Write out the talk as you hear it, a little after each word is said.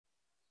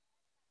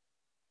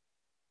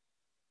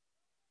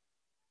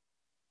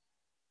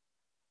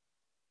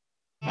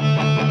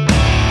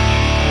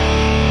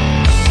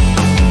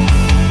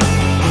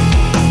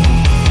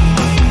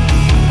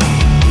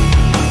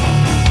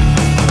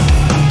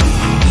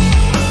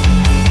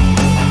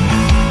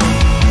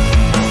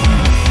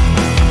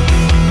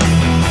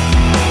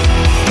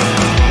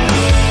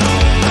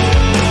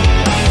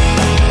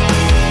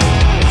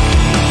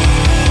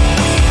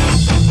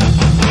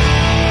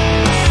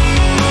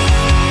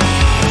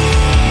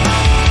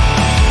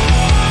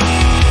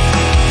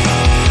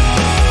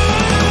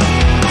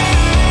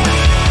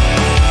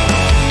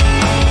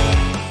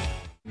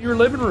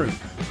living room.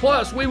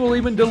 Plus, we will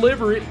even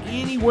deliver it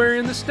anywhere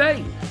in the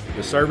state.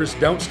 The service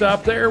don't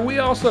stop there. We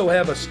also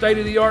have a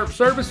state-of-the-art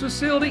service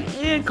facility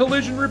and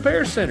collision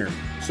repair center.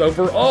 So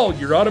for all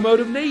your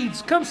automotive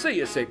needs, come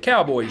see us at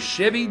Cowboy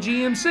Chevy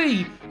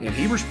GMC in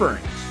Heber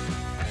Springs.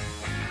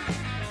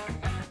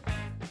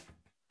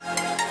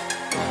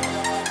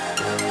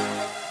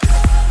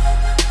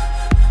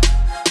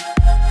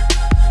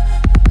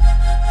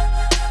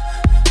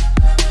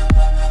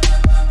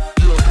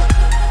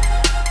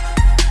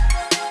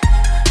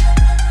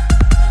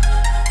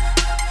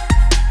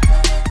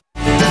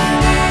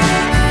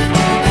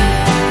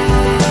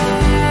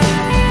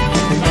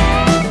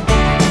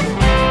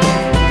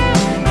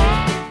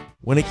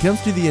 When it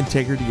comes to the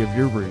integrity of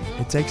your roof,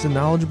 it takes a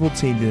knowledgeable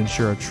team to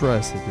ensure a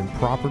truss has been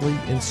properly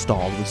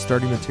installed with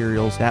sturdy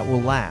materials that will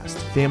last.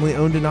 Family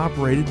owned and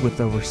operated with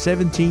over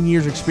 17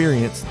 years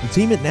experience, the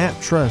team at Knapp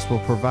Truss will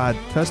provide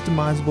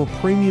customizable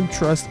premium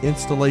truss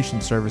installation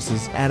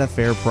services at a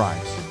fair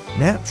price.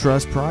 Knapp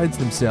Truss prides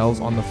themselves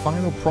on the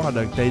final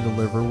product they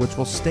deliver, which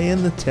will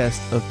stand the test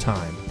of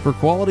time. For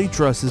quality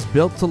trusses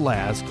built to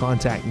last,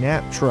 contact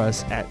Knapp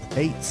Truss at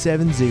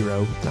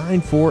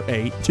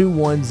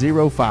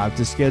 870-948-2105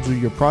 to schedule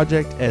your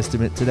project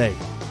estimate today.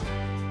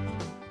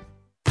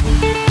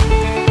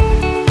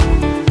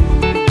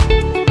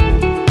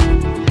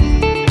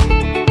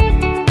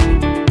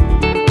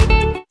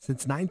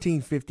 Since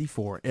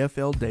 1954,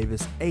 F.L.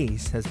 Davis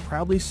Ace has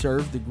proudly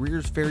served the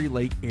Greers Ferry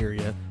Lake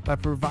area by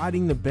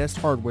providing the best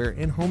hardware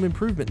and home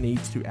improvement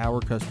needs to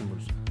our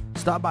customers.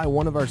 Stop by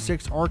one of our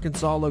 6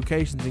 Arkansas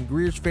locations in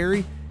Greers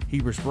Ferry,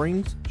 Heber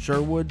Springs,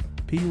 Sherwood,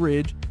 Pea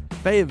Ridge,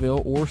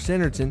 Fayetteville, or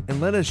Centerton,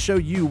 and let us show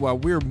you why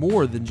we're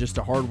more than just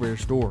a hardware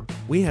store.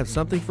 We have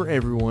something for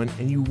everyone,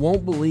 and you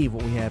won't believe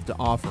what we have to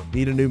offer.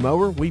 Need a new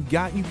mower? We've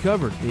got you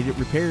covered. Need it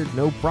repaired?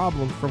 No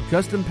problem. From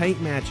custom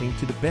paint matching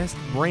to the best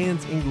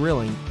brands in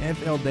grilling,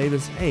 F.L.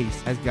 Davis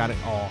Ace has got it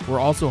all. We're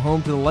also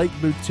home to the Lake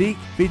Boutique,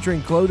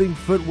 featuring clothing,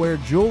 footwear,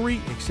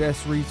 jewelry,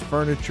 accessories,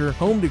 furniture,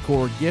 home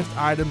decor, gift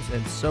items,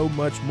 and so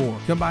much more.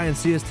 Come by and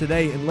see us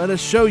today, and let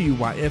us show you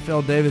why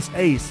F.L. Davis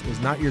Ace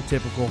is not your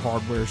typical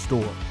hardware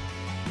store.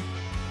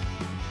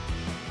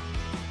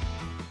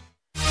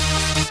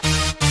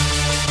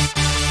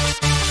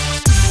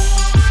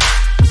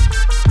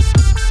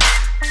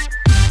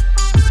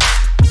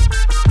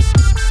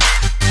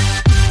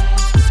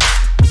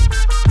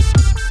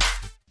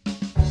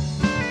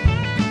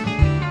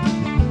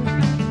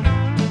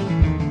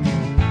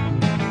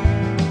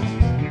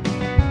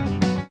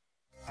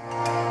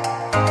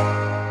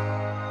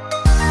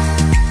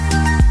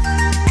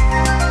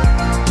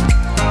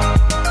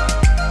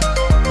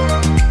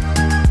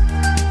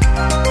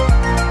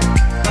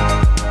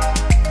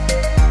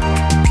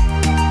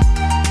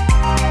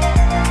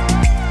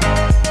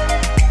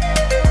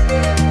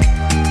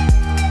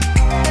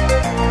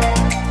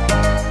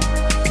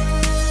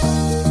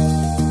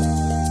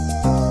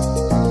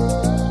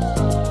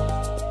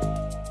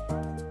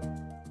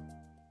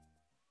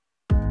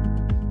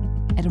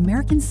 At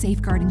American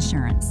Safeguard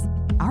Insurance,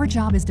 our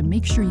job is to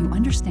make sure you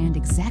understand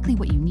exactly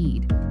what you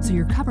need so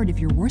you're covered if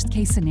your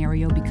worst-case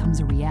scenario becomes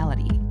a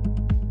reality.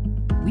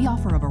 We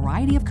offer a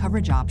variety of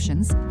coverage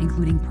options,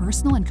 including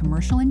personal and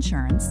commercial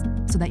insurance,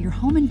 so that your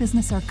home and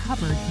business are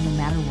covered no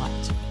matter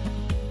what.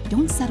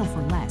 Don't settle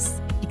for less.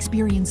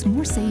 Experience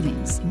more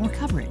savings, more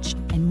coverage,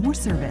 and more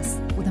service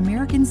with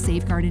American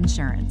Safeguard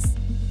Insurance.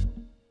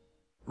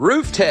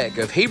 Roof Tech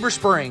of Heber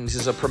Springs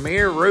is a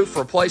premier roof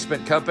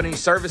replacement company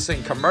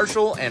servicing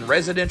commercial and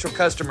residential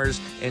customers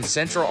in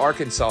central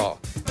Arkansas.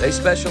 They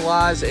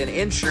specialize in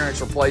insurance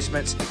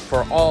replacements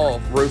for all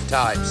roof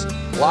types.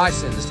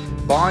 Licensed,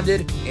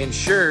 bonded,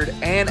 insured,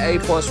 and A+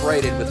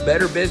 rated with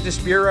Better Business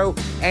Bureau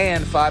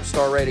and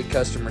 5-star rated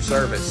customer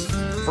service.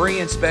 Free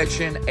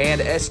inspection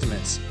and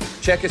estimates.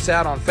 Check us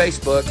out on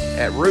Facebook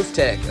at Roof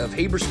Tech of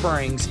Heber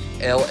Springs,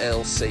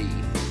 LLC.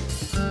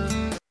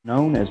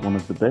 Known as one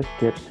of the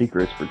best-kept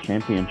secrets for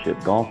championship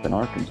golf in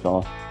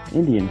Arkansas,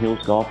 Indian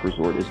Hills Golf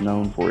Resort is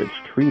known for its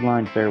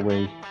tree-lined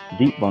fairways,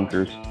 deep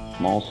bunkers,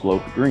 small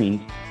sloped greens,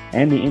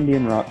 and the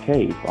Indian Rock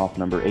Cave off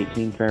number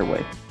 18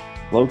 fairway.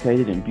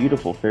 Located in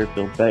beautiful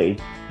Fairfield Bay,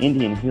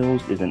 Indian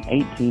Hills is an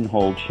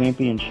 18-hole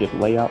championship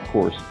layout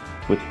course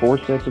with 4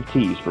 sets of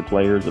tees for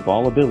players of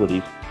all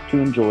abilities to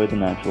enjoy the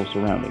natural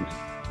surroundings.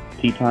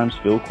 Tee times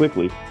fill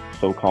quickly,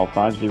 so call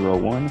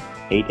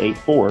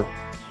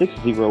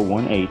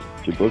 501-884-6018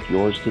 to book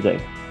yours today.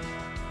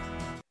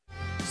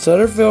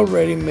 Sutterfield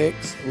Ready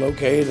Mix,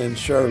 located in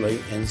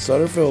Shirley, and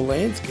Sutterfield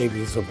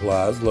Landscaping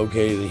Supplies,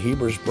 located in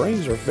Heber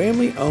Springs, are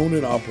family owned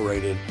and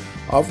operated,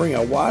 offering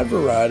a wide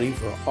variety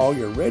for all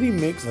your ready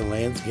mix and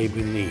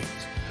landscaping needs.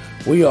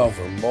 We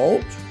offer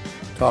mulch,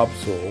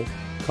 topsoil,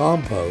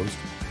 compost,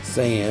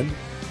 sand,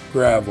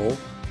 gravel,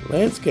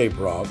 landscape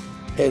rock,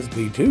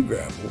 SP2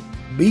 gravel,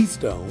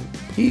 B-stone,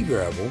 pea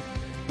gravel,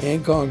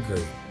 and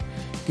concrete.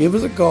 Give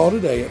us a call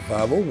today at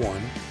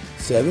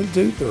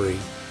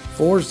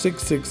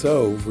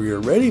 501-723-4660 for your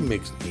ready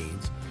mix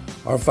needs,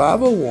 or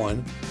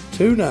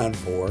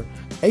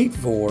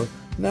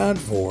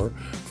 501-294-8494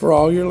 for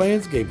all your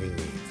landscaping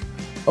needs.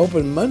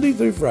 Open Monday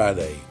through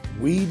Friday.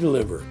 We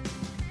deliver.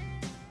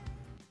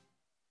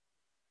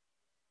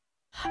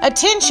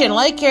 Attention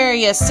Lake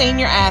Area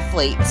senior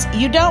athletes.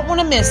 You don't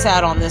want to miss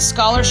out on this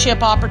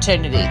scholarship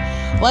opportunity.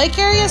 Lake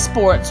Area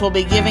Sports will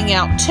be giving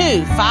out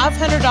 2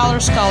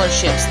 $500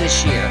 scholarships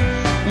this year.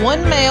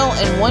 One male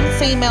and one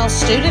female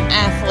student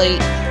athlete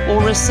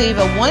will receive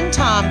a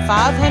one-time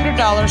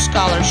 $500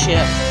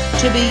 scholarship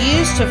to be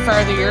used to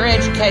further your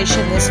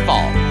education this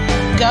fall.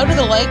 Go to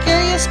the Lake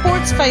Area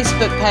Sports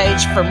Facebook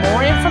page for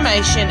more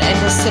information and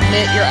to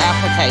submit your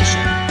application.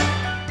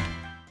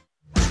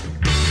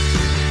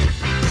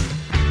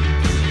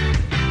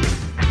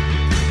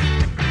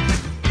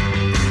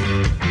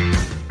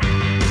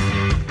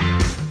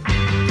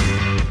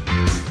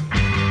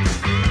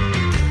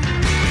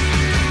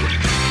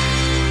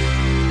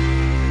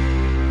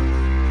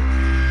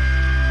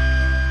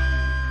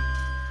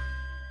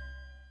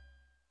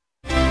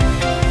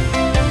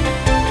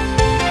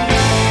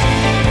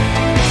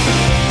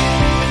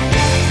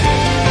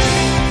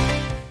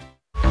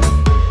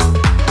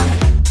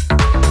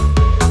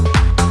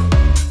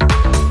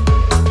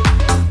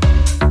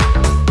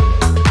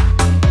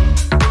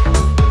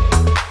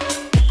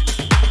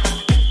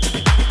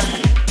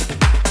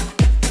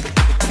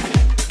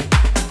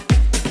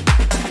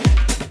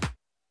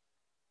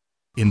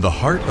 In the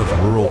heart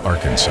of rural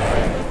Arkansas,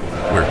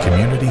 where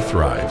community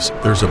thrives,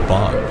 there's a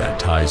bond that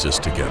ties us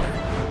together.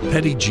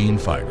 Petty Jean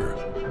Fiber.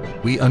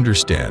 We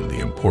understand the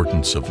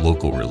importance of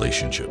local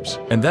relationships.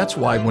 And that's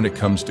why when it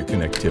comes to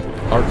connectivity,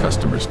 our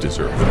customers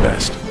deserve the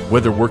best.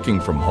 Whether working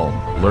from home,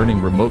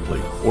 learning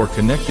remotely, or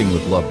connecting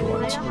with loved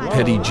ones,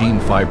 Petty Jean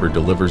Fiber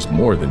delivers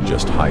more than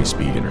just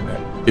high-speed internet.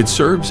 It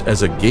serves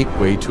as a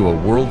gateway to a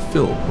world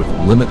filled with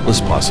limitless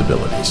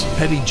possibilities.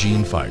 Petty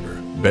Jean Fiber.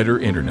 Better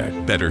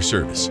internet, better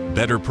service,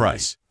 better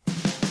price.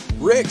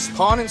 Rick's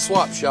Pawn and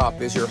Swap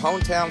Shop is your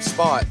hometown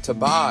spot to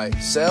buy,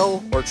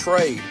 sell, or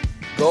trade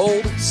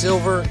gold,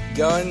 silver,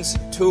 guns,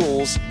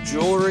 tools,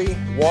 jewelry,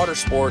 water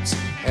sports,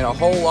 and a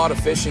whole lot of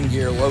fishing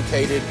gear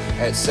located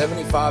at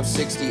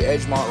 7560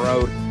 Edgemont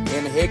Road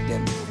in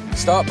Higdon.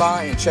 Stop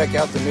by and check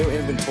out the new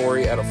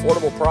inventory at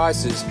affordable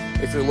prices.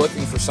 If you're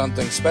looking for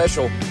something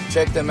special,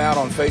 check them out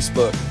on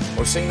Facebook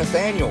or see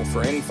Nathaniel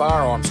for any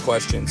firearms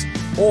questions.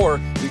 Or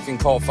you can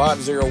call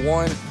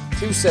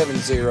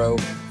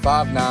 501-270-59.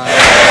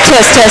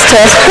 Test, test,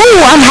 test.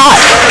 Ooh, I'm hot.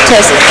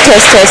 Test,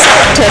 test, test,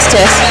 test,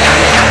 test.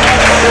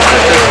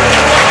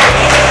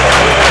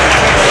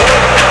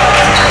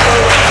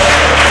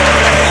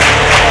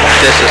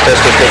 Test, test,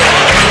 test, test.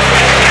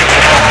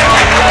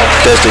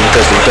 Testing,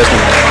 testing,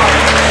 testing.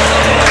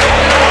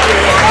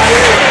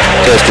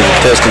 Testing,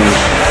 testing.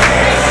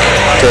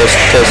 Test,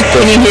 test, test.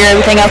 Can you hear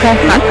everything okay? All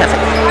right, perfect.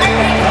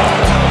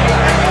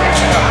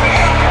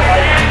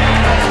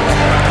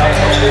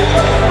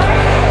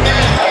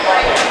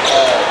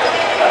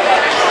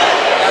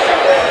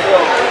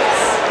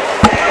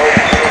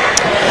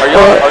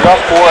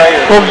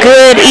 Well,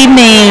 good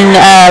evening,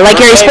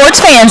 Lake Area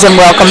sports fans, and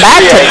welcome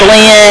back to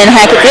Glenn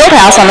Hackett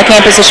Fieldhouse on the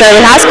campus of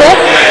Shirley High School.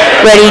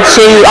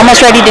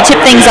 Almost ready to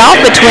tip things off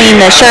between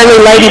the Shirley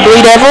Lady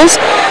Blue Devils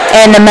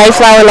and the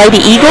Mayflower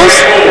Lady Eagles.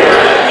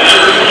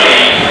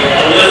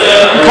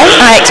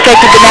 Okay, I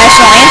expected the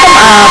national anthem.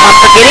 I'm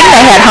forgetting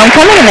they had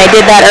homecoming, and they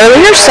did that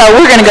earlier, so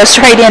we're going to go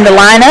straight into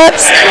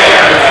lineups.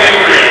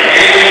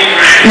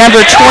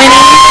 Number 20,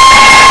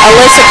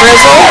 Alyssa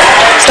Grizzle,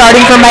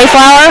 starting for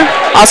Mayflower.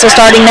 Also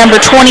starting number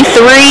 23,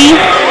 Haley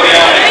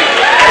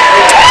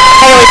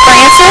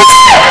Francis.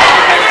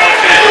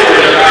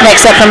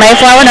 Next up for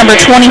Mayflower, number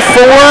 24,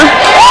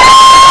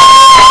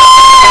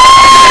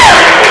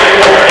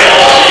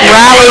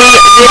 Riley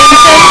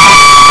Whittington.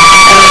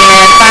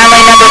 And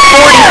finally number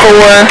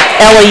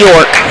 44, Ella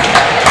York.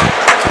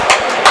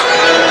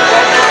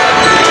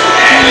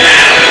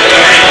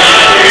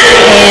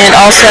 And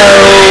also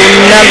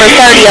number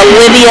 30,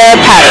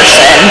 Olivia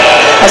Patterson.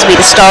 This will be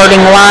the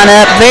starting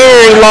lineup.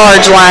 Very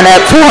large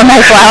lineup for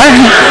Mayflower.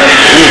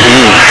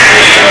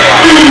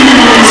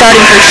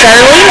 Starting for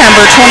Shirley,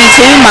 number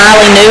 22,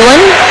 Miley Newland.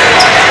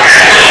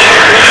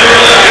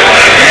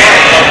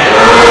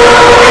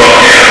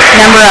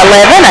 Number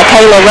 11,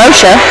 Akayla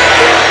Rocha.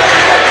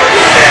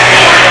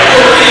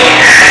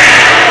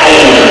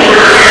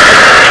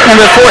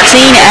 Number 14,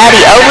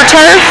 Addie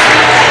Overturf.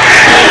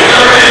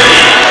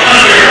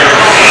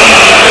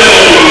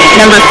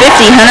 Number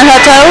 50, Hunter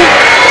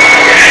Hutto.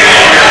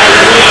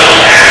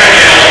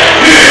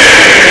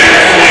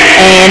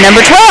 And number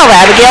 12,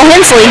 Abigail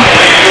Hensley.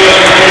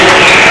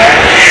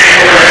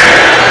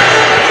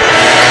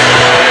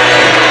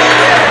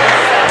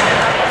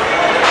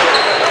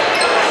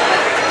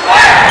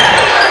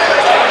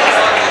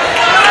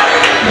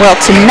 Well,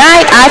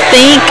 tonight I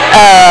think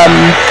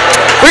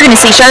we're going to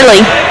see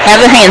Shirley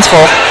have their hands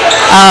full.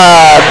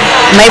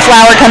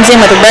 Mayflower comes in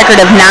with a record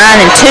of 9-2.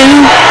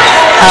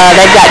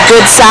 They've got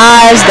good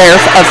size. They're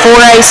a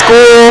 4A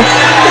school,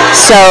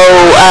 so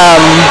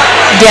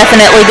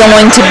definitely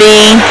going to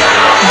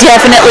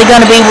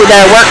be with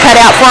the work cut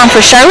out for them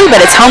for Shirley.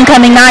 But it's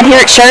homecoming night here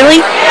at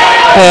Shirley,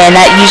 and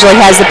that usually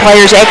has the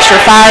players extra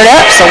fired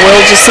up. So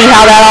we'll just see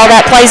how all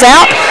that plays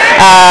out.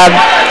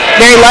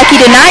 Very lucky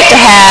tonight to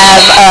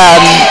have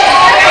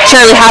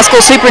Shirley High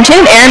School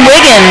Superintendent Aaron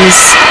Wiggins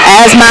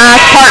as my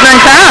partner in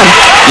crime.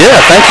 Yeah,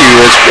 thank you.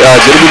 It's good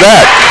to be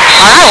back.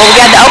 All right, well, we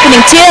got the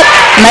opening tip.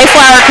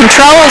 Mayflower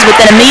controls, but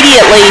then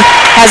immediately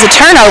has a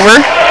turnover.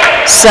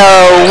 So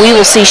we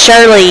will see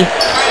Shirley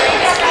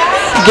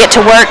get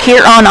to work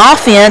here on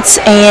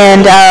offense,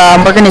 and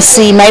we're going to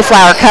see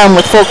Mayflower come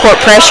with full court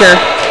pressure.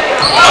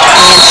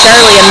 And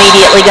Shirley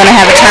immediately going to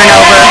have a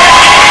turnover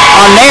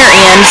on their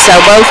end. So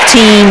both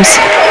teams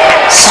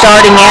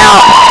starting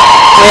out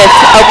with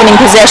opening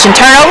possession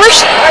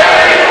turnovers.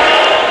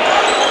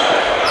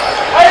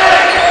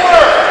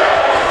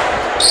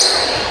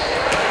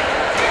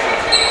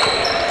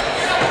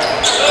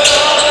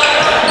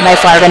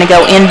 Mayflower going to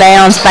go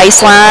inbounds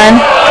baseline,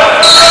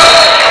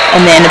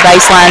 and then the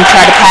baseline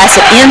try to pass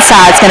it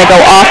inside. It's going to go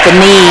off the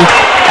knee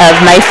of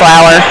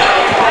Mayflower.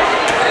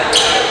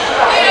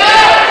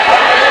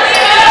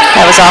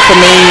 That was off the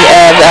knee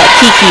of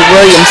Kiki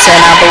Williamson,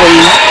 I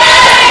believe.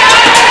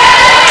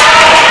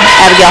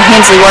 Abigail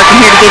Hensley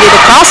working here to get it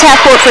across half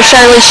court for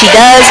Shirley. She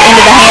does,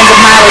 into the hands of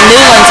Miley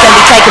Newland. It's going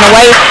to be taken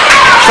away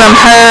from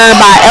her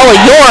by Ella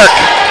York.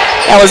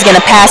 Ella's going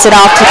to pass it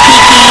off to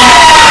Kiki,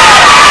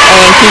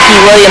 and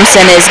Kiki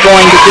Williamson is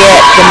going to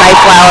get the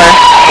Mayflower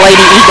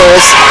Lady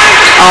Eagles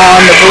on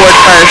the board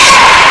first.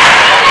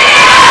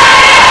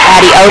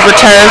 Addie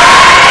Overturf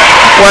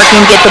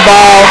working to get the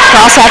ball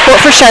across half court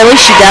for Shirley.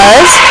 She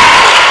does.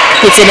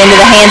 Gets it into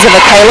the hands of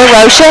Kayla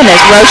Rocha, and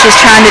as Rocha's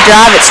trying to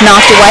drive, it's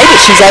knocked away,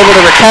 but she's able to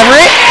recover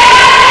it.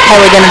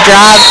 Kayla going to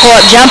drive,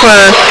 pull-up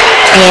jumper,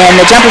 and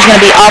the jumper's going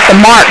to be off the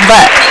mark,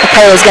 but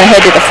Kayla's going to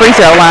head to the free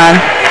throw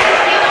line.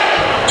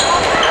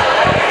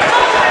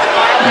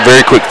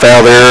 Very quick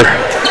foul there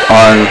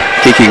on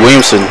Kiki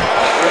Williamson,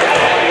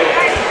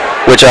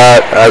 which I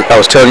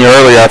was telling you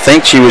earlier, I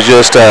think she was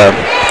just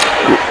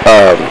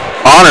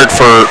honored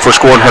for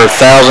scoring her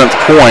 1,000th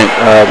point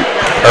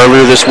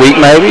earlier this week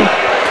maybe,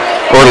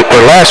 or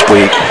last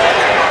week.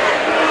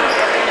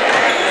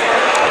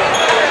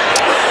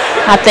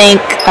 I think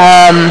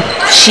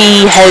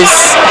she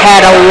has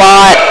had a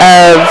lot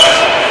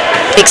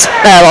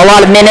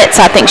of minutes.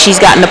 I think she's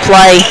gotten to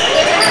play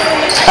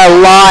a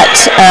lot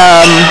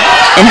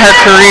in her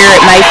career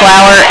at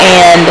Mayflower,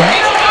 and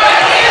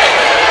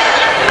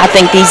I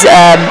think this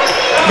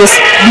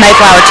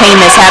Mayflower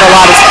team has had a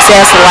lot of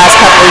success the last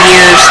couple of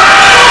years,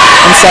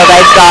 and so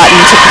they've gotten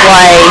to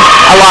play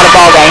a lot of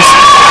ball games.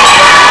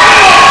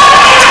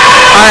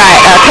 All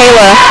right,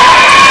 Kayla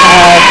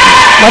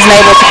wasn't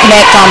able to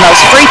connect on those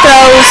free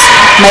throws.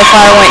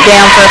 Mayflower went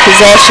down for a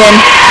possession,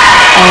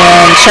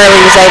 and Shirley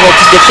was able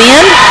to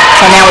defend.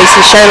 So now we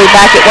see Shirley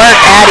back at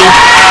work. Addie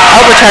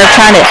Overturf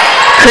trying to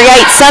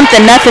create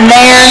something, nothing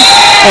there.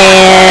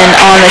 And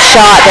on the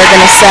shot, they're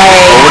going to say,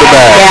 over the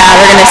back. Yeah,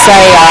 they're going to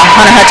say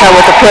Hunter Hutto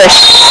with a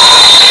push.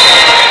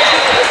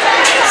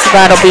 So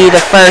that'll be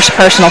the first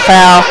personal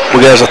foul.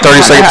 We got a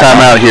 30-second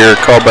timeout here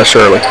called by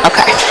Shirley.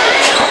 Okay.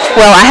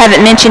 Well, I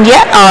haven't mentioned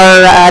yet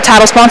our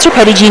title sponsor,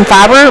 Petit Jean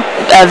Fiber.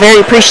 Very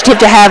appreciative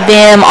to have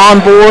them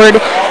on board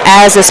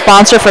as a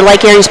sponsor for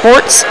Lake Area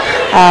Sports.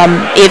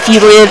 If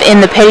you live in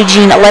the Petit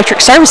Jean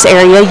electric service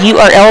area, you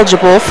are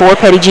eligible for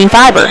Petit Jean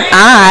Fiber.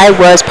 I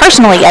was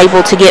personally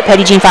able to get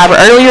Petit Jean Fiber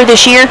earlier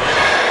this year.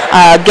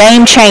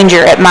 Game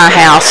changer at my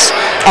house,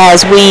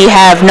 as we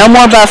have no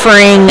more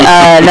buffering,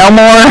 no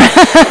more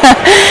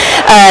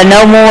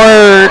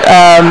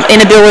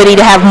inability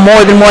to have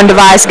more than one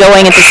device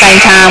going at the same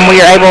time.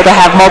 We are able to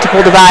have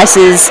multiple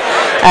devices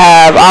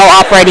all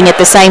operating at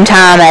the same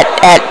time at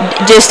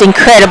just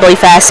incredibly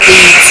fast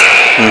speeds.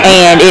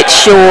 And it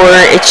sure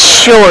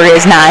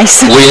is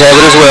nice. We have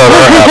it as well at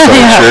our house,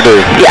 we sure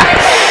do. Yeah.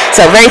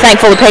 So very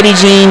thankful to Petit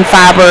Jean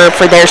Fiber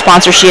for their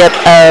sponsorship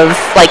of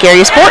Lake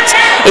Area Sports.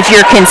 If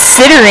you're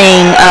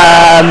considering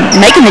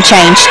making the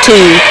change to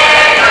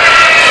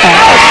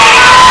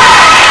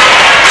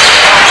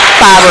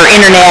fiber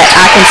internet,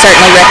 I can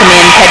certainly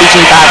recommend Petit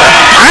Jean Fiber.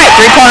 All right,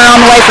 three-pointer on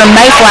the way from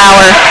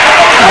Mayflower.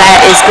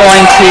 That is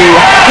going to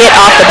hit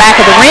off the back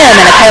of the rim,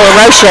 and Kayla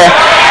Rocha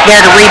there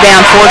to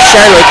rebound for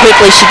Shirley.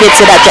 Quickly, she gets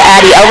it up to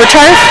Addie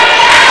Overturf.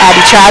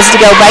 Addie tries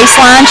to go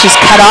baseline. She's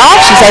cut off.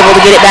 She's able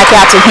to get it back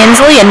out to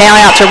Hensley, and now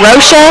out to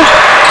Rocha.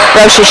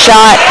 Rocha's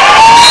shot,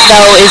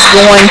 though, is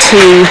going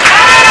to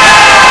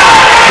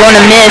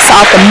miss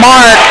off the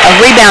mark. A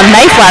rebound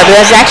Mayflower, but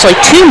there's actually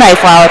two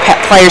Mayflower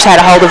players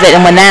had a hold of it,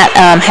 and when that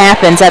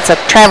happens, that's a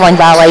traveling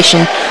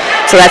violation.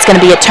 So that's going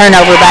to be a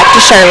turnover back to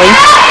Shirley.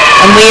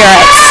 And we are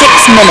at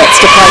 6 minutes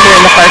to play here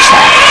in the first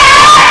half,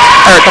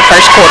 or the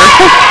first quarter.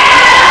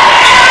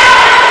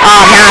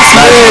 Oh, nice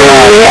move,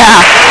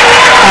 yeah.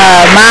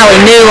 Miley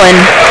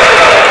Newland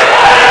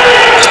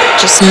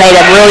just made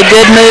a really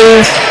good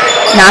move.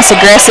 Nice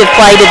aggressive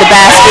play to the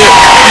basket.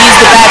 Used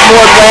the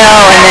backboard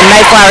well, and then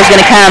Mayflower's going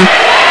to come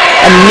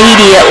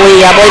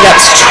immediately. I believe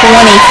that's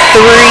 23.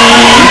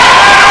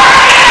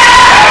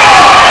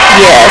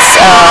 Yes,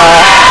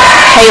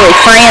 Haley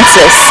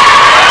Francis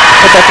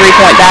with a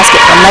three-point basket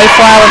from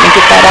Mayflower. Let me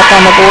get that up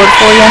on the board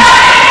for you.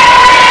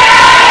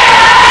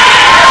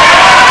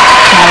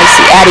 Now we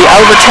see Addie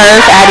over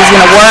turf. Addie's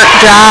going to work,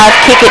 drive,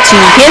 kick it to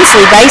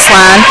Hensley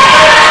baseline.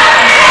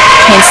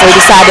 Hensley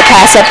decided to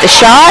pass up the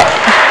shot.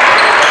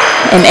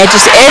 And it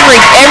just every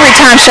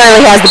time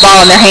Shirley has the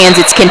ball in their hands,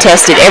 it's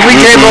contested. Every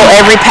dribble,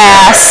 every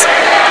pass.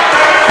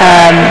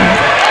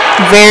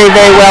 Very,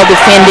 very well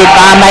defended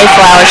by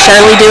Mayflower.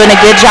 Shirley doing a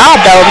good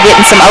job, though, of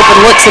getting some open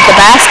looks at the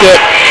basket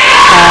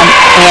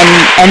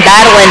and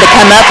battling to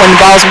come up when the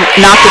ball's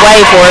knocked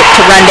away for it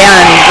to run down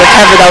and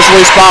recover those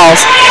loose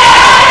balls.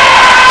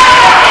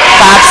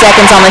 5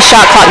 seconds on the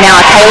shot clock now.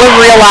 Caleb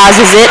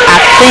realizes it. I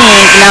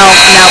think, no,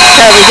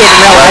 Shirley didn't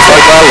realize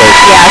it.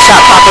 Yeah, shot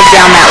clock was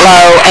down that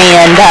low,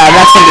 and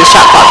that's going to be a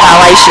shot clock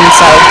violation,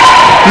 so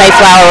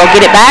Mayflower will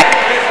get it back.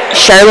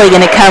 Shirley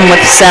going to come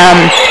with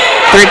some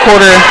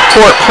three-quarter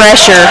court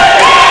pressure,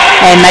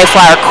 and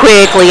Mayflower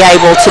quickly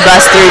able to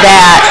bust through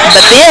that.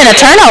 But then a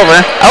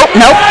turnover. Oh,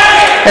 nope.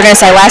 They're going to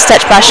say last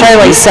touch by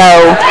Shirley,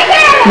 so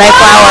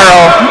Mayflower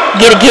will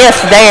get a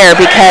gift there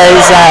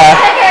because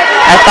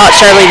I thought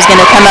Shirley was going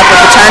to come up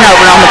with a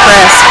turnover on the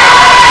press.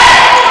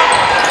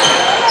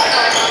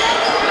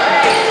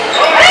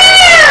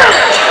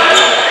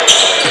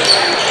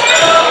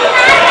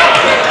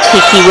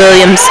 Kiki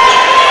Williams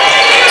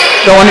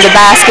going to the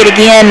basket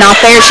again,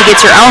 not there. She gets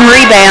her own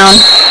rebound,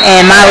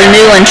 and Miley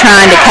Newland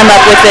trying to come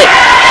up with it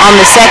on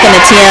the second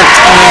attempt,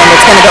 and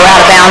it's going to go out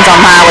of bounds on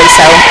Miley.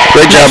 So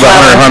great job by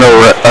Hunter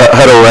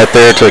Huddle right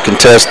there to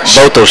contest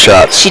both those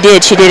shots. She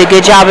did a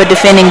good job of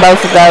defending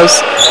both of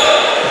those.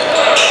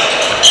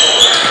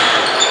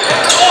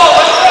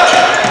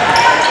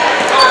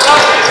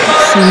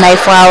 See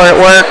Mayflower at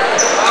work.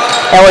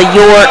 Ella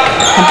York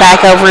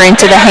back over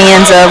into the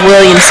hands of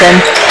Williamson.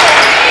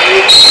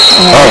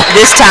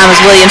 This time as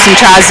Williamson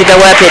tries to go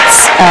up,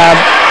 it's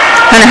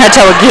Hunter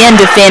Hutto again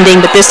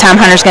defending, but this time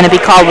Hunter's going to be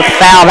called with a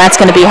foul. That's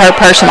going to be her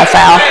personal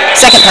foul.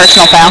 Second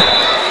personal foul,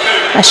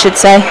 I should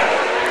say.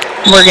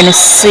 We're going to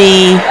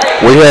see.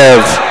 We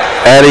have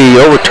Addie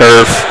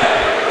Overturf,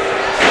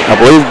 I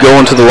believe,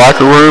 going to the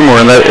locker room or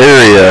in that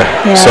area.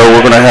 Yeah. So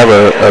we're going to have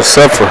a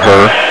sub for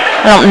her.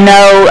 I don't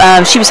know.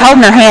 She was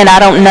holding her hand.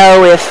 I don't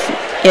know if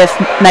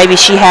maybe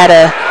she had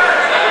a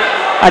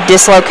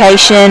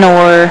dislocation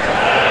or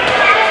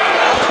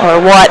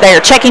what. They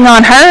are checking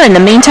on her. In the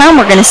meantime,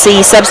 we're going to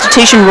see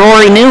substitution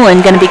Rory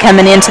Newland going to be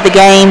coming into the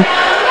game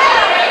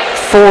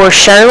for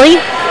Shirley.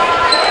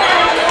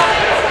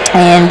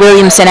 And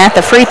Williamson at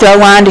the free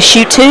throw line to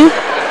shoot two.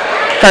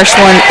 First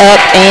one up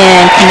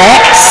and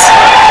connects.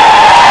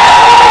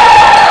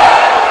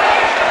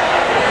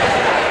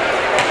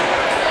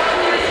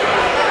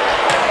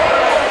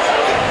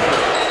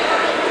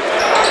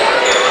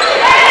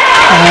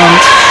 And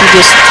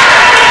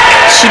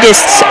she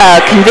just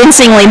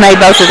convincingly made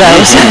both of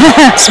those.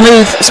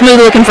 smooth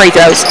looking free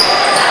throws.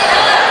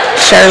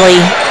 Shirley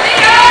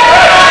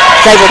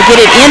is able to get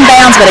it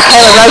inbounds, but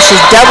Kayla Roche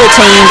is double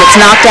teamed. It's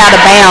knocked out of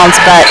bounds,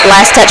 but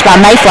last touch by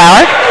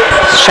Mayflower.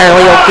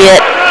 Shirley will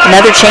get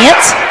another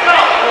chance.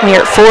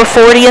 We're at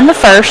 4:40 in the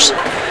first.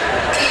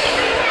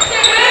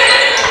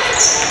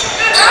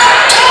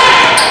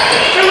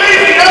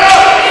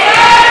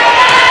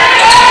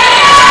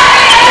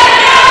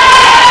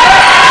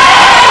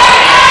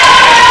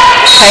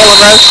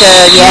 Kayla Roche,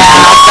 yeah,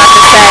 I was about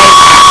to say,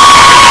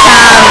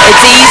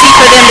 it's easy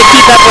for them to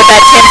keep up with that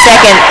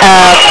 10-second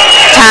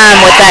time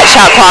with that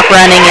shot clock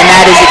running, and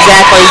that is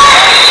exactly,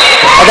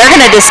 well, they're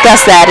going to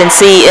discuss that and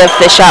see if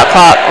the shot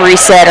clock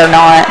reset or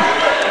not.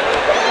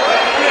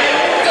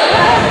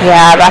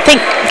 Yeah, I think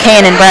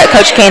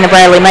Coach Cannon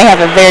Bradley may have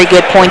a very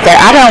good point there.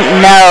 I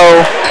don't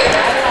know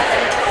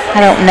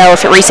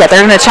if it reset.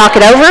 They're going to chalk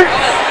it over,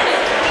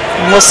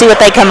 and we'll see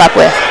what they come up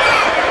with.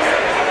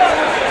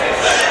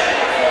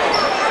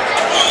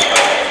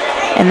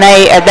 And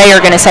they are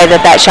going to say that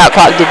shot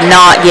clock did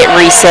not get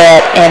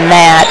reset, and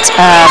that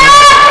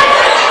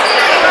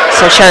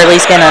so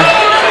Shirley's going to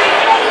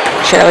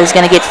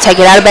get to take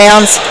it out of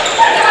bounds,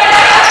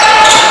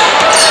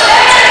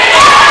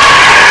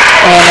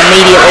 and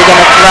immediately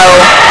going to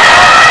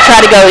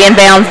try to go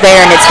inbounds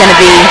there, and it's going to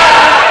be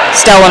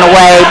stolen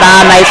away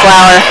by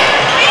Mayflower.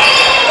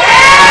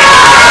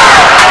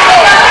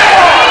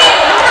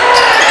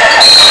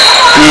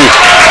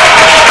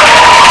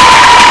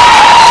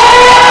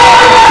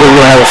 We're going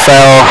to have a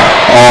foul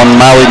on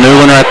Miley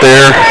Newland right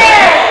there.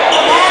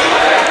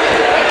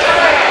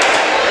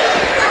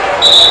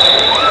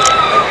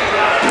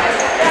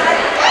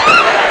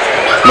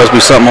 Must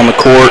be something on the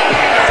court.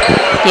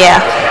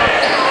 Yeah.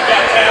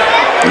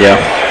 Yeah.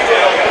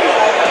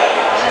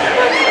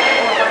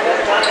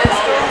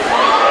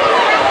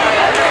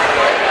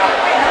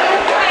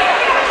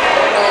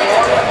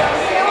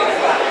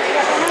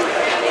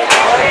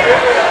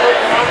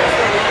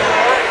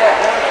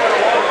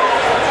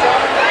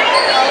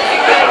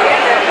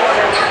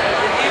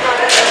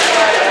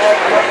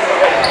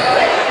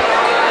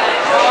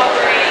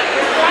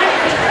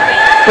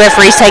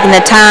 Referee's taking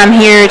the time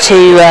here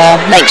to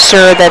make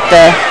sure that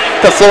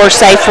the floor is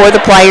safe for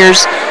the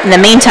players. In the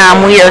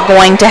meantime, we are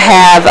going to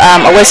have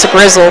Alyssa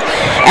Grizzle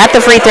at the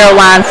free throw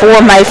line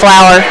for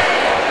Mayflower.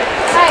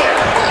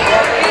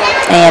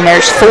 And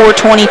there's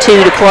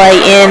 4:22 to play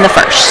in the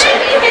first.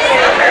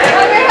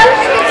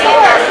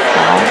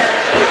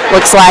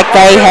 Looks like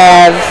they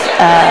have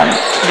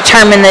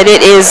determined that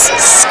it is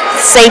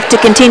safe to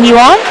continue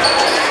on.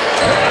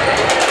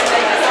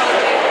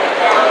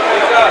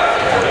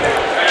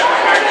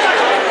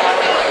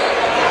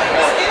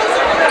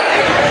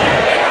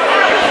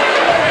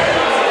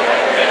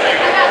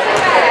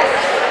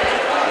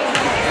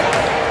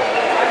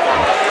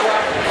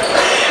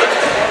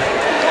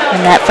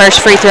 And that first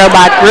free throw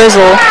by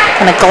Grizzle,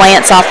 going to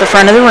glance off the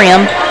front of the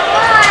rim.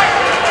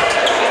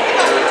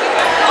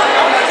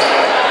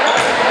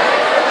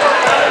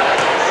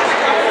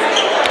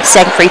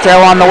 Second free throw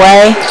on the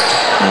way.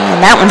 And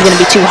that one's going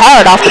to be too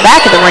hard off the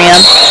back of the rim.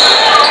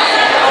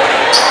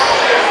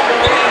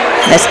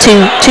 That's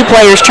two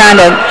players trying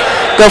to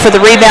go for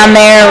the rebound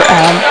there.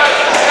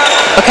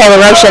 Kayla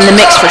Rocha in the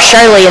mix for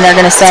Shirley, and they're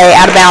going to say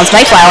out of bounds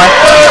Mayflower.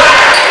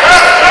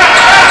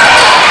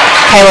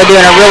 Kayla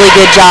doing a really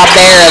good job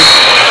there of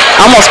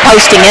almost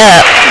posting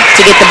up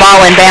to get the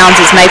ball in bounds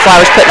as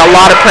Mayflower's putting a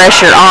lot of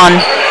pressure on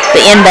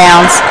the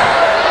inbounds.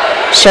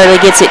 Shirley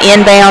gets it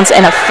inbounds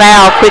and a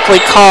foul quickly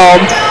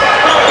called.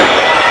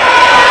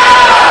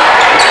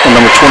 And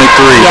number 23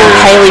 yeah,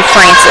 there. Haley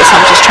Francis.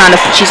 I'm just trying to,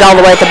 she's all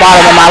the way at the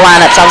bottom of my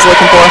lineups I was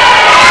looking for.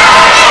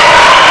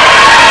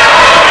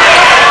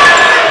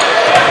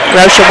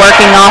 Rocha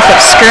working off of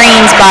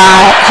screens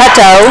by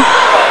Hutto.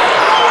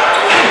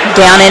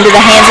 Down into the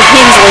hands of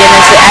Hensley,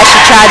 and as she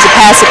tried to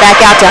pass it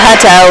back out to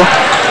Hutto,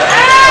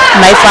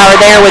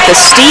 Mayflower there with the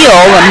steal,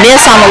 a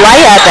miss on the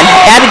layup, and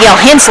Abigail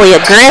Hensley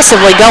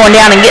aggressively going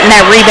down and getting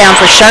that rebound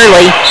for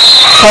Shirley.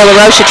 Kayla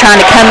Rocha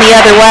trying to come the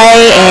other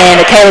way,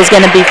 and Kayla's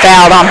going to be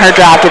fouled on her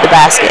drive to the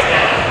basket.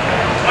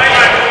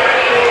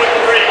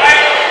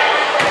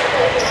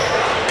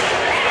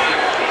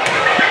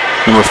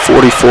 Number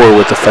 44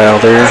 with the foul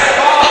there.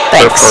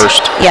 Thanks. Her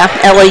first. Yeah,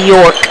 Ella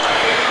York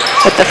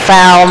with the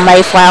foul,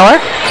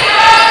 Mayflower.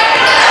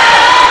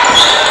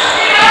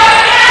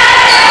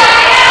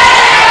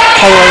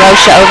 Kayla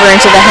Rocha over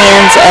into the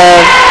hands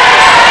of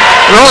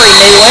Rory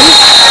Newland.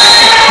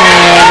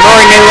 And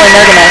Rory Newland,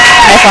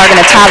 Mayflower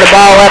going to tie the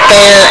ball up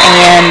there,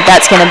 and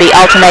that's going to be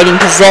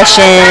alternating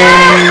possession,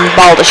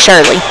 ball to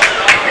Shirley.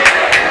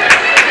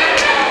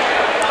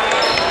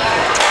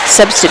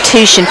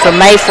 Substitution for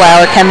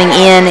Mayflower coming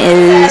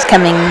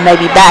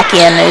maybe back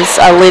in is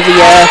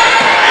Olivia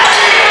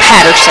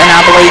Patterson,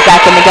 I believe,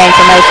 back in the game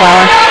for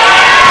Mayflower.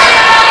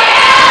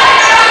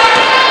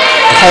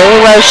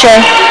 Kayla Rocha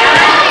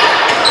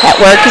at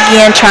work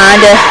again,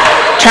 trying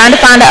to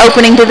find an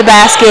opening to the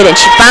basket, and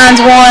she finds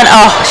one.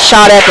 Oh,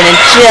 shot up and it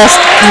just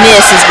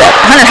misses. But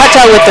Hunter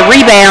Hutto with the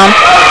rebound.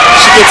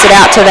 She gets it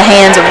out to the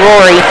hands of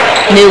Rory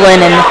Newland,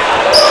 and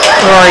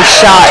Rory's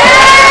shot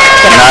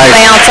gonna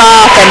bounce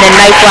off, and then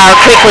Mayflower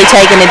quickly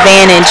taking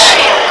advantage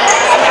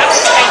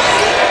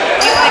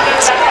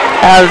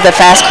of the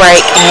fast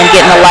break and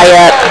getting the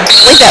layup. I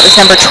believe that was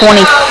number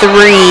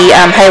 23,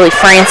 Haley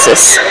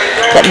Francis,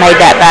 that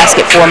made that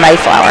basket for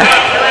Mayflower.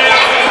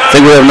 I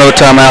think we have another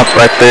timeout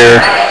right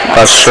there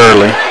by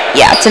Shirley.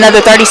 Yeah, it's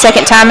another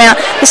 30-second timeout.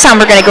 This time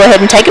we're going to go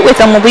ahead and take it with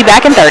them. We'll be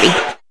back in 30.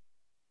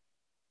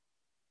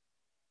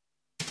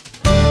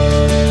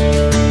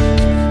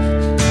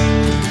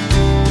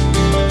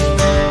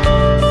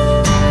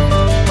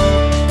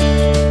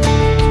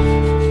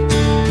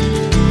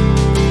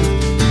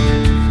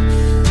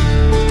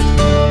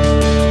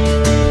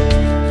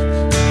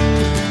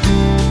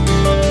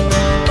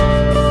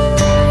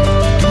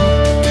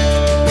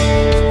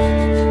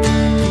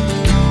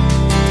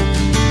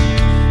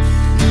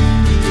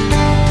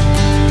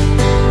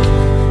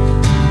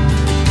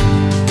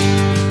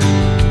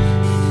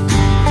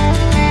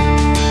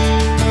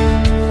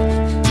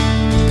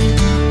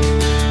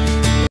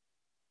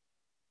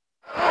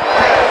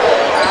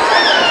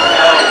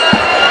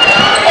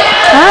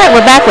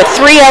 We're back with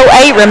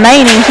 3:08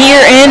 remaining here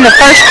in the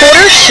first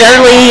quarter.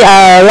 Shirley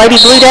Lady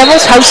Blue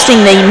Devils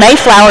hosting the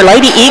Mayflower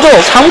Lady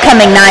Eagles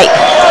homecoming night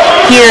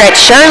here at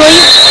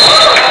Shirley.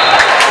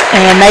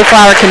 And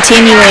Mayflower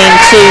continuing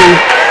to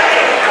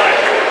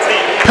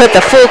put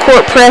the full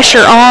court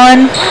pressure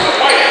on.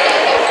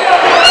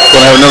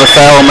 Going to have another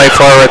foul on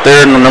Mayflower right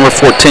there, number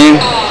 14.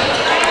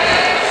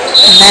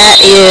 And that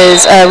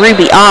is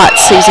Ruby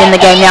Otts, who's in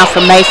the game now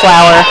for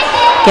Mayflower,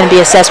 going to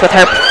be assessed with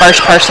her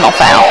first personal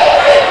foul.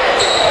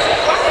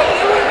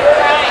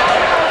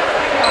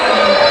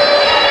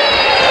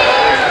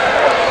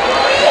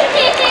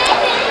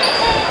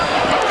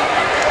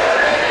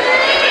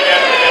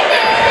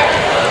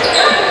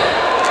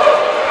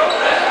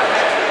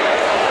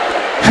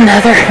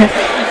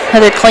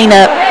 Another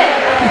cleanup.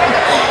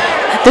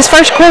 This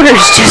first quarter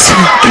is just,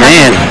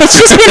 man, it's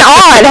just been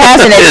odd,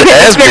 hasn't it?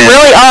 It's been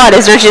really odd,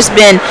 as there's just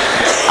been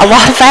a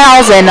lot of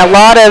fouls and a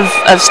lot of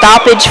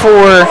stoppage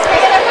for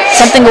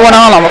something going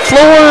on the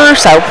floor.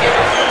 So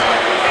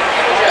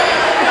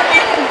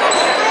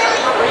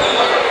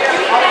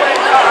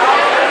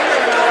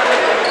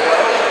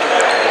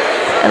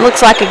It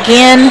looks like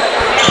again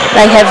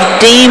they have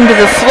deemed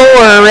the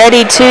floor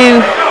ready to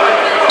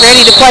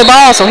play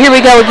ball. So here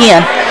we go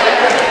again.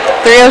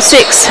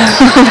 3:06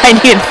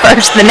 remaining in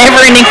the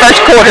never-ending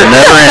first quarter.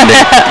 Never-ending.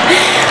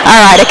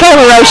 All right,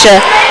 Kayla Rocha.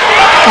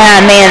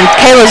 Man,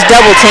 Kayla's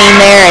double team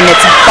there, and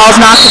it's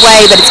ball's knocked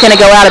away, but it's going to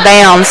go out of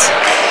bounds.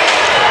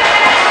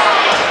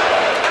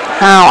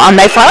 On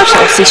Mayflower,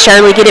 so we'll see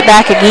Shirley get it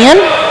back again.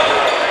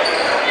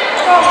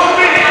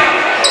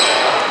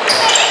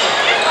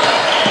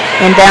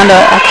 And down to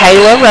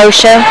Kayla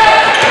Rocha.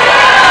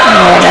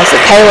 And as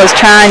Kayla's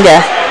trying to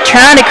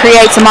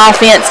create some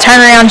offense,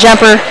 turnaround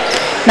jumper.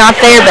 Not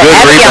there, but good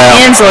Abigail rebound.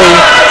 Hensley.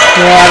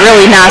 Yeah,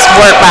 really nice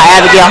work by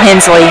Abigail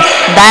Hensley.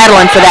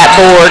 Battling for that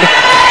board.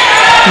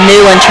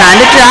 Newland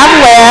trying to drive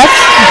left.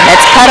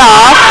 That's cut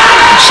off.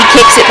 She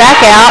kicks it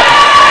back out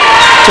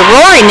to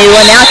Rory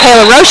Newland. Now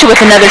Kayla Rocha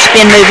with another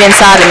spin move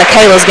inside, and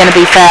Michaela's going to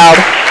be fouled.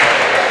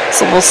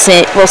 So we'll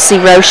see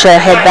Rocha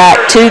head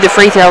back to the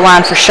free throw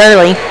line for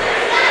Shirley.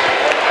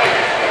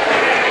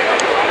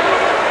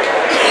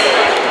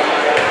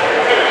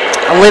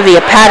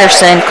 Olivia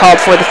Patterson called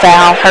for the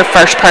foul, her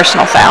first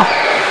personal foul.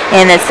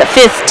 And it's the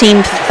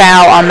 15th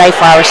foul on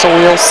Mayflower, so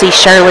we'll see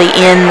Shirley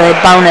in the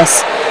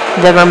bonus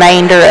the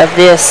remainder of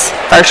this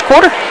first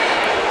quarter.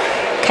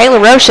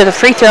 Kayla Rocha, the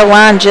free throw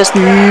line, just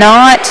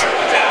not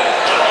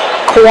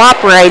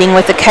cooperating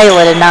with the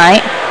Kayla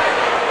tonight.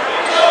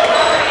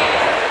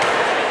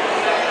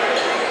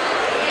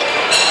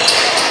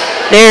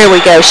 There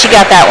we go. She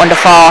got that one to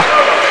fall.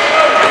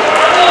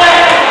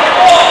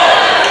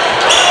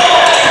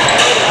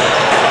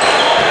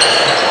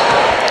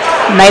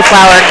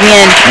 Mayflower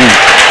again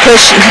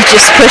pushing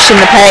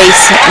the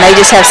pace. And they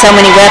just have so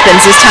many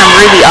weapons. This time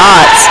Ruby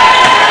Otts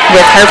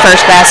with her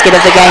first basket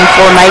of the game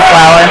for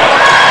Mayflower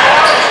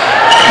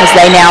as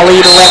they now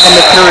lead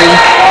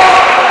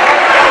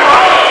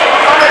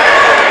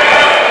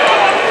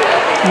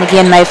 11-3. And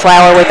again,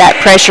 Mayflower with that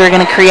pressure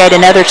going to create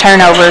another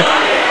turnover.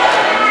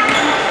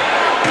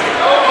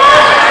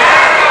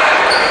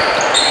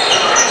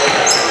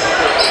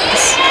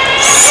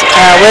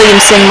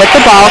 Williamson with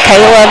the ball.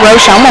 Kayla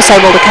Rocha almost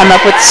able to come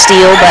up with the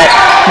steal, but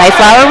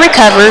Mayflower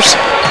recovers.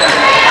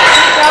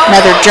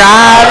 Another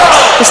drive.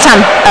 This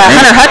time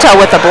Hunter Hutto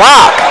with the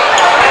block.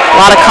 A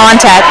lot of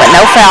contact, but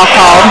no foul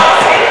called.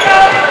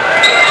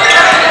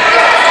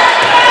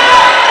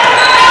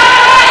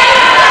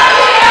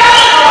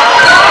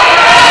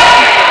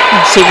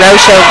 See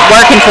Rocha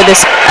working for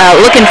this,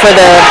 looking for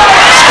the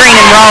screen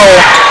and roll,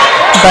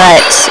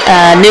 but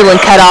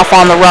Newland cut off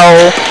on the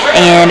roll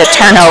and a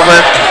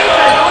turnover.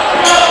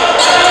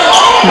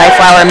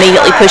 Mayflower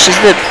immediately pushes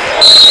the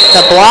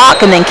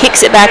block and then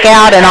kicks it back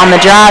out, and on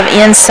the drive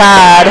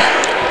inside,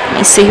 let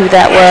me see who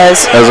that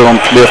was. That was going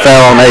to be a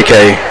foul on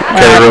AK.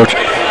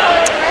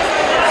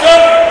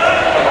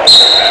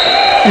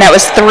 And that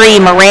was 3,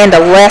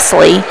 Miranda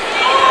Leslie,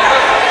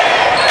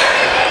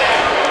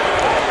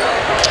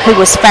 who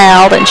was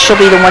fouled, and she'll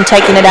be the one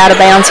taking it out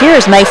of bounds. Here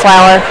is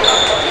Mayflower.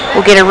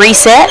 We'll get a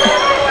reset.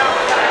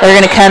 They're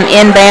going to come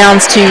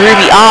inbounds to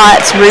Ruby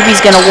Otts. Ruby's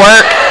going to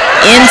work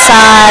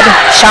inside,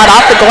 shot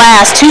off the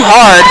glass too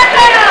hard,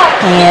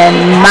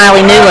 and Miley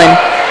Newland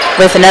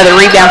with another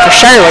rebound for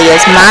Shirley,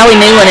 as Miley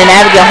Newland and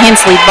Abigail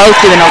Hensley both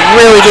doing a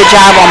really good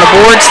job on the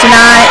boards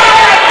tonight.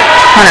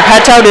 Hunter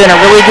Hutto doing a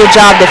really good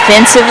job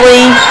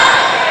defensively.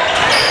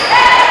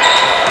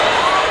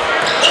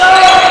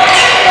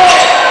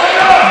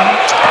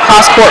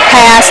 Cross-court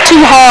pass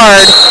too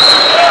hard,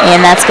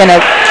 and that's going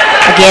to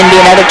again be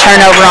another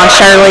turnover on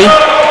Shirley.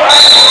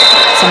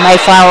 So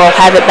Mayflower will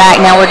have it back.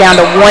 Now we're down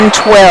to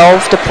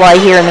 1:12 to play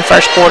here in the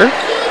first quarter.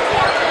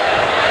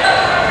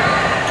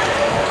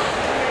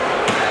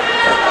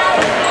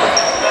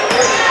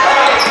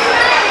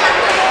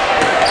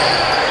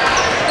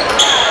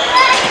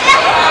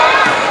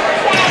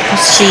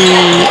 Let's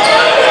see,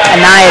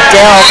 Anaya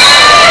Delph.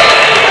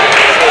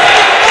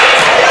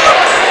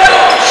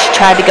 She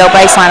tried to go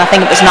baseline. I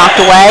think it was knocked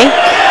away.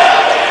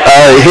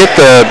 It hit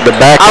the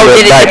back of the backboard. Oh,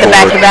 did it hit the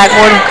back of the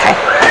backboard? Okay.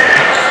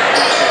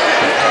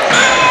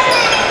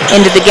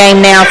 Into the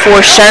game now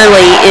for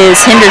Shirley is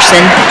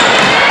Henderson.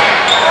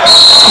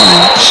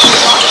 And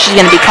she's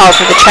going to be called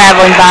for the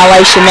traveling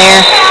violation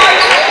there.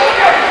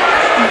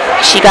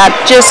 She got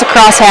just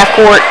across half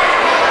court.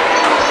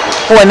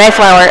 Boy,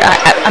 Mayflower,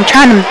 I'm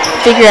trying to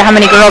figure out how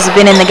many girls have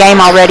been in the game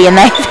already, and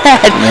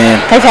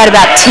they've had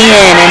about 10,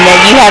 and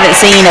you haven't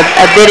seen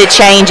a bit of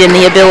change in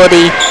the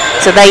ability,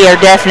 so they are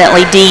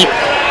definitely deep.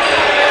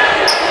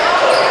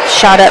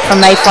 Shot up from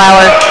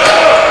Mayflower.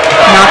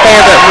 Not there,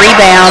 but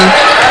rebound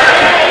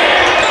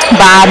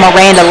by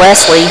Miranda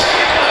Leslie.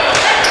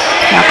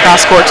 Now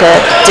cross court to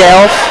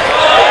Delph.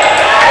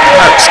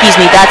 Excuse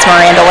me, that's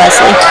Miranda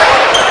Leslie.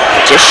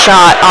 Just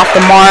shot off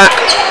the mark.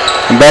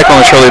 And back on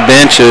the Shirley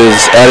bench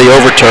is Addie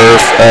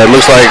Overturf.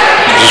 Looks like,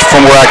 just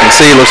from where I can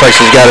see, looks like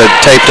she's got a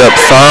taped up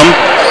thumb.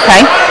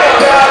 Okay.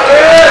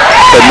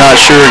 But not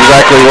sure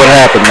exactly what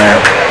happened there.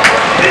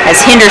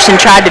 As Henderson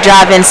tried to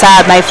drive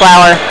inside,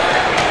 Mayflower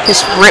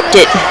just ripped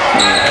it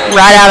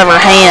right out of her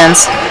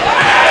hands.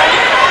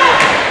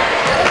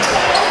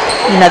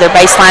 Another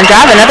baseline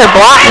drive, another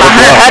block by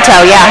Hunter Hutto.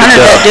 Yeah, Hunter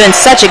doing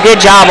such a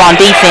good job on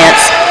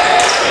defense.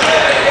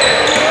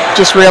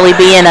 Just really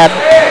being a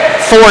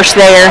force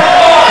there.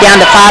 Down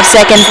to 5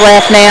 seconds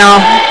left now.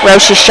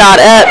 Roche's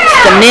shot up,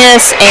 the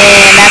miss,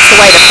 and that's the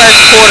way the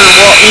first quarter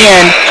will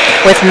end,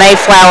 with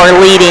Mayflower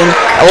leading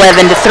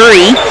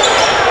 11-3.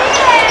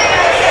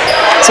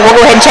 So we'll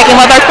go ahead and check in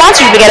with our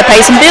sponsors. We got to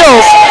pay some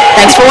bills.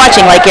 Thanks for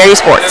watching Lake Area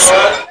Sports.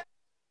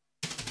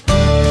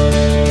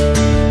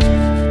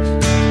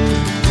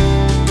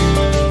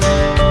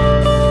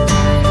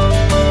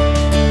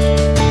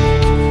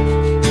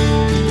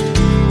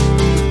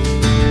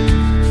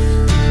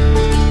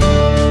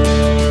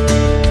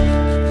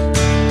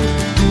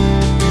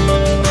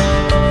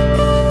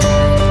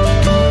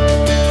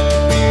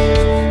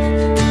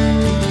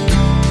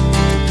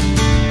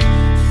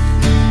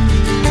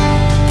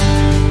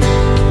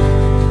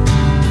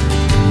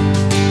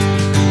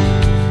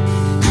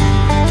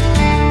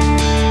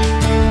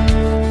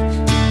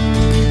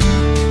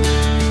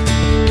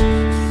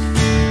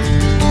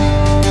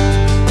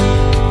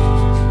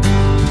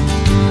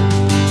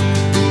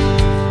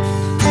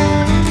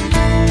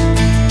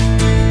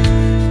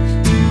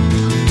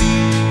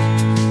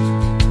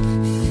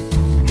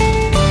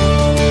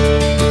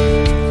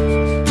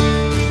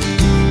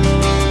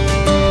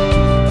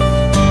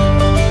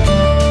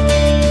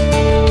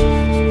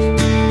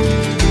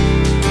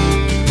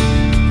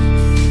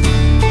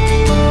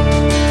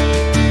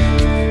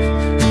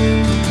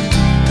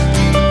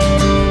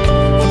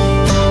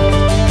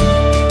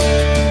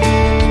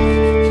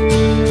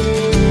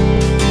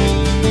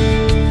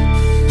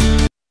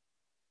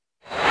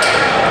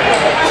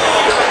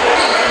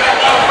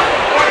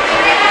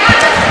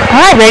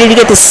 Ready to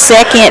get the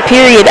second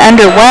period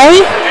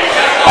underway.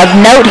 Of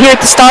note here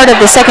at the start of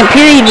the second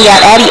period, we got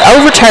Addie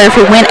Overturf,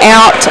 who went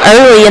out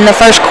early in the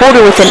first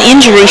quarter with an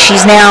injury.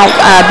 She's now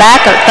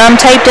back, her thumb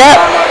taped up,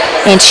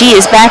 and she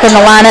is back in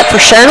the lineup for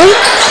Shirley.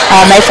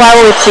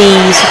 Mayflower with the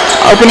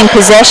opening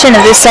possession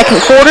of this second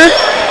quarter.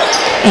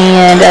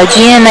 And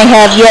again, they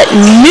have yet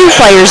new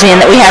players in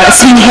that we haven't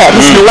seen yet.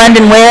 This is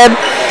London Webb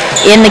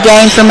in the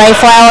game for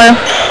Mayflower.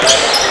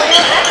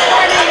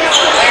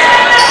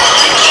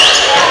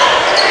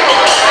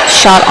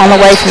 Shot on the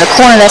way from the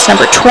corner. That's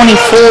number 24,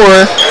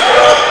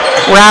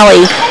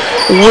 Riley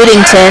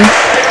Woodington.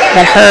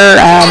 But her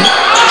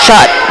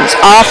shot is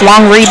off.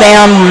 Long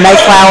rebound.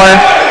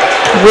 Mayflower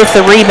with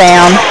the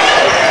rebound.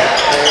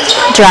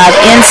 Drive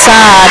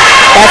inside.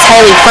 That's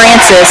Haley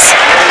Francis.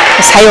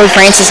 As Haley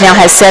Francis now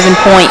has 7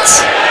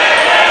 points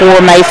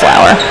for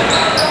Mayflower.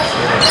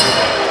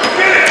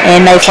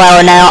 And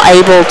Mayflower now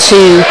able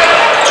to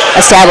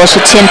establish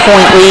a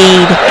 10-point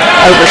lead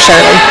over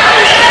Shirley.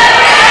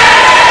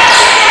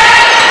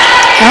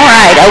 All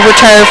right,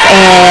 Overturf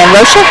and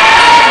Roche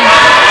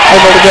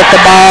able to get the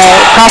ball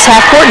across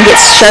half court and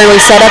gets Shirley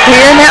set up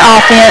here in their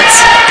offense.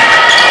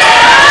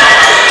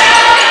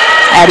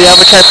 Addie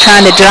Overturf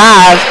trying to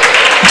drive.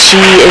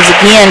 She is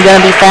again going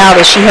to be fouled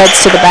as she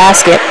heads to the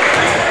basket.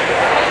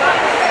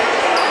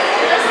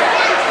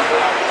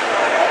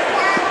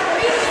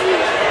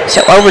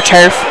 So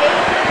Overturf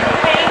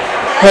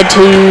head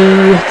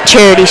to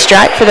charity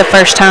stripe for the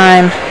first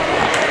time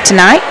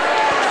tonight.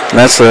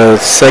 That's a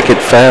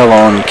second foul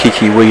on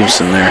Kiki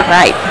Williamson there.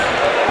 Right.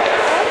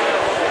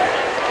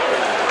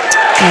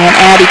 And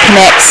Addie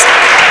connects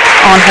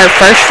on her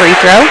first free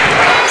throw.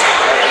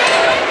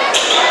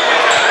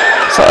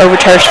 So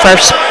Overturf's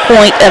first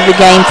point of the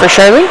game for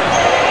Shirley.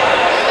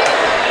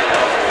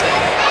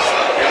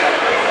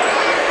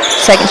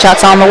 Second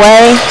shot's on the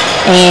way,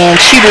 and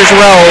shooter's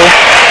roll.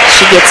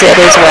 She gets it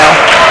as well.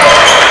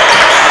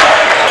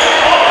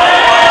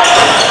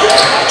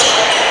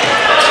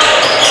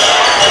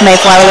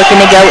 Mayflower looking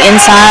to go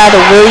inside of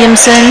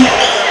Williamson.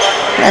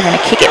 They're going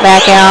to kick it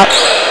back out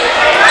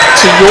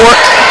to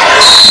York.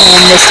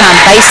 And this time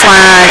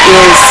baseline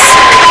is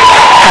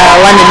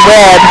London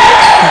Webb.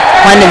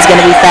 London's going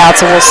to be fouled,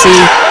 so we'll see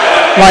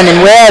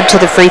London Webb to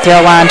the free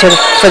throw line for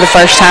the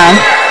first time.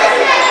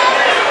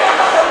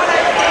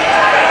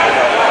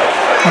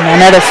 And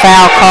another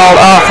foul called.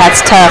 Oh,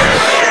 that's tough.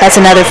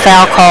 That's another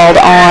foul called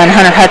on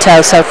Hunter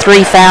Hutto. So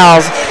 3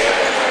 fouls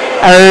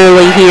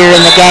early here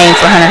in the game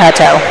for Hunter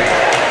Hutto.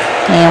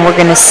 And we're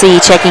going to see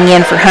checking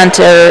in for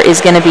Hunter is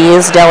going to be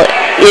Isidore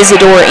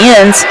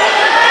Inns,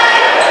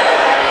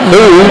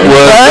 who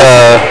was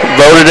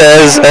voted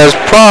as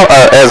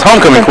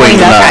homecoming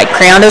queen tonight. Right,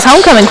 crowned as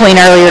homecoming queen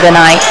earlier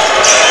tonight.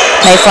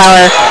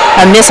 Mayflower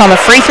a miss on the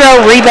free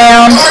throw,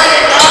 rebound,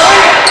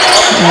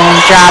 and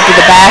drive to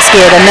the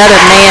basket. Another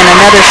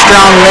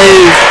strong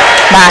move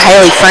by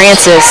Haley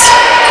Francis.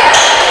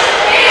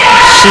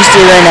 She's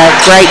doing a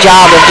great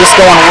job of just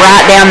going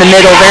right down the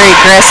middle very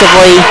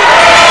aggressively.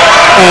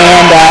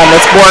 And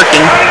it's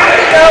working.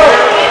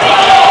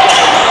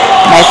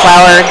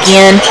 Mayflower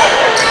again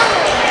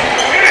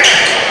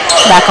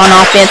back on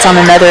offense on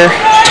another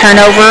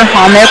turnover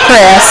on their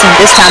press, and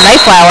this time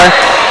Mayflower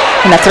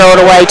going to throw it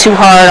away too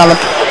hard on the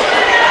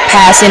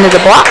pass into the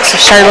block, so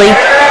Shirley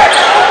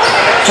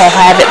will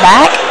have it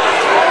back.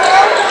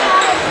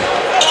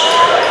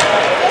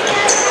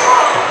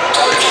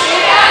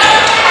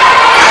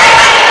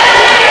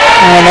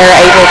 And they're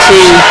able to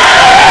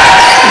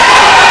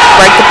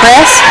break the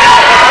press.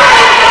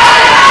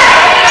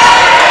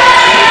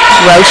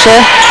 Rocha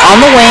on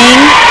the wing.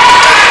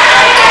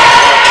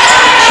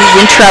 She's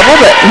in trouble,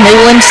 but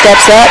Newland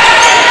steps up.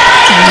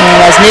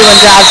 And as Newland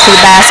drives to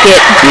the basket,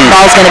 the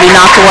ball's going to be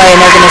knocked away, and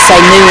they're going to say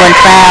Newland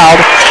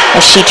fouled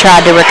as she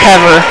tried to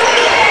recover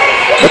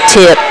the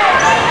tip.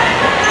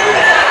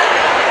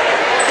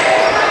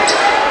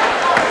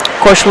 Of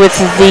course, with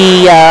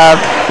the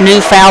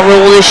new foul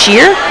rule this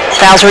year,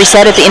 fouls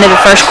reset at the end of the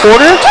first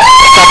quarter.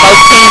 So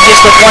both teams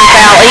just with one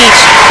foul each.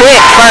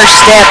 Quick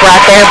first step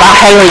right there by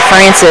Haley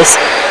Francis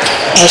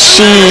as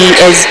she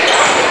is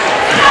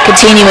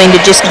continuing to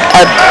just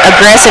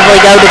aggressively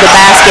go to the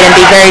basket and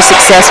be very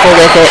successful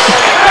with it.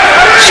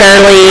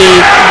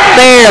 Shirley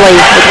barely,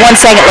 with 1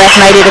 second left,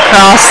 made it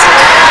across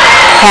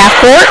half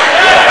court.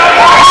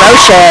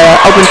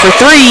 Rocha open for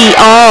three.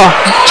 Oh,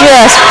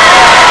 just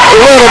a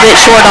little bit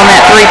short on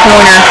that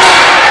three-pointer.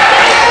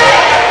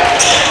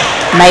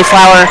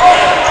 Mayflower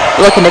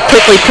looking to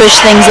quickly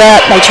push things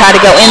up. They try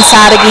to go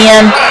inside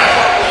again.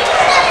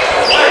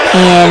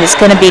 And it's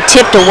going to be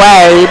tipped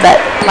away, but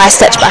last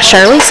touch by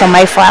Shirley, so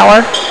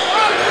Mayflower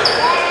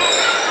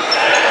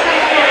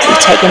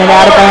taking it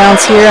out of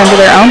bounds here under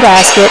their own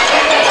basket.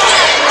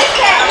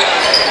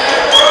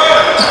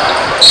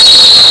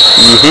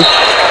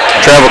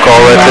 Travel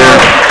call right there.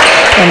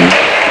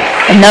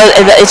 And no,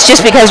 it's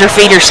just because her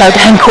feet are so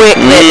dang quick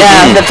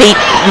that the feet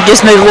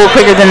just move a little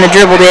quicker than the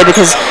dribble did,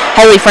 because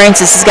Haley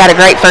Francis has got a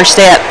great first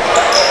step.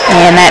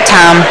 And that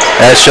time,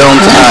 as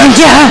shown tonight,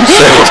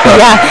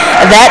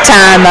 that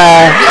time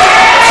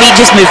feet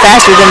just move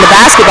faster than the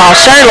basketball.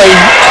 Shirley,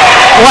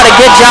 what a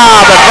good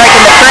job of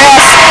breaking the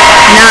press.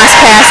 Nice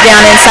pass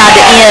down inside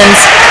the ends,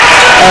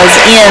 as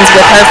ends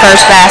with her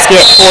first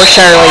basket for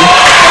Shirley.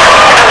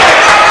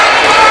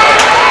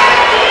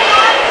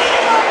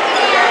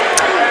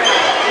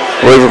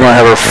 I believe we're going to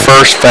have our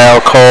first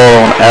foul call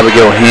on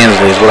Abigail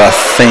Hensley is what I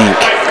think.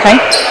 Okay.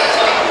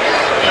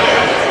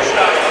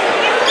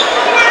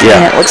 Yeah.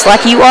 And it looks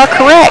like you are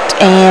correct.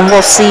 And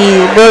we'll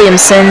see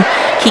Williamson,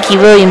 Kiki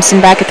Williamson,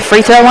 back at the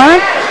free throw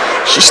line.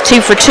 She's 2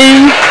 for 2.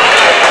 And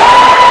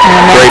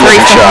now great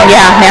looking shot.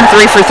 Yeah, now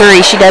 3 for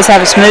 3. She does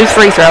have a smooth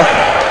free throw.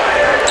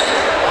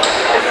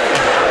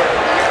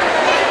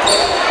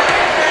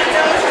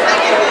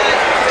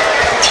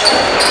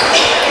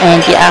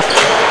 And yeah,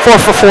 4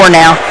 for 4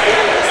 now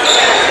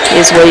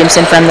is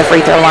Williamson from the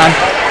free throw line.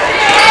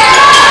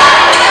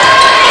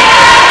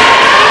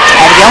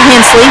 Abigail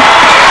Hensley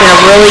did a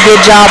really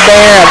good job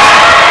there of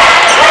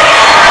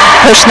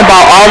pushing the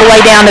ball all the way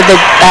down to the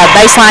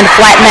baseline to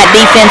flatten that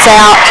defense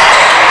out.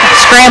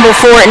 Scramble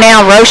for it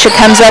now. Rocha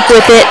comes up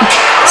with it,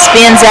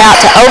 spins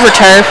out to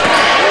Overturf.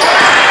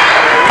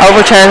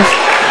 Overturf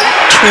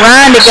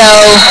trying to go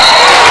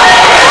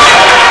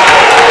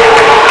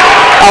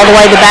all the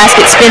way to the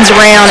basket, spins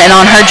around, and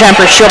on her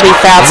jumper she'll be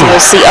fouled. So we'll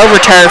see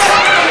Overturf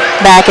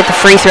back at the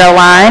free throw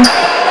line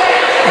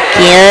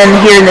again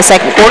here in the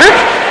second quarter.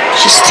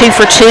 She's 2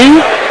 for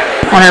 2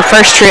 on her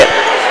first trip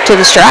to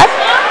the stripe.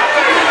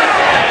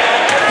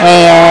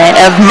 And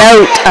of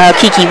note,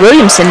 Kiki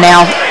Williamson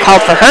now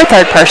called for her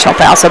third personal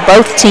foul. So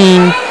both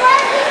teams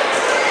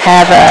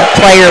have a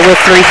player with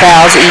 3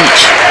 fouls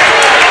each.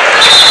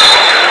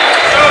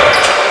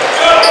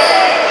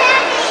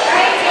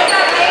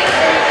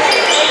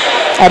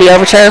 Addie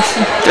Overturf,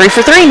 3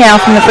 for 3 now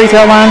from the free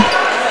throw line.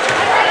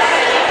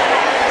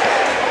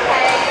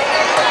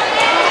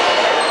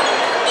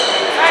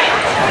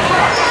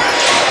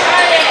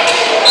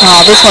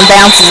 Oh, this one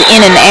bounces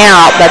in and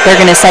out, but they're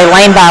going to say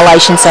lane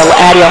violation, so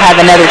Addie will have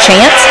another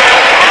chance.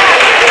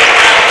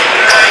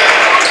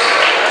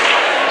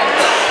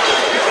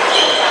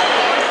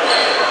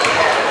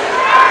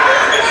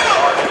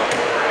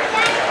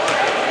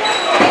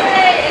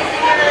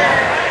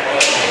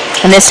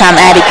 And this time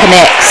Addie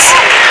connects.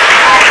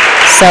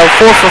 So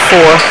 4 for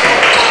 4.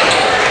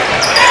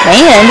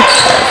 And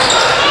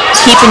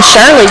keeping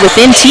Shirley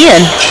within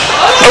 10.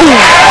 Oh,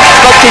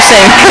 spoke too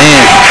soon.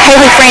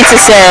 Haley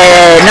Francis,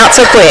 not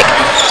so quick,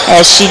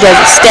 as she does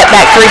a step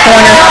back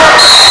three-pointer.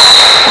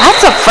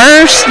 That's a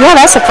first,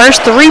 that's the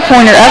first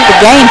three-pointer of the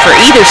game for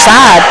either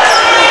side.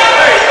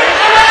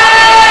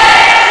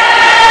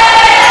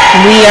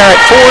 We are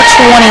at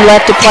 4:20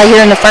 left to play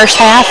here in the first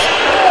half.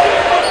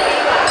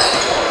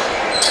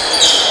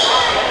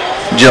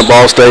 Jump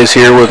ball stays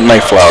here with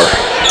Mayflower.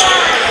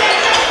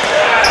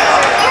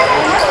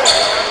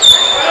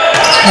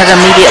 They're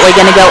immediately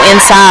going to go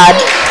inside.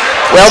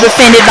 Well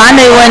defended by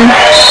Newland.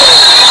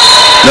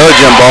 Another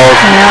jump ball.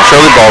 Yeah.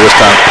 Shirley ball this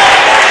time.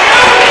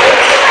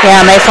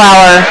 Yeah,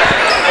 Mayflower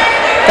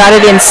got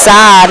it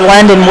inside.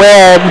 London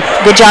Webb,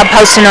 good job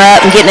posting her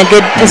up and getting a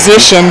good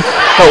position,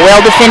 but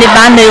well defended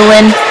by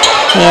Newland.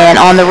 And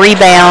on the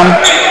rebound,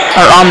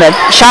 or on the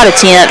shot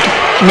attempt,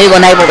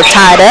 Newland able to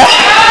tie it up.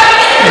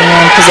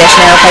 And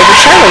possession arrow favors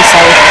Shirley. So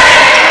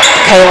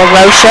Kayla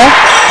Rocha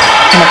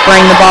going to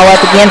bring the ball up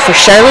again for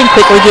Shirley.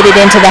 Quickly get it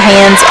into the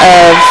hands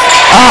of,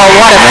 oh,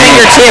 what a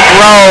fingertip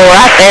roll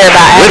right there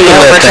by Addie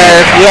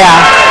Overturf.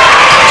 Yeah.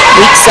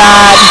 Weak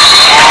side.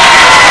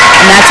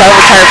 and that's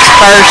Overturf's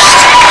first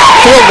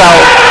field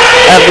goal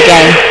of the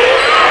game,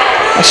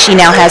 as she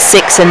now has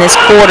 6 in this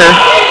quarter.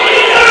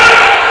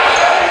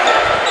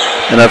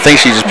 And I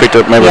think she just picked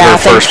up maybe her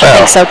first foul.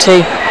 I think so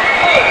too.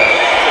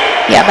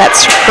 Yeah,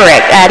 that's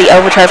correct. Addie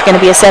Overturf going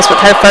to be assessed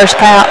with her first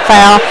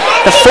foul.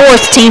 The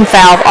 4th team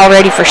foul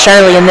already for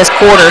Shirley in this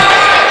quarter.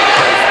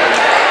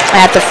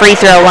 At the free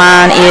throw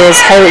line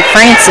is Haley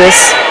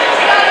Francis,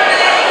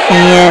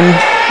 and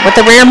with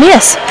a rare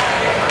miss.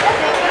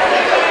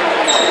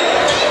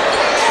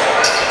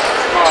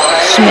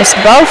 She missed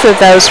both of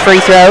those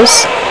free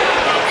throws.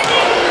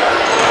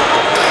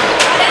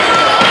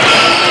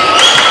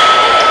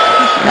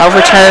 And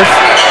Overturf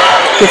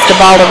gets the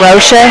ball to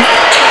Rocha.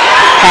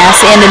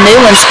 Pass into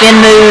Newland, spin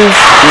move.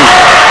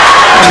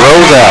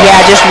 Rolls out.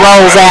 Yeah, just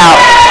rolls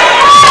out.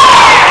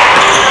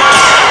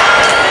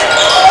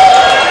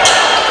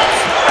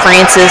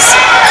 Francis,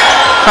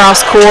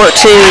 cross court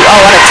to, oh,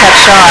 what a tough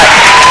shot.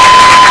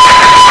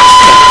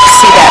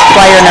 See that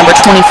player, number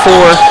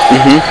 24.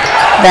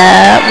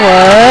 That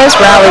was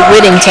Riley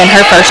Whittington,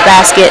 her first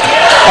basket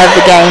of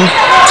the game.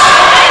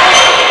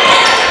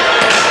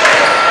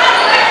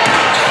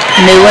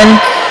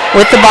 Newland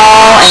with the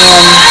ball and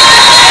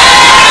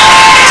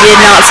did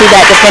not see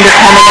that defender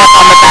coming up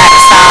on the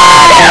backside,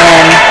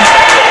 and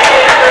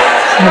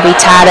going to be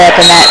tied up,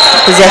 and that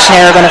possession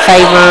error going to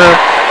favor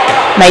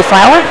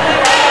Mayflower.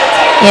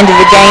 Into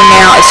the game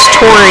now is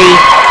Tori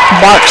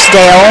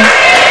Barksdale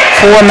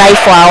for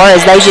Mayflower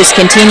as they just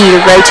continue to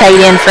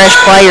rotate in fresh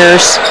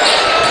players.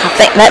 I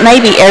think that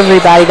may be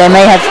everybody. They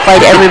may have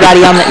played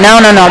everybody on the... No.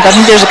 I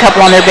think there's a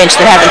couple on their bench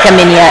that haven't come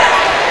in yet.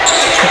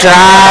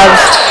 Drive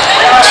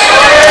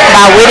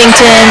by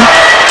Whittington.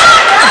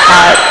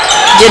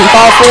 Didn't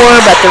fall for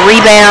her, but the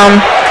rebound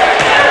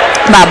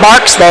by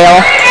Barksdale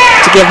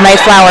to give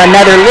Mayflower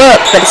another look,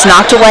 but it's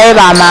knocked away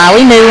by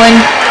Miley Newland,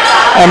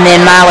 and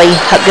then Miley,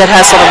 good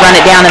hustle to run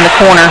it down in the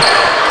corner.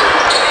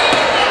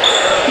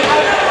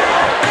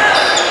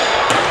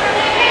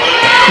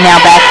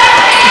 Now back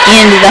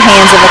into the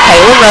hands of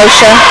Kayla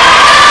Rocha.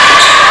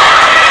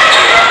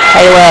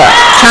 Kayla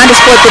trying to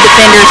split the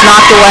defenders,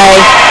 knocked away.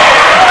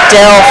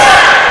 Delph.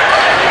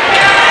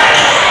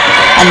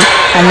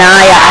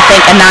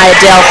 Anaya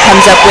Delph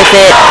comes up with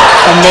it,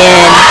 and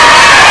then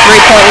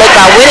three-point look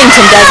by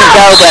Whittington doesn't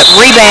go, but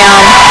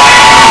rebound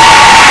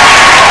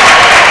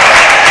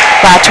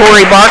by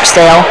Tori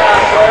Barksdale.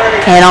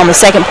 And on the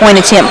second point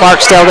attempt,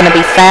 Barksdale going to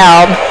be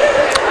fouled.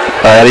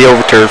 Addie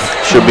Overturf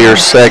should be her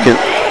second.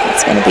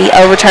 It's going to be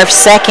Overturf's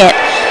second,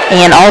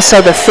 and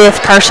also the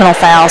 5th personal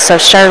foul. So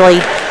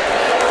Shirley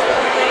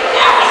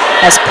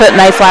has put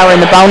Mayflower in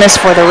the bonus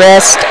for the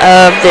rest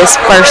of this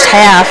first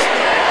half,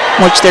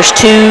 which there's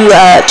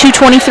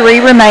 2:23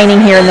 remaining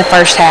here in the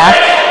first half.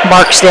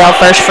 Barksdale,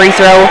 first free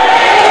throw,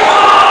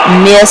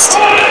 missed.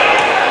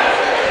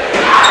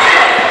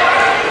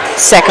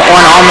 Second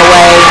one on the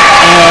way,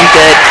 and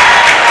good.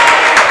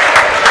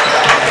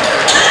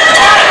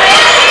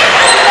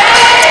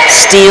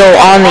 Steele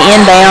on the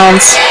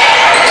inbounds.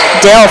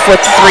 Delph with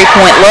the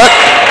three-point look,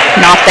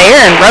 not there,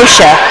 and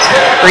Rocha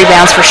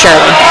rebounds for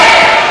Shirley.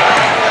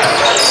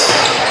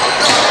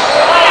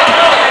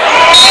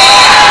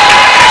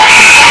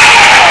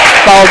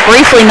 Ball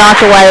briefly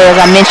knocked away, as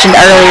I mentioned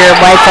earlier.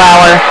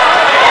 Mayflower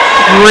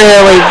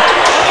really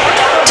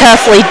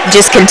toughly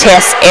just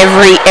contests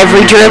every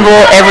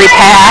dribble, every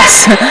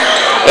pass,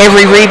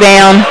 every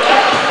rebound.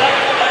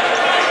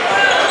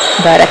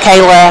 But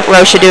Kayla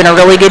Rocha doing a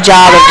really good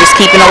job of just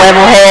keeping a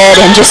level head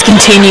and just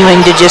continuing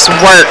to just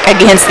work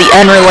against the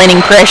unrelenting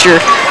pressure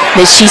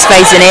that she's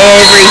facing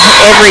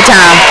every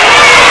time.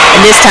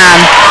 And this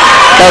time,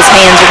 those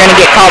hands are going to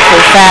get called for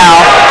a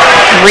foul.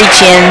 Reach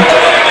in.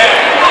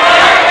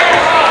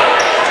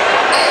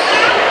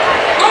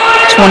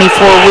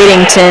 24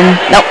 Whittington,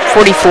 nope,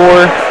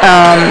 44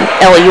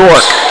 Ella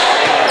York,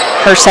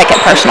 her second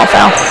personal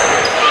foul.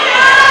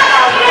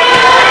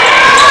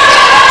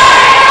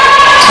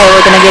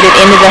 Taylor going to get it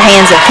into the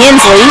hands of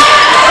Hensley.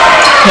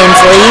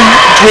 Hensley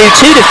drew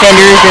 2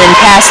 defenders and then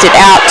passed it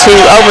out to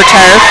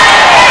Overturf.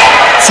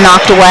 It's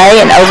knocked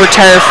away, and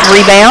Overturf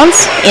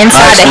rebounds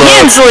inside to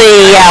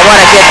Hensley. Yeah, what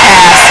a good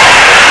pass.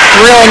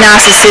 Really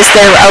nice assist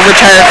there with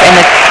Overturf, and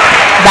the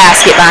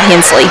basket by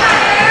Hensley.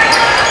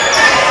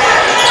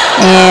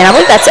 And I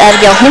believe that's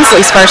Abigail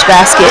Hensley's first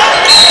basket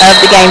of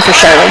the game for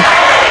Shirley.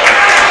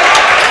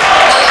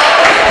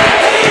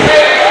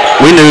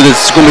 We knew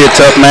this was going to be a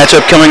tough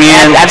matchup coming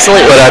in.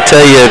 Absolutely. But I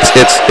tell you,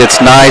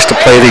 it's nice to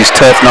play these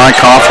tough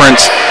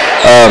non-conference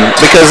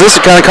because this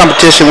is the kind of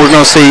competition we're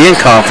going to see in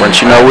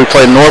conference. You know, we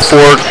play North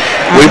Fork.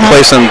 We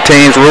play some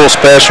teams real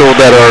special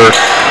that are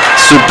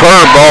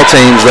superb ball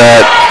teams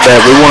that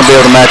we want to be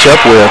able to match up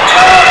with.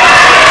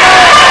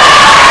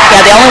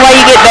 Yeah, the only way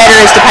you get better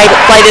is to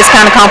play this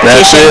kind of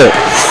competition. That's it.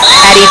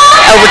 Addie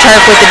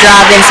Overturf with the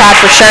drive inside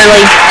for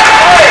Shirley.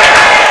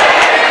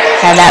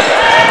 And that...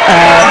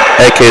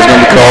 AK is going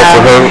to be called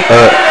for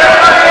her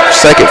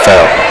second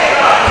foul.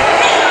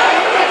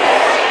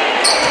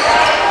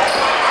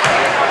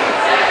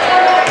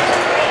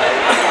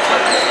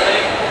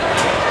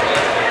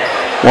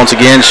 once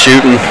again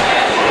shooting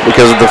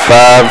because of the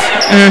 5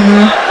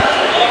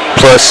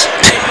 plus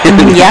team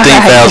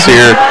fouls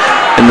here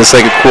in the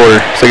second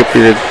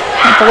period.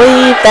 I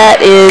believe that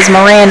is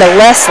Miranda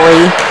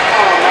Leslie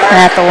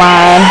at the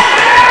line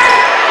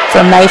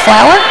for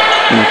Mayflower.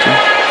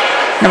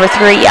 Number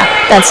 3, yeah.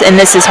 And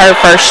this is her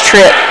first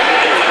trip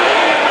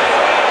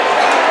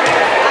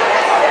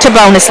to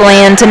bonus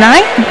land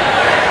tonight.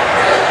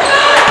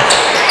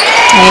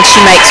 And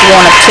she makes 1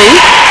 of 2.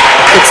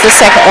 It's the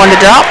second one to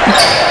drop.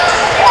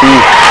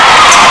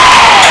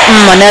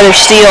 Another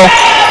steal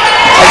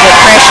as the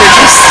pressure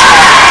just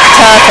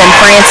tough, and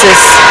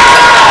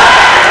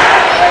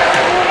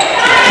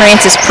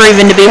Francis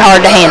proven to be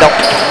hard to handle.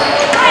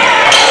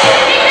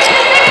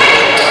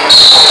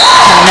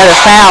 Another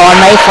foul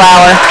on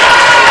Mayflower.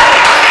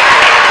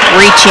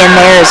 Reach in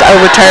there is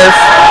over turf.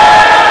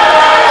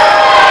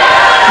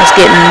 Just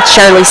getting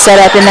Shirley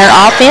set up in their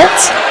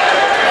offense.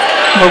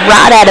 We're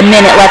right at a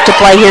minute left to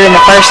play here in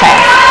the first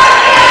half.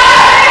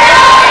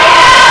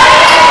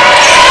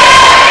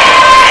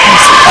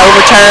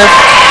 Over turf,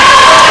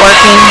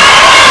 working.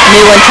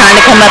 Newland trying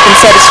to come up and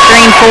set a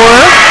screen for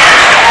her.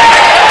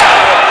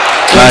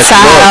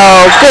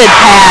 Inside, good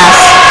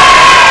pass.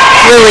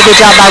 Really good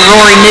job by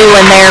Rory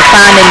Newland there,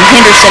 finding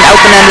Henderson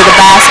open under the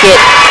basket.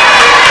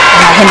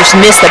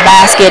 Henderson missed the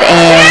basket,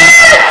 and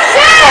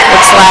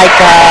looks like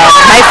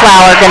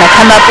Mayflower going to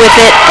come up with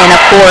it. And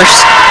of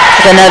course,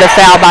 with another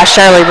foul by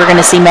Shirley, we're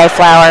going to see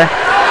Mayflower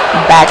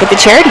back at the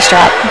charity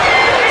stripe.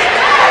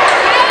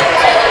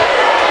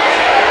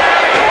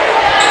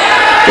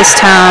 This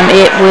time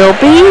it will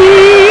be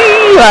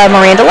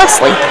Miranda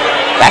Leslie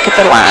back at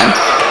the line.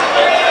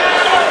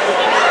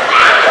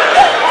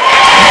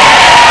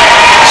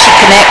 She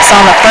connects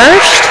on the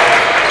first.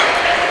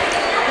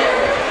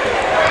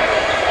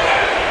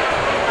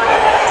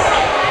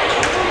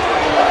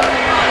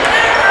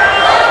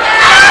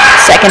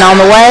 Second on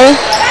the way.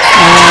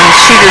 And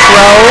shooter's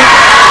roll.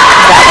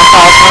 That one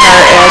falls for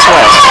her as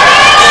well.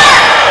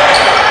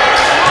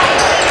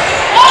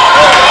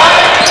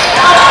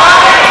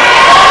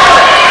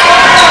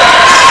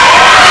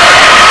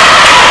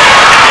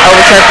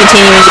 Overturf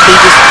continuing to be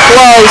just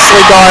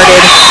closely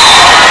guarded.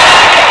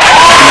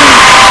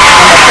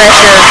 And the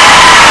pressure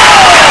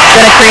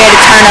going to create a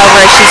turnover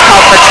as she's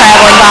called for a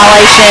traveling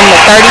violation with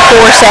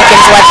 34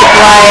 seconds left to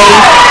play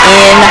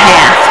in the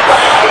half.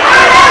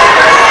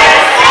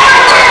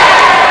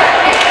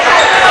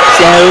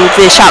 So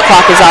the shot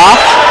clock is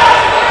off.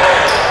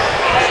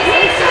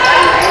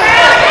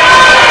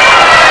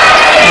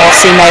 And we'll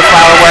see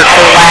Mayflower work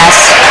for the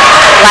last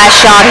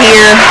shot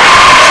here.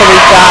 So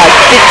we've got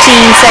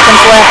 15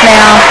 seconds left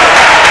now.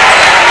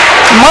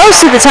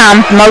 Most of the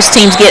time, most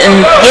teams get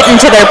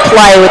into their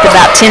play with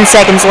about 10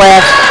 seconds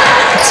left.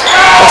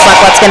 Looks like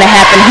what's going to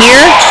happen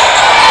here.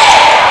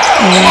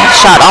 And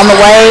shot on the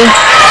way,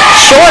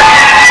 short.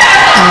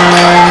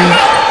 And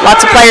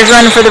lots of players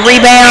running for the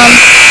rebound.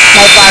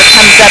 Mayflower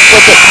comes up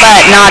with it,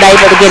 but not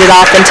able to get it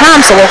off in time.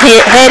 So we'll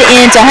head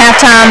into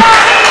halftime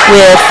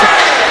with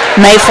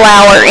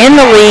Mayflower in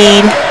the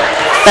lead,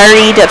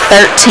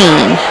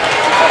 30-13.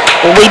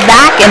 We'll be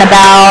back in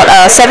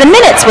about 7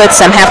 minutes with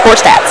some half-court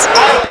stats.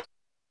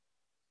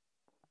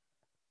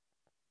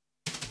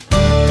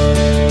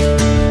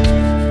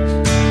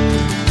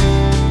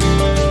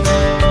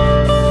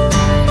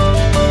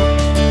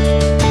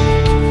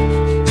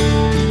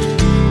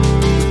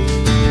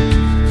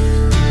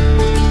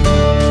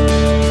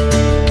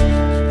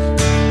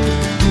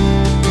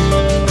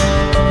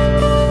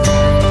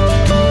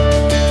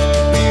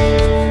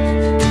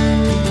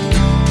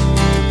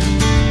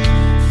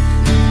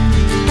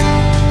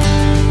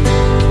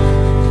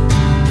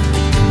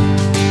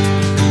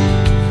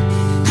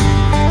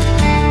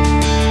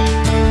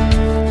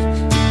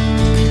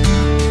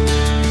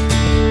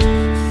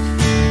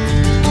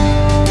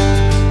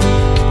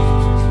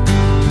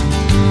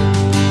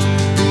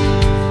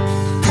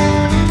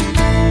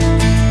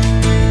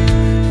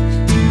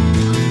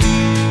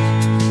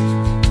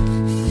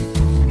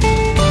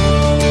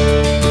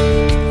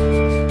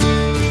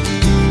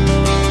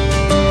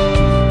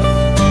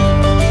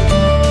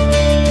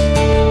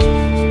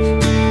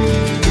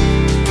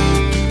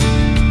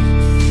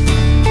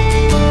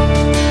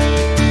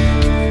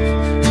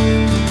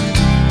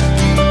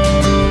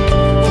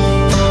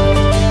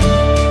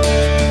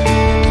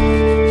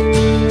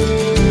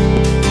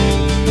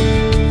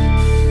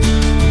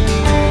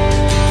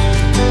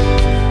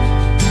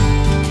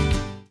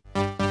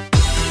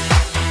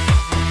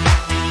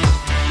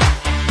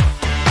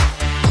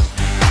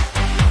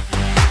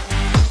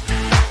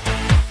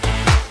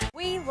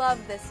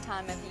 love this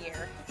time of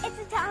year. It's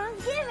a time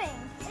of giving.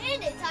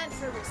 And a time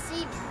for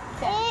receiving.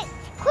 It's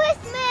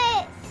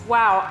Christmas.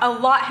 Wow, a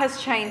lot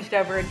has changed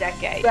over a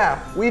decade.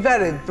 Yeah, we've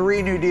added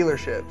 3 new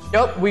dealerships.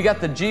 Yep, we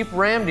got the Jeep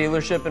Ram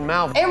dealership in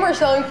Malvern. And we're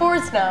selling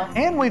Fords now.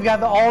 And we've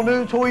got the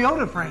all-new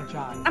Toyota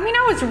franchise. I mean,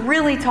 I was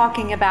really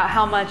talking about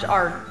how much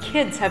our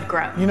kids have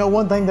grown. You know,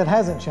 one thing that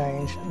hasn't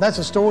changed, that's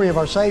the story of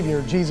our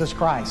Savior, Jesus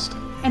Christ.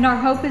 And our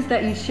hope is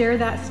that you share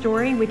that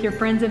story with your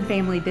friends and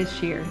family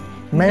this year.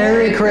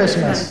 Merry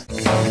Christmas.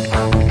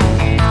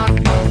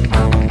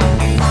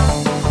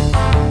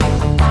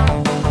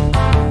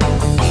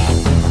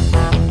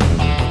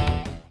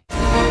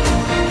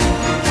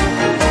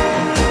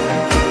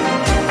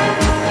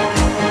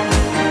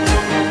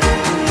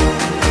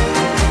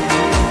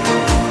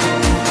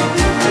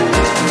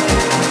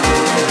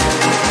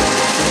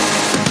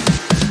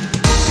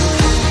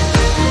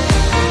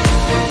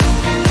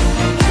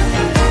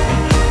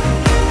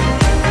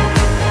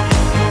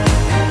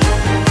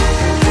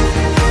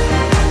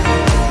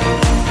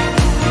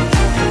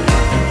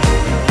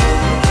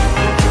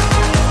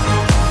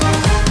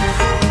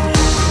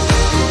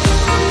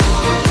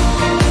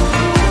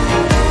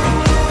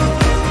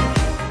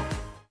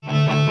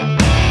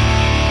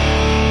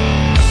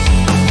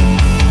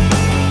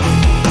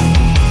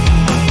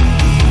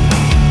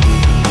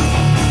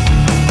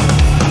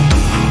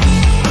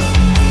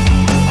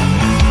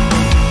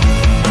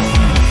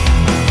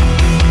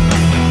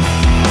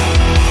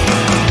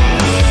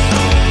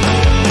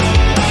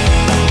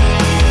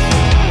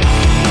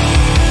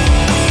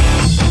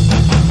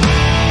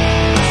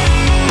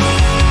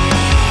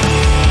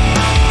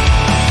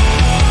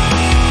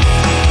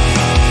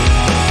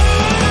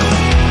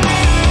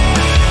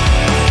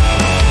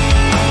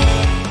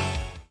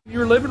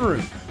 Living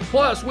room.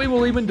 Plus, we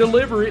will even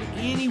deliver it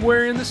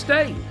anywhere in the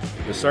state.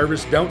 The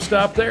service don't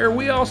stop there.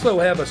 We also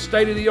have a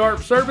state-of-the-art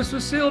service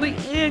facility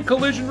and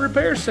collision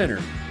repair center.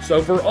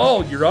 So for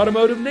all your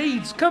automotive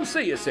needs, come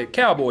see us at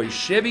Cowboy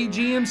Chevy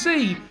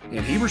GMC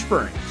in Heber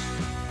Springs.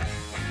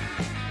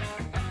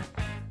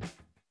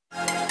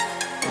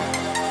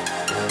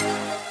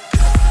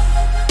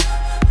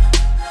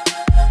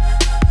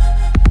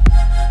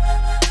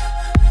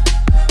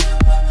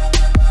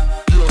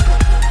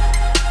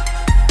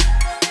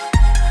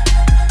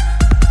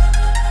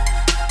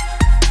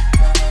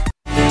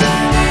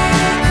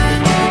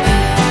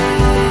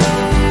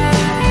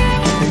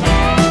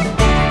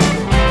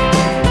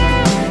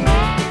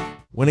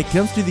 When it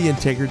comes to the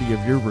integrity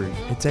of your roof,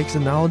 it takes a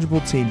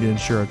knowledgeable team to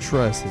ensure a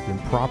truss has been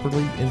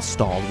properly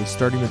installed with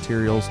sturdy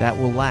materials that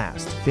will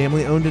last.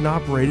 Family owned and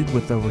operated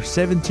with over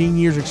 17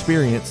 years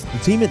experience, the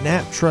team at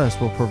Knapp Truss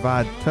will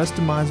provide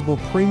customizable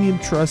premium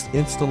truss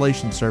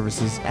installation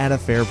services at a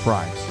fair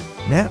price.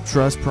 Knapp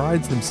Truss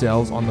prides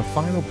themselves on the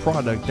final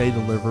product they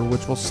deliver,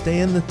 which will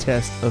stand the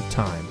test of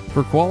time.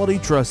 For quality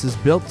trusses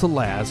built to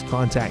last,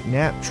 contact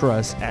Knapp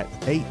Truss at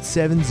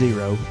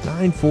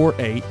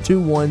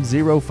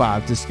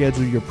 870-948-2105 to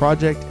schedule your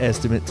project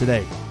estimate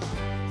today.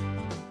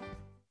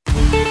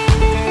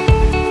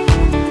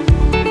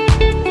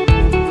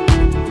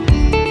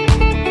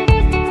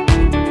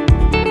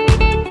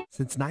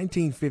 Since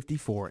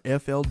 1954,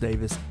 F.L.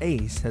 Davis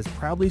Ace has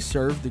proudly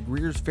served the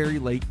Greers Ferry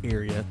Lake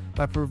area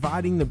by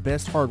providing the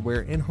best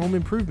hardware and home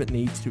improvement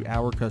needs to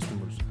our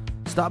customers.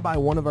 Stop by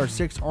one of our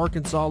 6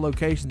 Arkansas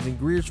locations in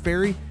Greers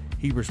Ferry,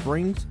 Heber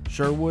Springs,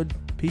 Sherwood,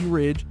 Pea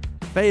Ridge,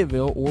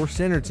 Fayetteville, or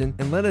Centerton,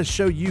 and let us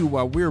show you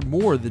why we're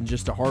more than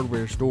just a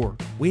hardware store.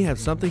 We have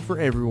something for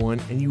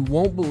everyone, and you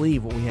won't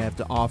believe what we have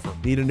to offer.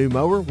 Need a new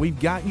mower? We've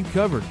got you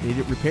covered. Need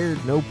it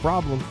repaired? No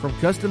problem. From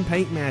custom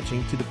paint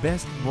matching to the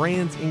best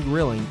brands in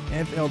grilling,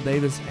 F.L.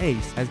 Davis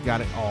Ace has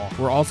got it all.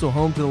 We're also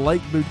home to the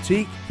Lake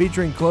Boutique,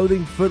 featuring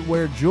clothing,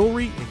 footwear,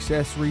 jewelry,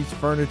 accessories,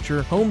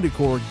 furniture, home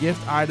decor,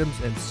 gift items,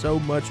 and so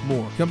much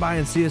more. Come by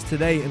and see us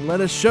today, and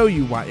let us show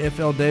you why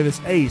F.L. Davis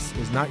Ace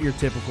is not your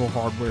typical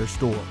hardware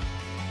store.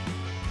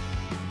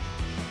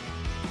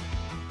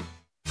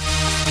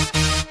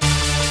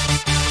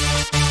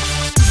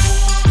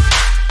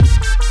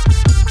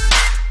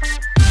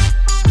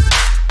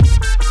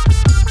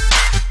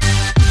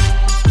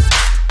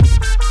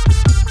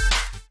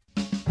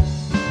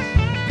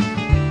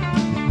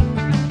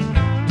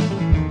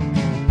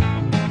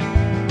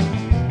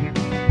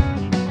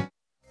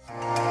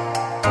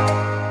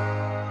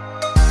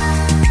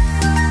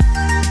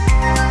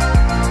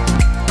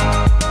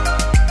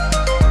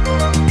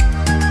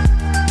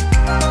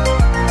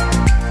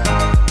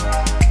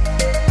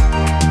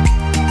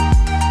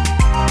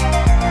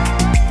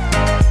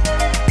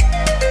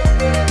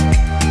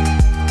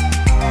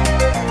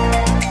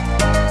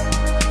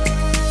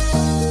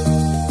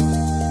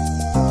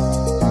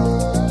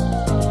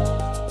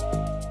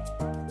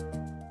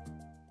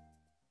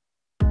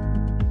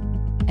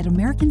 At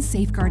American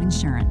Safeguard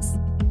Insurance,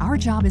 our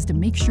job is to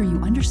make sure you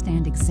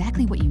understand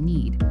exactly what you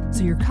need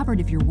so you're covered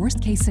if your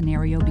worst-case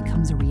scenario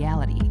becomes a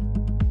reality.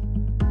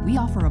 We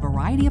offer a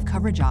variety of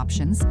coverage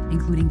options,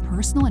 including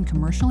personal and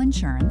commercial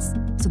insurance,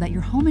 so that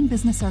your home and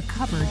business are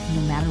covered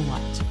no matter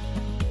what.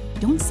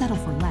 Don't settle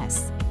for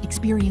less.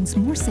 Experience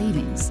more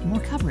savings, more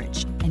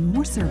coverage, and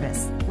more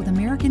service with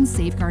American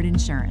Safeguard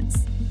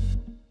Insurance.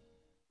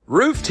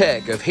 Roof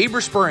Tech of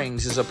Heber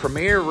Springs is a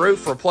premier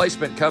roof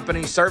replacement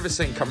company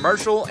servicing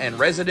commercial and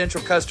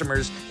residential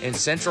customers in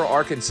central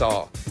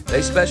Arkansas.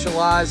 They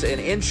specialize in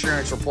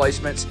insurance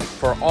replacements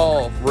for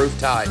all roof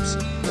types.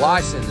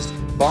 Licensed,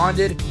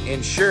 bonded,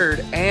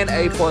 insured, and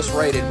A+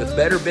 rated with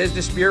Better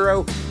Business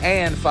Bureau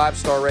and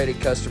 5-star rated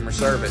customer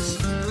service.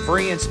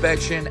 Free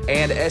inspection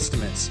and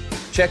estimates.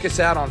 Check us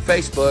out on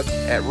Facebook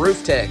at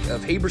Roof Tech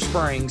of Heber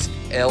Springs,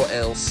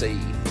 LLC.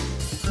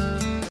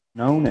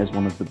 Known as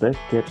one of the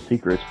best-kept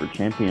secrets for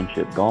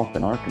championship golf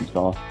in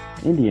Arkansas,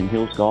 Indian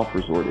Hills Golf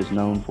Resort is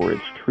known for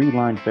its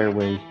tree-lined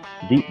fairways,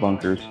 deep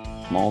bunkers,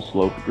 small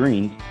sloped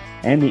greens,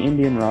 and the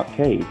Indian Rock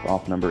Cave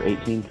off number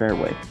 18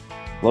 fairway.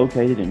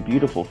 Located in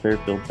beautiful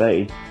Fairfield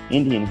Bay,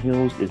 Indian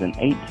Hills is an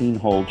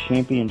 18-hole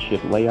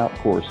championship layout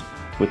course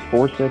with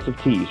 4 sets of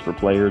tees for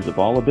players of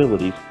all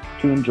abilities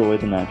to enjoy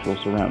the natural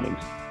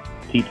surroundings.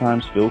 Tee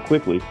times fill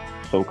quickly,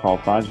 so call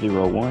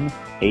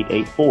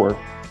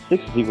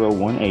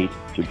 501-884-6018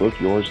 to book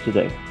yours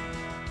today.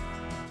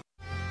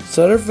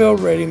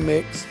 Sutterfield Ready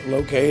Mix,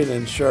 located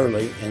in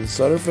Shirley, and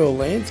Sutterfield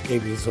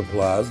Landscaping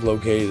Supplies,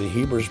 located in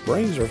Heber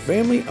Springs, are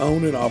family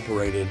owned and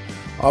operated,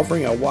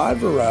 offering a wide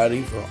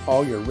variety for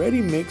all your ready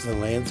mix and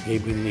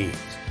landscaping needs.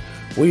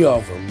 We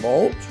offer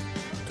mulch,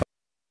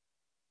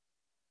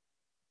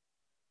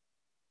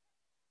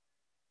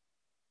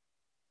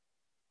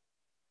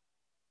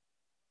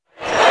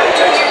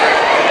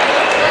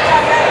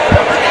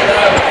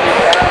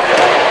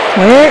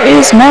 Where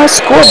is my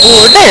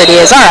scoreboard? There it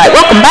is. All right,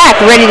 welcome back.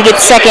 We're ready to get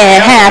the second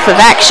half of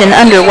action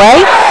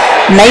underway.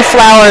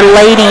 Mayflower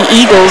Lady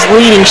Eagles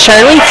leading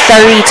Shirley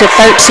 30-13.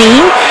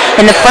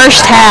 In the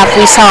first half,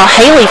 we saw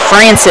Haley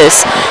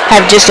Francis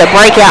have just a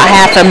breakout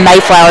half from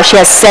Mayflower. She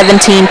has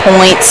 17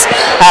 points.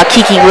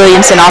 Kiki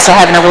Williamson also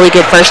having a really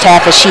good first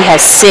half as she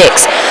has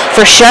 6.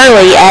 For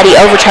Shirley, Addie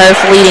Overturf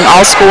leading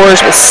all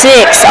scorers with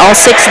 6. All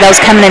 6 of those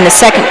coming in the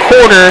second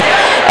quarter.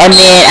 And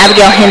then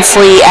Abigail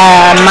Hensley,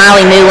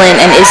 Miley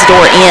Newland, and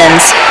Isidore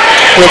Enns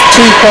with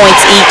 2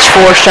 points each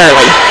for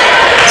Shirley.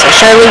 So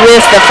Shirley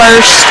with the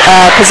first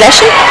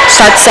possession,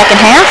 start the second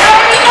half.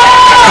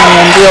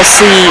 And we'll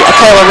see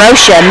Akela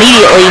Rocha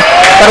immediately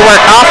go to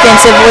work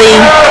offensively,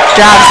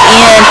 drives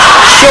in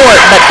short,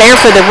 but there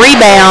for the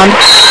rebound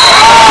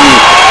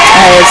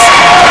is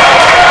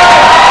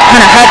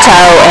Hunter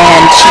Hutto,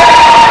 and she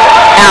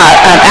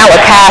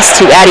outlet pass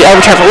to Addie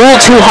Overturf a little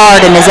too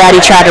hard, and as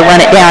Addie tried to run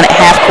it down at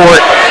half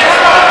court,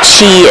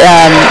 she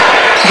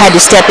had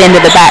to step into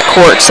the back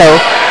court. So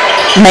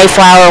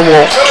Mayflower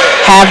will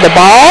have the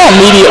ball,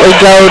 immediately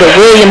go to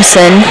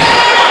Williamson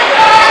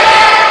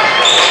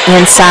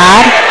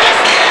inside,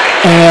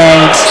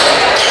 and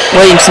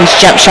Williamson's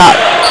jump shot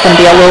going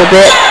to be a little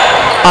bit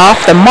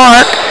off the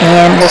mark,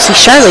 and we'll see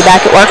Shirley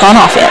back at work on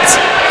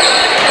offense.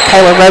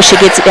 Kayla Rocha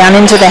gets it down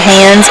into the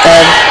hands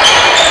of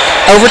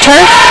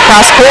Overturf,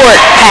 cross court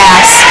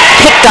pass,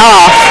 picked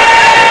off,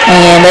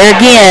 and there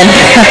again,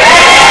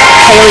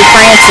 Haley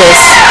Francis,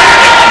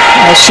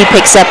 as she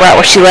picks up right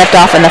where she left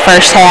off in the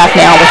first half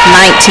now with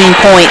 19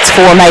 points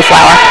for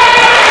Mayflower.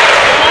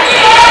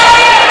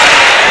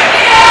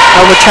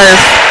 Overturf,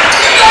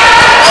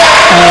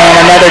 and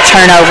another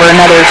turnover,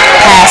 another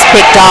pass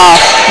picked off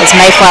as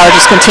Mayflower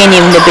just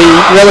continuing to be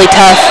really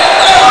tough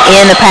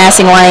in the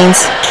passing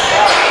lanes.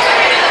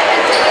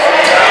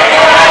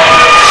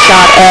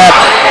 Shot up.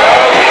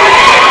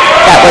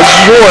 That was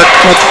York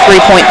with the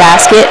 3-point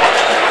basket,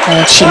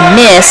 and she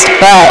missed,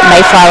 but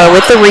Mayflower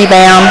with the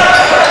rebound.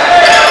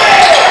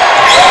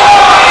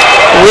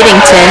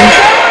 Whittington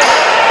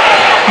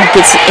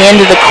gets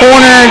into the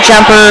corner,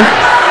 jumper,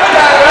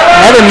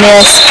 another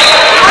miss,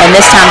 and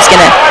this time it's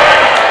going to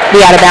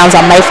be out of bounds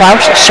on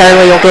Mayflower, so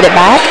Shirley will get it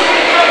back.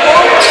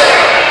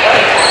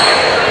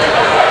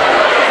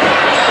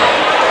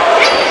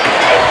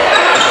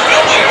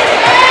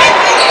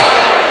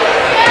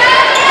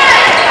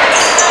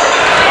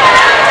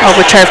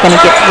 Overturf going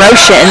to get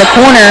Rocha in the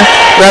corner.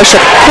 Rocha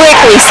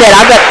quickly said,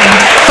 I've got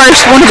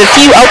one of the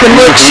few open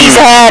looks she's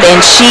had,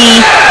 and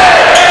she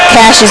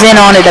cashes in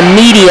on it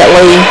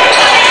immediately.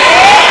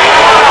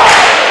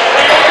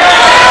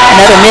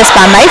 Another miss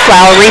by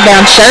Mayflower.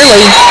 Rebound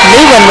Shirley.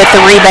 Newland with the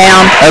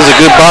rebound. That was a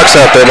good box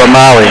out there by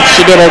Miley.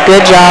 She did a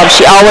good job.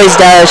 She always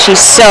does.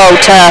 She's so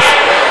tough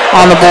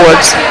on the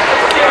boards.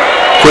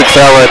 Quick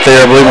foul right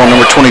there, I believe on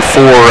number 24.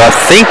 I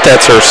think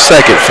that's her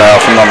second foul,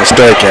 if I'm not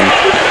mistaken.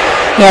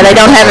 Yeah, they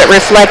don't have it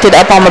reflected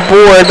up on the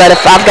board, but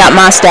if I've got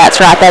my stats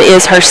right, that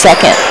is her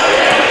second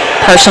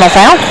personal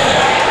foul.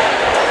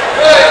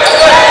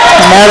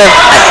 Another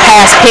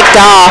pass picked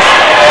off.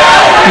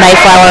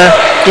 Mayflower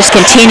just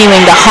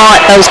continuing to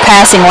haunt those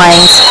passing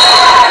lanes.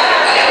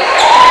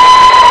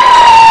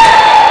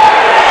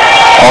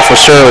 Off of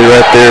Shirley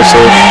right there, so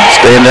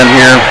staying down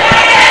here,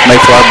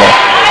 Mayflower ball.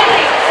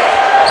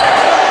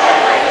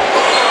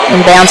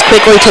 Inbounds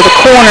quickly to the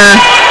corner.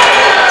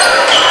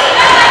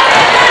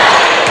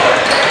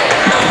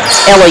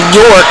 Ella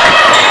York,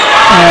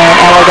 and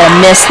Ella going to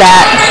miss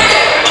that.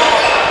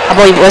 I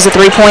believe it was a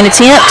 3-point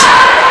attempt.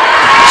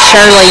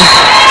 Shirley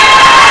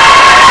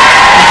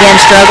again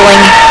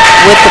struggling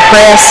with the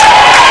press,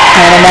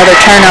 and another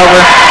turnover.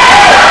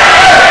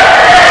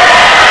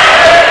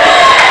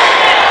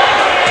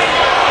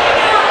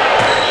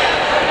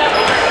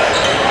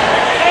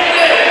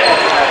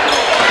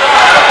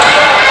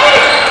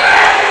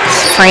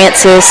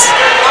 Francis,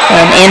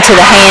 and into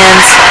the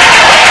hands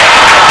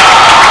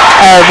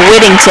of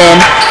Whittington.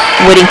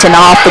 Whittington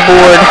off the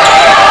board.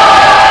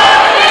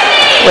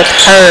 with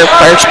her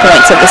first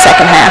points of the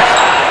second half.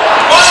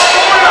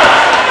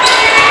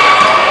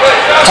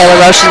 Taylor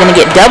Roche is going to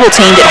get double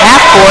teamed at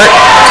half court.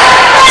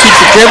 Keeps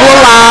the dribble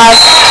alive.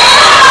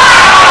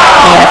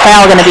 And a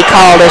foul going to be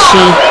called as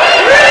she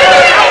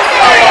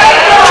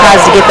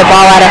tries to get the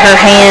ball out of her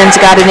hands.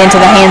 Got it into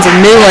the hands of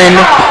Newland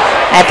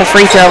at the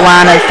free throw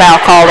line, and a foul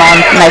called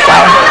on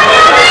Mayflower.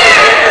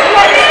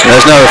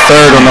 There's another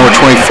third on number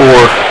 24.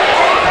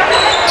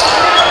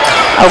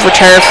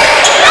 Overturf.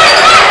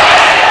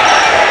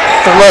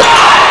 The look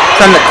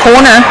from the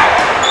corner,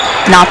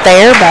 not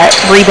there, but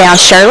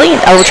rebound Shirley.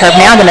 Overturf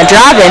now going to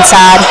drive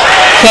inside.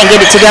 Can't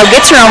get it to go.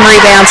 Gets her own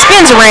rebound,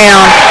 spins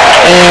around,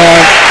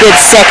 and good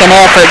second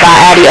effort by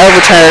Addie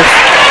Overturf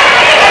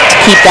to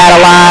keep that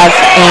alive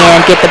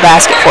and get the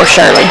basket for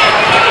Shirley.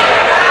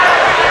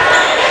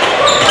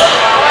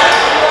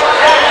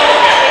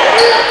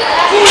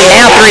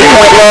 Now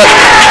three-point look.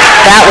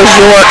 That was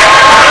York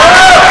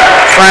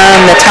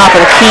from the top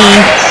of the key.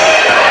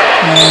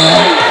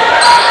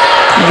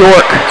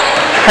 York,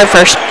 her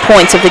first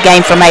points of the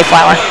game for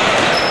Mayflower.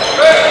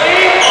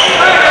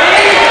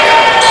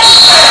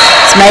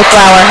 So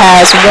Mayflower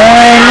has 1,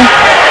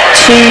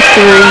 2,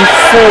 3,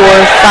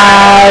 4,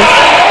 5,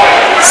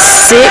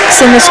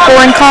 6 in the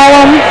scoring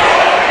column.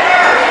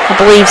 I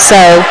believe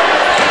so.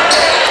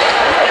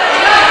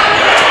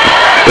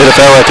 We had a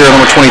foul right there,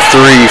 number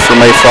 23 for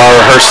Mayflower,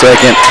 her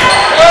second,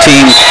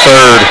 team's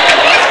third.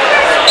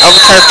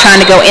 Overturf trying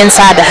to go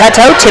inside to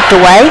Hutto, tipped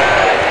away.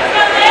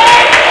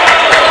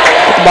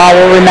 The ball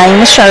will remain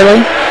with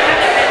Shirley.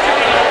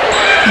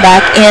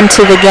 Back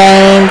into the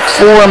game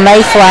for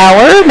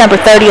Mayflower, number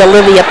 30,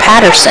 Olivia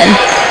Patterson.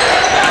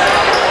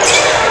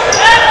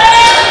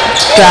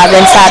 Drive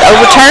inside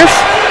Overturf.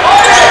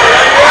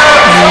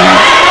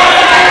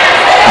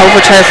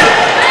 Overturf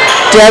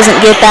doesn't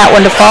get that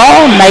one to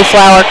fall.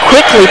 Mayflower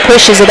quickly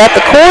pushes it up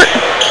the court.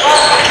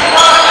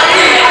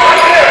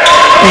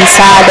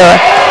 Inside the,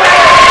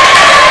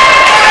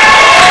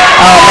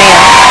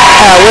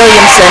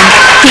 Williamson,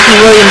 Kiki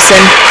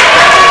Williamson.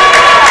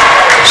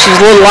 She's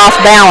a little off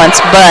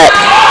balance, but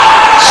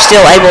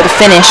still able to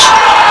finish.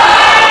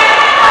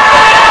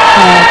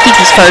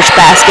 Kiki's first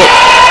basket.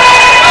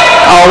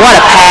 Oh, what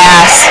a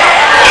pass.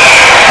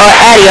 Oh,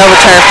 Addie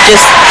Overturf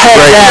just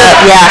heads up.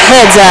 Yeah,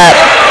 heads up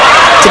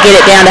to get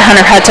it down to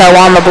Hunter Hutto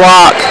on the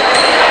block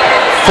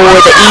for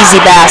the easy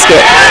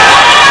basket.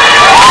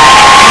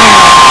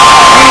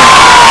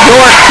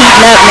 York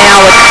keeping up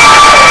now with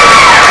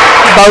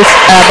both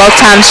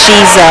times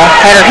she's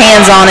had her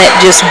hands on it,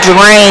 just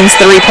drains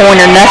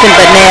three-pointer, nothing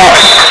but net.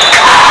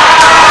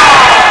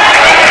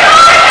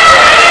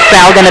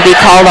 Foul going to be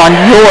called on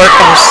York.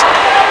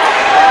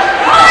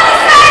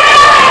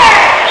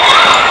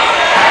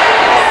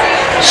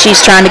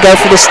 She's trying to go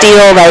for the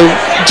steal. They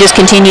just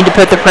continued to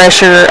put the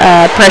pressure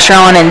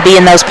on and be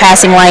in those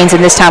passing lanes, and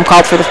this time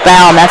called for the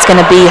foul, and that's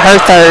going to be her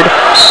third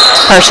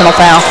personal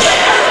foul.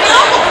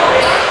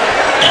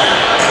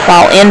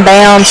 Ball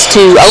inbounds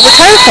to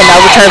Overturf, and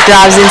Overturf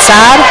drives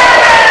inside.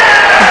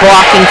 A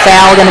blocking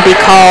foul going to be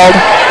called.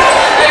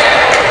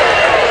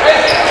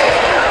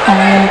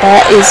 And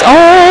that is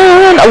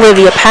on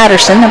Olivia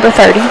Patterson, number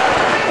 30.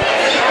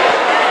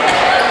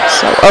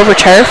 So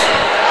Overturf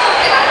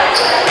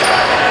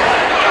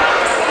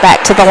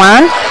back to the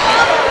line.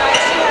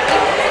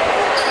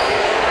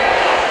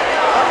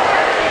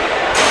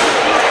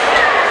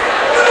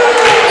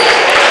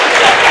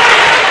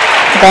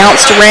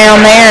 Bounced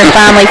around there and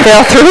finally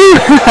fell through.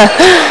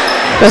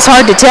 It was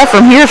hard to tell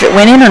from here if it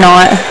went in or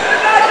not.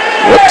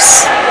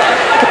 Whoops.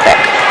 Get that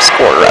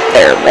scorer up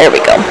there. There we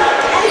go.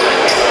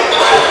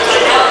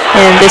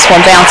 And this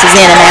one bounces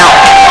in and out.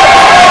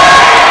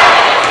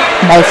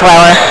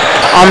 Mayflower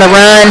on the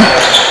run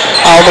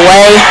all the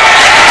way.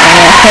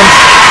 And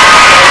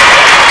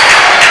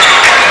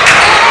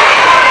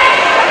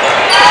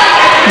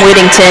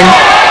Whittington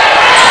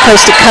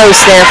coast to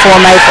coast there for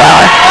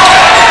Mayflower.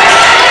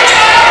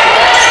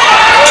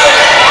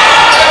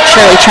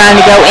 Shirley trying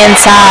to go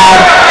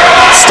inside,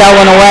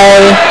 stolen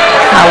away.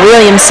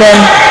 Williamson.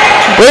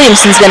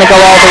 Williamson's going to go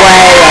all the way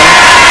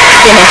and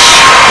finish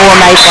for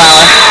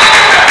Mayflower.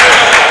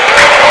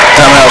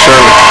 Timeout,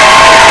 Shirley.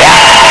 Yeah.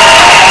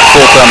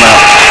 Full timeout.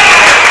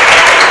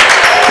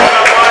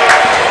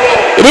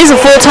 It is a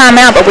full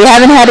timeout, but we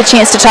haven't had a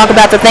chance to talk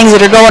about the things that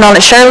are going on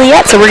at Shirley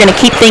yet, so we're going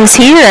to keep things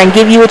here and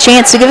give you a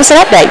chance to give us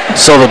an update.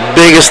 So the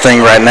biggest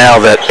thing right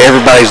now that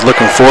everybody's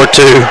looking forward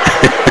to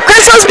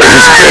Christmas break!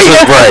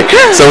 Christmas break.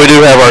 So we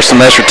do have our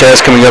semester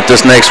test coming up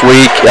this next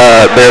week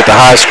there at the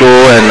high school,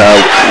 and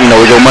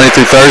we go Monday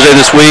through Thursday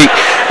this week.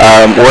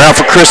 We're out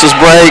for Christmas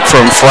break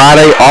from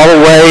Friday all the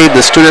way.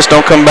 The students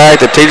don't come back,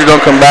 the teachers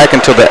don't come back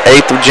until the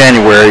 8th of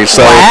January.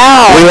 So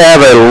we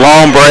have a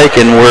long break,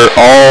 and we're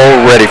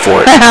all ready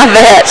for it. I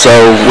bet. So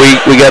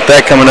we got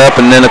that coming up,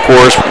 and then of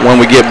course when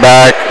we get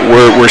back,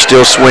 we're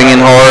still swinging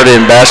hard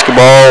in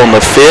basketball on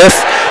the 5th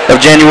of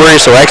January.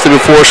 So actually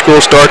before school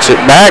starts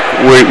back,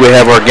 we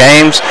have our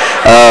games.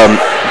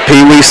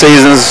 Pee Wee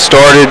season's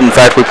started. In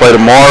fact, we play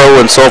tomorrow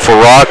in Sulphur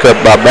Rock up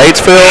by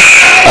Batesville.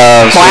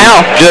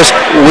 Wow. So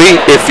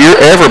if you're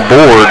ever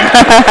bored,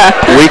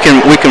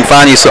 we can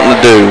find you something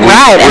to do.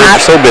 We're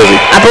so busy.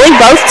 I believe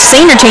both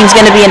senior teams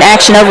going to be in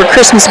action over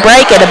Christmas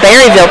break at a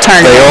Berryville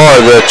tournament. They are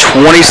the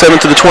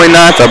 27th to the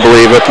 29th, I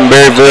believe, up in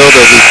Berryville.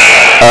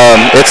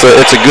 It's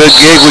a good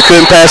gig. We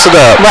couldn't pass it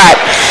up. Right.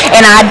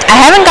 And I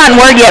haven't gotten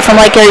word yet from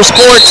Lake Area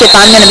Sports if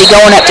I'm going to be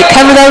going up to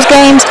cover those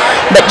games,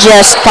 but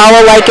just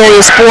follow Lake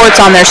Area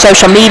Sports on their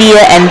social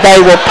media, and they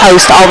will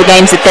post all the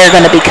games that they're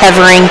going to be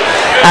covering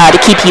to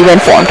keep you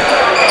informed.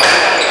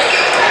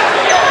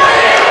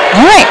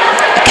 All right.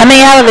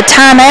 Coming out of the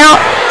timeout,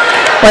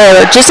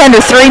 we're just under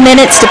 3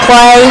 minutes to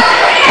play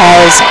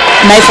as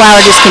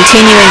Mayflower just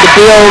continuing to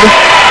build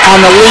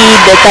on the lead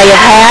that they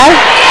have had.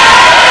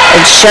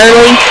 And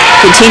Shirley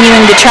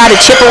continuing to try to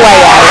chip away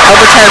at it.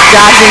 Overturf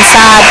drives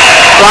inside.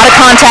 A lot of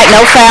contact,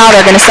 no foul.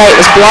 They're going to say it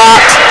was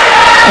blocked.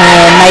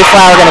 And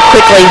Mayflower going to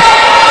quickly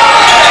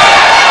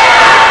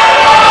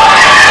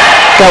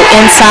go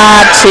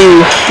inside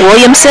to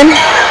Williamson.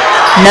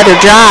 Another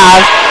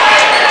drive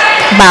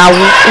by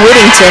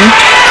Whittington.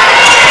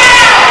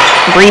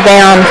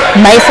 Rebound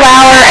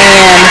Mayflower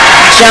and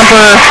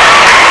jumper.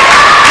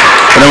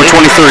 Number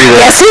 23 there.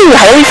 Yes,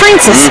 Haley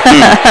Francis.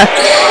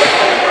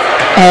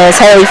 As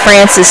Haley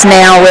Francis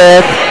now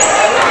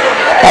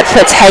that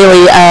puts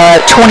Haley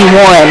 21.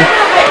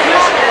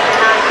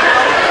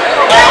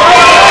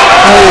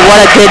 Oh, what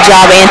a good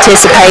job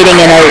anticipating,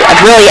 and a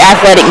really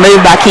athletic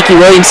move by Kiki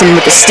Williamson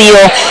with the steal,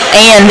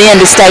 and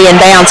then to stay in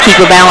bounds, keep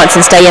her balance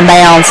and stay in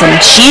bounds. And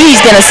she's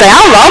going to say,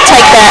 I'll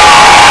take that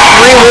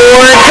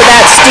reward for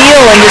that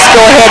steal and just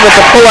go ahead with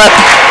the pull-up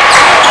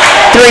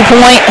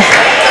three-point.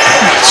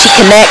 She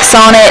connects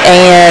on it,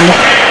 and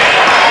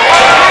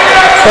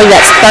I believe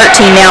that's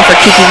 13 now for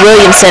Kiki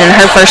Williamson and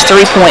her first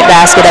three-point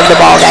basket of the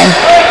ball game.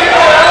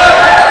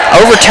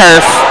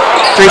 Overturf,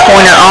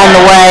 three-pointer on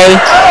the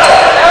way.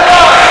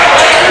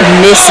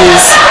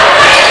 Misses,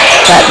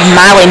 but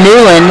Miley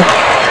Newland,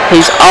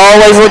 who's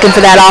always looking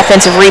for that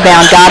offensive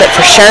rebound, got it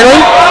for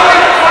Shirley.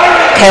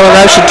 Kayla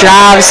Rocha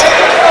drives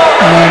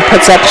and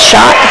puts up a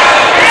shot.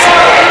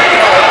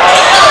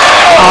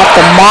 Off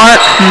the mark,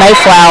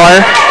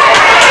 Mayflower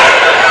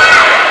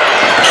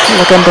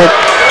looking to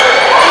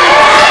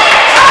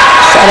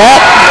set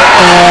up,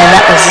 and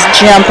that was a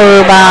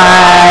jumper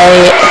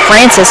by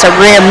Francis, a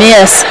rare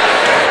miss.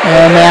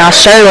 And now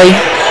Shirley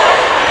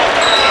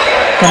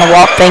going to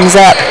walk things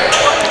up.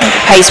 The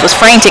pace was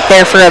frantic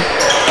there for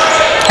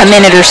a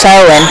minute or so,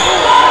 and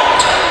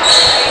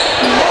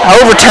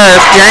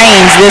Overturf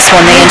drains this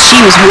one, man. She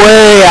was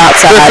way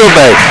outside. Fairfield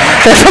Bay.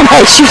 Fairfield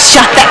Bay. She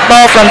shot that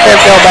ball from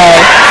Fairfield Bay.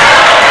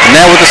 And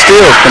now with the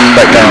steal coming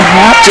back down.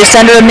 Just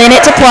under a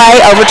minute to play.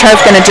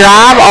 Overturf going to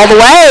drive all the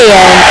way,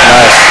 and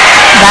nice.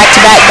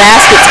 Back-to-back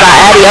baskets by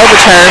Addie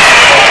Overturf.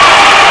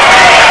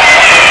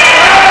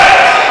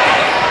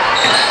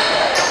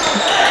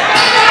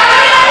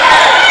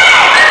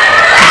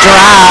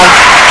 Drive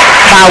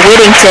by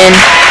Whittington,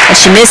 and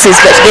she misses,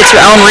 but gets her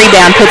own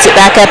rebound, puts it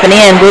back up and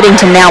in.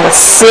 Whittington now with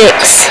 6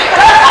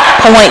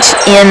 points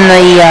in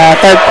the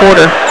third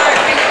quarter.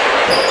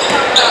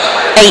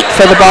 8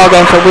 for the ball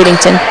game for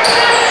Whittington.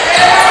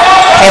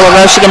 Kayla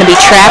Rocha going to be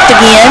trapped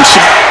again.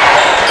 She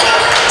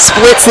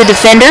splits the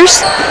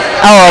defenders.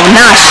 Oh,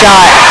 nice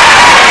shot.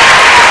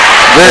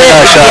 Very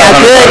nice shot.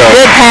 Yeah,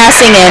 good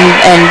passing,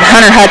 and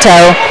Hunter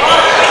Hutto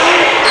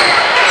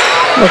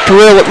looked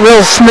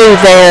real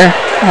smooth there.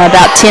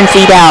 About 10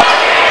 feet out.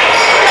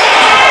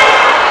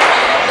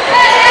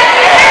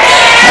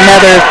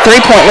 Another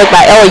three-point look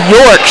by Ella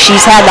York.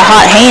 She's had the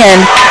hot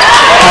hand.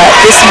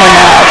 This one,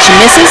 she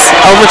misses.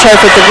 Overturf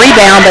with the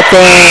rebound, but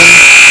then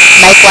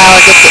Mayflower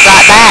gets it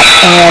right back,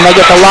 and they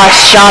get the last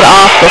shot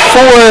off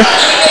before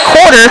the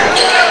quarter,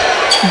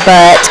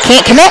 but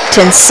can't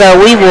connect. And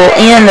so we will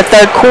end the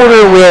third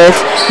quarter with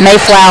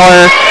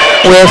Mayflower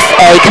with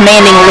a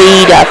commanding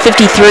lead,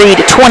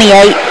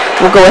 53-28.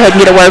 We'll go ahead and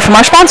get a word from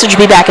our sponsors.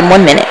 We'll be back in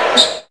 1 minute.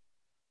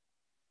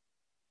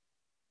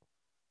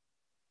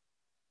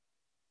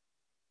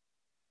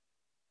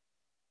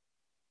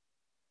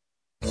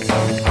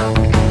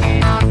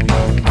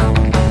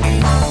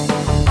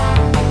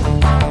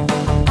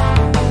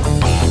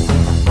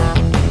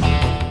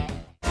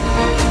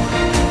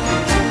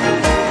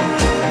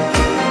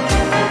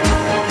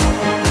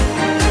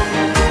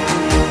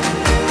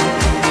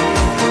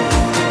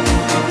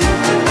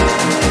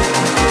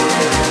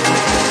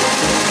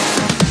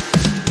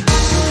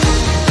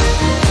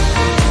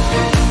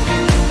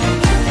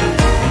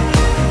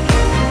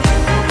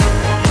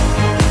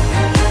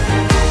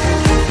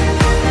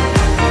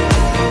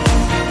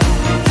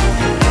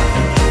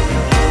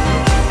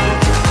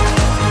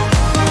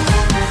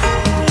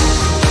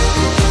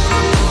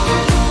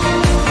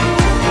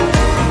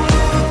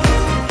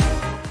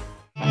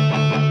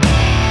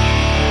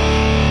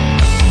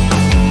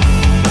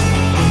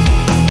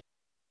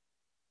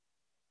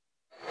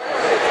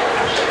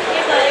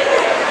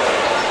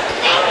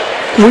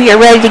 We are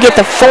ready to get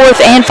the fourth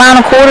and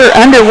final quarter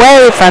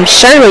underway from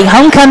Shirley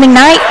homecoming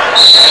night.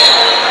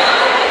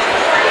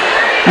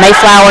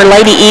 Mayflower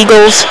Lady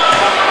Eagles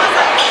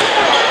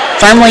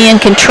firmly in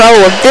control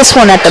of this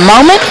one at the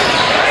moment.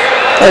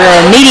 They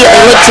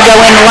immediately look to go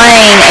in the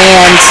lane,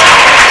 and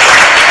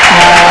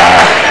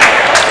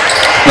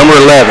number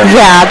 11.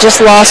 Yeah, I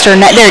just lost her.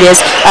 There it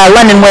is.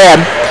 London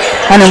Webb.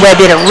 London Webb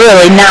did a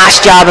really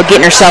nice job of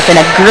getting herself in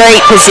a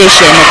great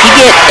position. If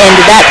you get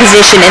into that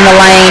position in the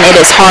lane, it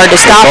is hard to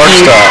stop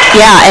you.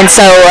 Yeah, and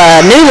so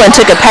Newland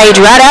took a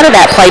page right out of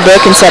that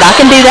playbook and said, I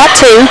can do that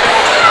too.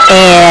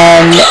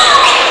 And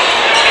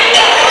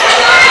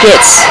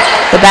gets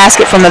the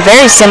basket from a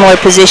very similar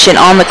position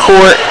on the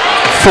court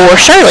for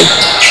Shirley.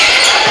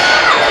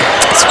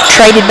 So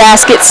traded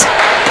baskets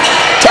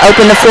to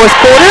open the fourth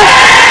quarter.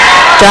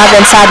 Drive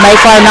inside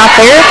Mayflower, not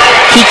there.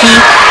 Kiki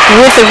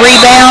with the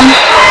rebound,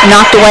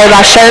 knocked away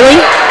by Shirley.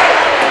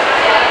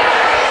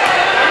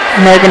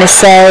 And they're going to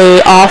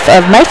say off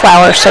of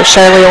Mayflower, so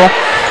Shirley will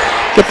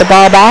get the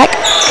ball back.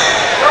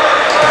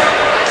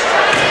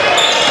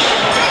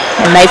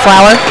 And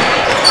Mayflower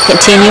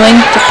continuing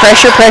to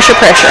pressure.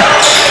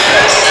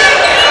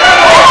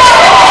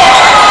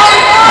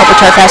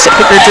 Overturf has to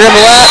pick her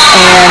dribble up,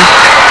 and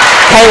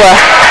Kayla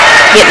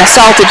getting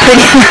assaulted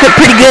pretty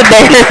good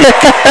there.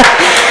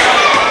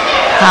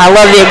 I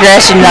love the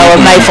aggression, though, of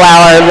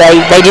Mayflower.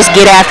 They just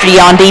get after you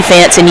on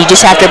defense, and you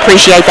just have to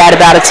appreciate that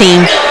about a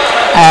team.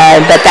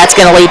 But that's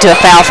going to lead to a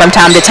foul from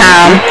time to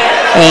time,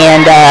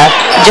 and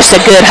just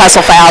a good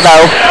hustle foul,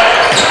 though.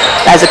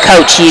 As a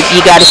coach, you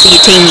got to see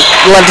your team.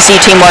 You love to see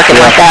your team working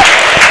like that.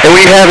 And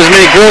when you have as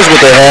many girls what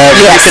they have,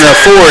 you can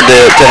afford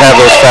to have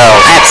those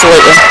fouls.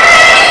 Absolutely.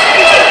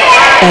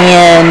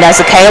 And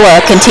as Kayla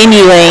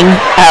continuing,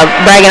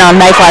 bragging on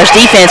Mayflower's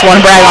defense,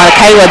 want to brag on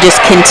Kayla just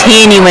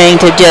continuing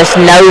to just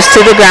nose to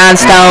the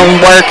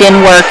grindstone, working,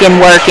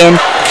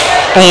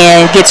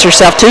 and gets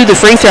herself to the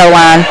free throw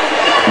line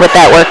with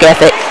that work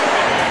ethic.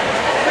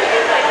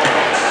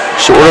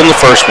 Short on the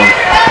first one.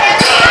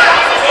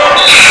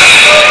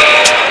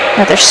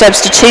 Another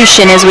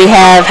substitution as we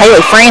have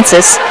Haley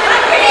Francis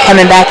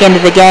coming back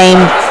into the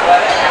game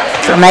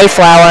for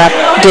Mayflower.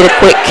 I did a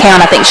quick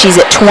count. I think she's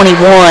at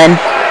 21.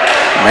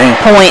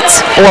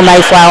 Points for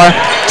Mayflower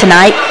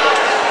tonight.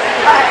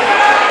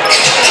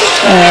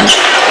 And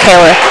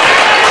Kayla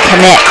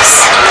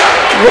connects.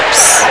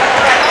 Whoops.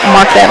 I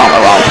marked that on the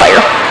wrong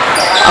player.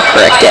 I'll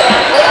correct it.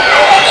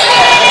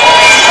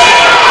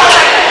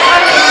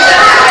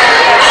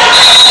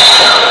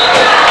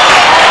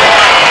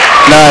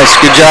 Nice.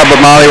 Good job by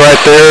Molly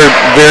right there.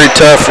 Very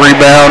tough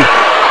rebound.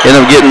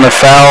 Ended up getting the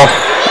foul.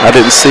 I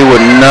didn't see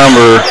what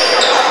number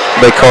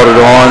they called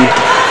it on.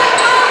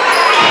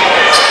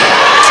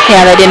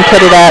 Yeah, they didn't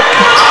put it up.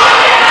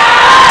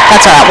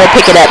 That's all right. We'll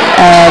pick it up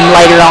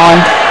later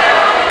on.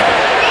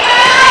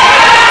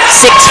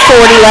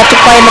 6:40 left to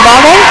play in the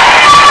ballgame.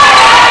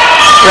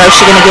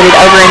 Rocha going to get it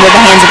over into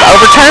the hands of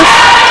Overturf.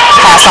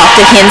 Pass off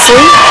to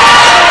Hensley.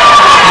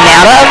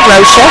 Now to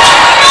Rocha.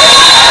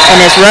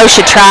 And as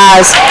Rocha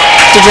tries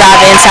to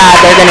drive inside,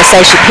 they're going to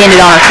say she pinned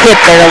it on her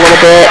hip there a little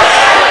bit.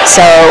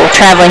 So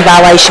traveling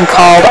violation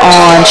called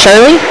on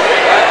Shirley.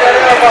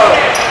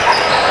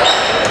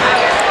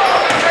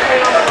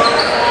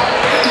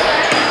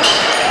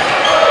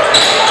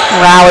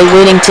 Riley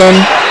Whittington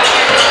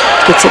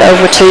gets it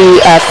over to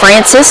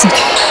Francis.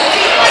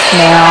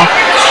 Now,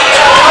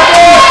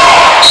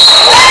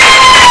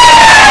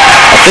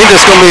 I think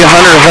it's going to be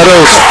Hunter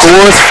Hutto's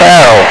fourth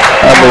foul,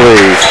 I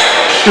believe.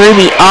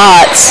 Ruby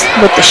Otts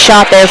with the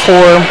shot there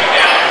for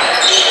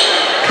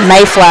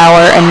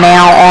Mayflower, and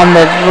now on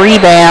the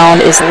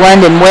rebound is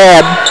London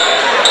Webb.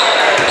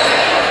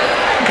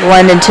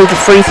 London to the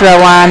free throw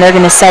line. They're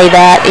going to say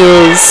that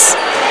is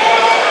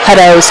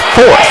Hutto's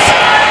fourth.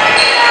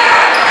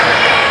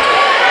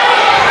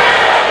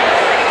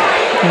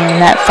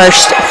 And that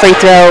first free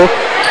throw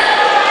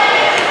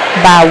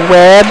by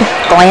Webb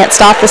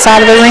glanced off the side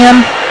of the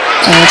rim,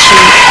 and she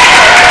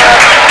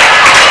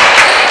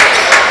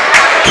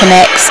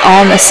connects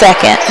on the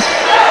second.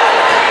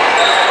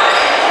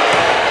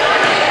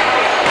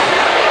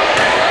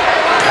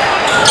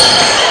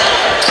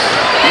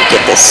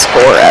 Get this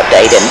score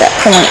updated at that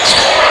point.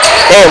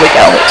 There we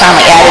go.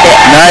 Finally added it.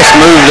 Nice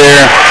move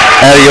there,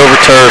 Addie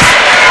Overturf.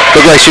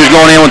 Looked like she was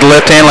going in with the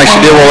left hand like she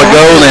did a while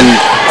ago, and then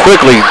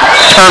quickly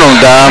turn on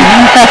dime.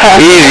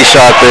 Easy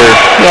shot there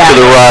to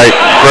the right.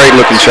 Great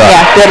looking shot.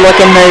 Yeah, good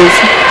looking move.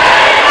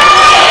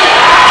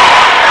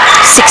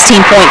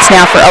 16 points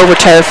now for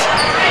Overturf.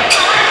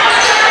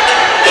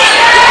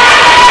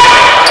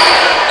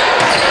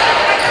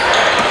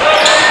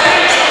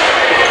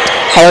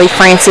 Haley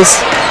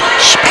Francis,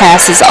 she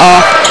passes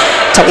off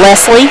to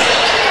Leslie,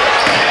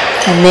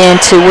 and then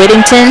to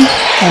Whittington,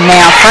 and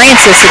now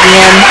Francis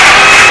again.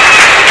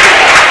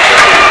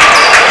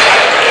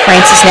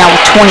 Francis now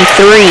with 23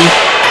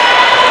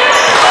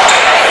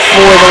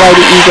 for the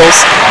Lady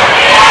Eagles.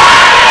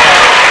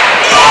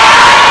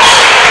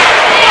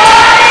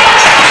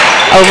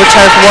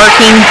 Overturf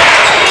working,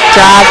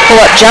 drive,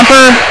 pull-up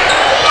jumper.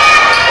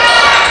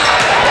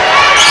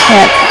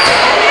 That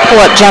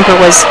pull-up jumper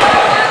was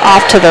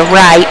off to the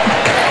right.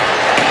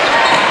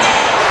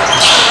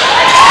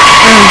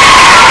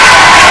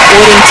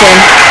 Whittington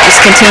is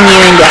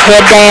continuing to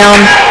head down,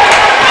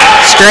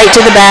 straight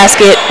to the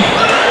basket.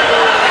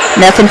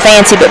 Nothing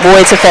fancy, but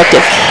boy, it's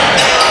effective.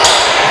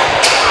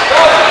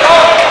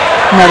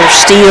 Another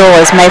steal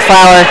as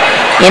Mayflower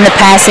in the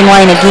passing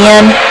lane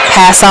again.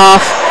 Pass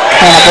off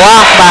and a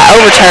block by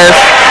Overturf.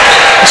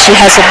 She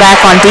hustled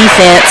back on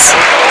defense.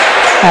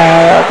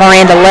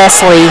 Miranda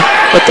Leslie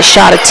with the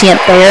shot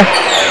attempt there.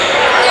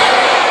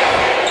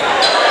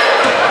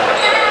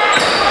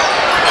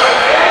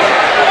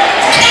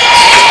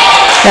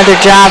 Another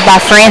drive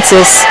by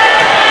Francis.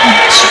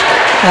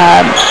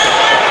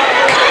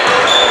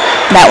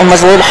 That one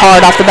was a little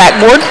hard off the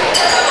backboard.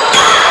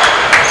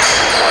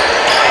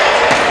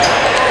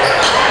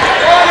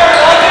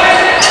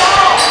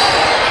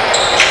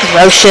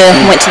 Rocha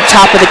went to the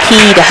top of the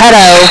key to Hutto,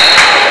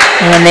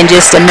 and then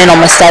just a mental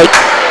mistake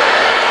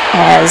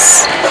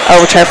as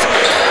Overturf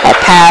at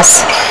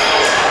pass.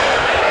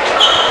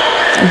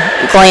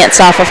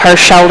 Glance off of her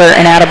shoulder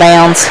and out of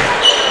bounds.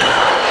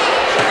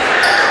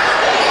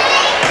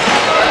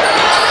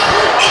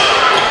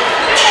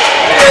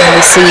 And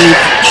we see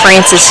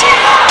Francis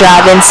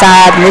drive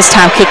inside and this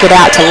time kick it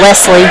out to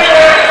Leslie.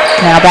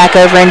 Now back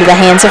over into the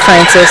hands of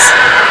Francis.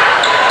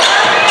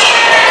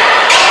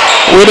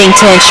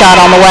 Whittington shot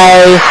on the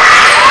way,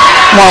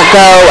 won't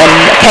go, and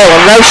Kayla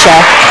Rocha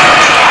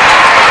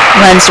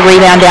runs the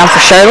rebound down for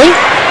Shirley.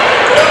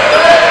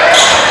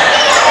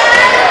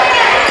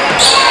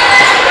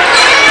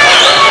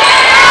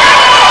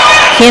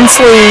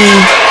 Hensley,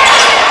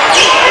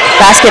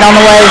 basket on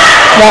the way,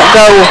 won't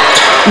go.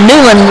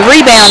 Newland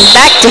rebound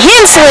back to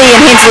Hensley,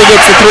 and Hensley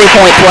gets the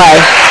three-point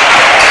play.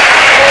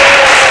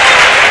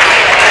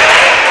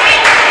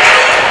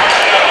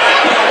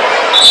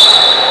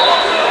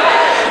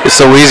 It's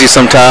so easy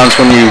sometimes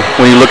when you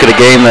look at a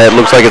game that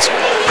looks like it's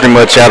pretty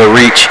much out of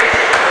reach.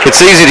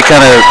 It's easy to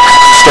kind of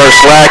start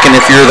slacking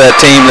if you're that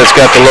team that's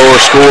got the lower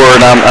score,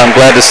 and I'm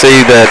glad to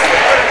see that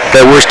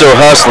we're still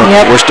hustling.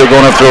 Yep. We're still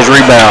going after those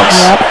rebounds.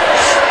 Yep.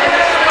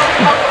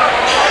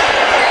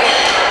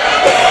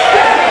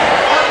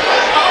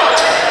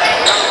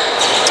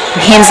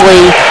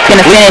 Hensley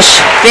gonna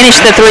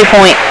finish the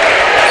three-point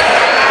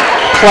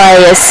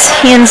play as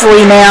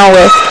Hensley now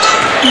with,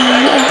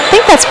 I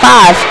think that's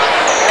 5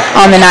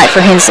 on the night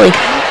for Hensley.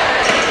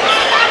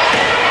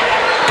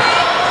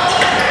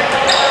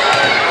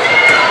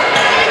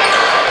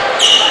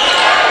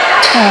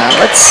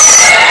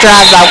 Let's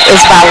drive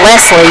by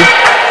Leslie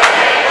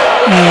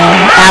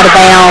and out of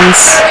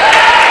bounds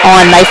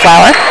on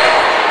Mayflower.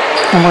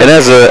 And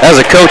as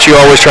a coach, you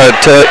always try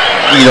to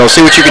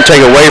see what you can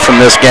take away from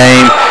this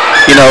game.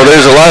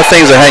 There's a lot of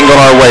things that ain't going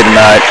our way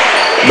tonight,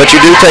 but you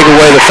do take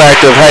away the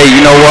fact of, hey,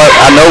 you know what?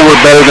 I know we're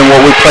better than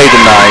what we played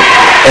tonight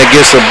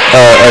against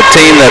a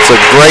team that's a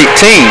great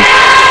team.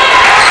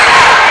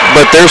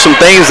 But there's some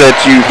things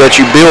that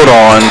you build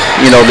on.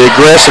 The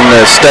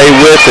aggressiveness, stay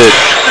with it.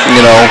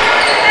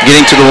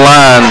 Getting to the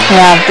line.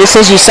 Yeah, just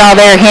as you saw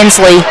there,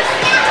 Hensley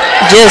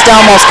just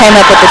almost came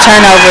up with the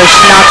turnover.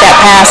 She knocked that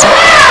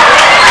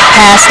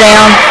pass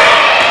down.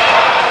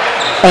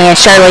 And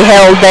Shirley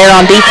held there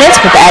on defense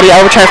with Addie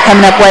Overturf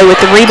coming up way with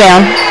the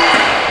rebound.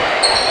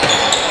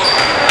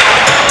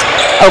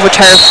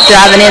 Overturf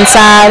driving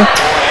inside.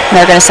 And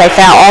they're going to say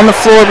foul on the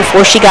floor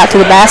before she got to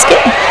the basket.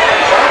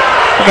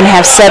 We're going to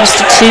have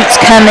substitutes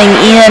coming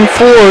in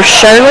for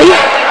Shirley.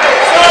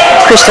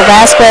 Crystal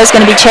Vasquez is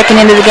going to be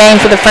checking into the game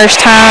for the first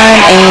time,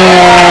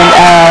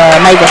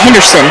 and Maeva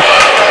Henderson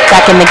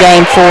back in the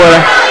game for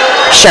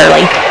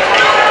Shirley.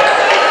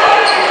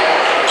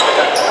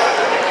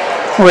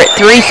 We're at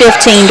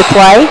 3:15 to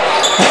play.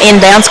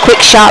 Inbounds,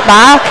 quick shot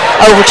by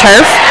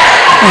Overturf,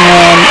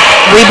 and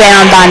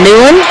rebound by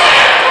Newland.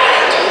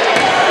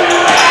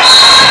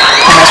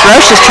 And as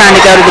Roche is trying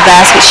to go to the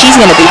basket, she's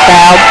going to be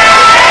fouled.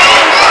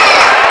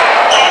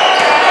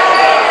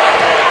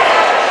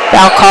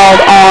 Foul called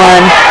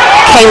on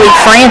Kaylee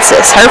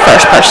Francis, her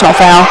first personal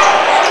foul.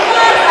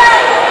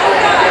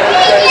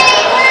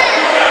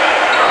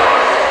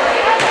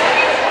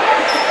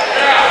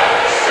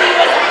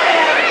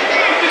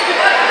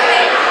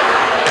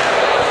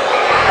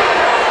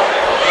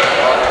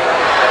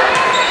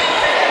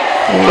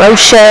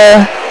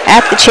 Rocha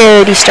at the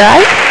charity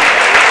stripe.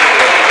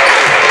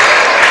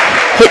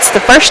 Hits the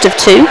first of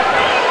 2.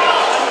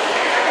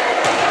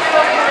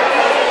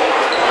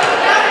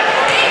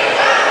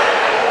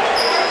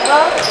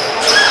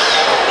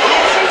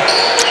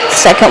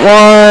 Second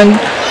one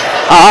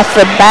off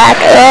the back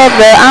of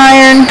the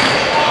iron.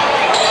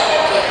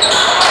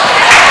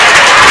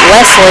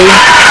 Leslie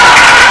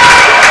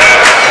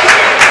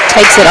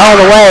takes it all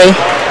the way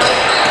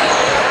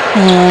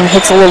and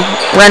hits a little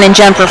running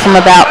jumper from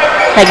about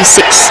maybe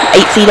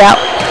 6-8 feet out.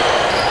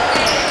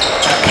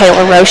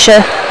 Kayla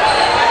Rocha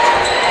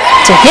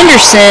to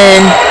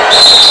Henderson.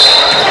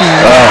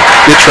 Wow,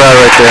 good try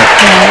right there.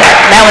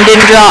 That one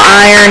didn't draw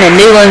iron, and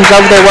Newland's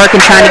over there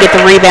working, trying to get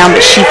the rebound, but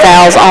she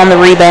fouls on the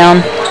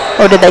rebound.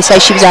 Or did they say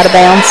she was out of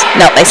bounds?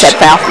 No, they said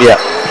foul. Yeah.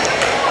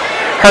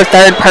 Her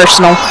third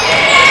personal.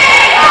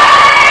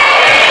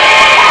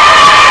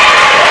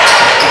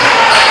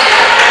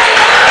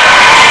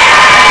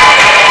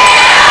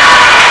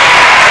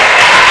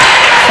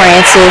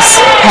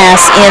 Francis,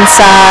 pass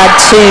inside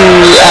to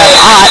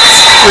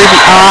Ruby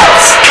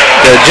Otts.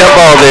 The jump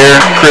ball there,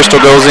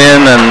 Crystal goes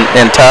in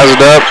and ties it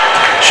up.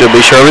 Should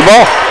be Shirley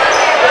ball.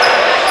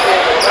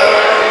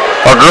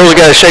 Our girls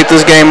got to shake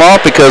this game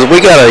off because we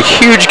got a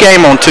huge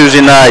game on Tuesday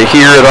night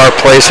here at our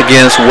place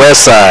against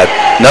Westside.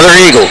 Another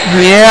Eagle.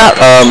 Yeah.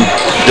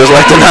 Just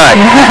like tonight.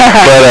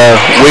 But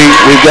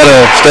we've got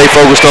to stay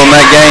focused on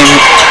that game,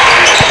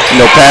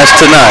 past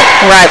tonight.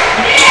 Right.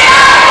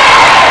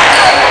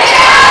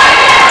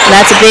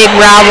 That's a big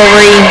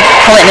rivalry,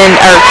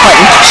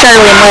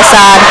 Shirley and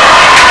Westside,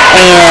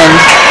 and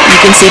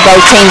you can see both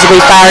teams will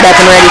be fired up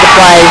and ready to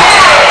play.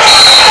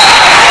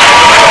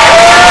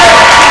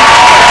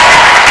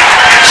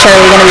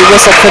 Shirley going to be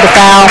whistled for the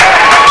foul.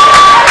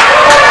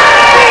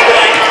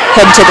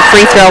 Heading to the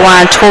free throw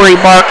line, Tori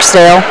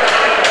Barksdale.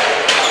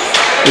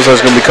 Looks like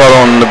it's going to be called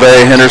on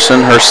Nevaeh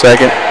Henderson, her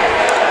second.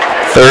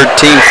 Third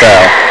team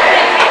foul.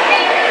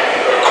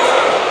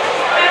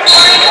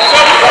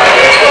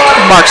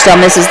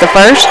 Barksdale misses the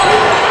first.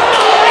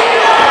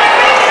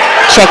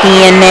 Checking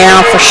in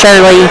now for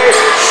Shirley,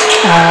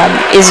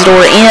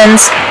 Isadora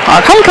Enns,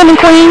 our homecoming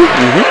queen,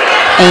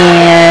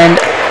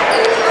 and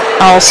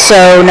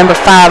also number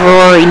 5,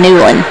 Rory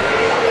Newland.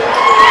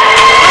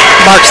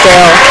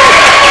 Barksdale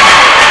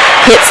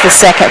hits the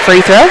second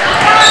free throw.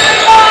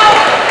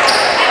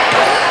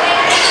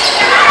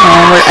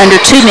 And we're under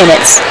 2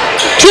 minutes.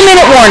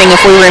 2-minute warning if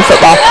we were in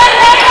football.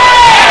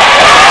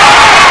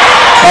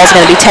 Ball's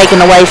going to be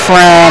taken away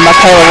from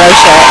Michaela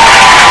Rocha.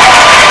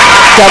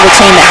 Double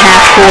team at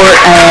half court,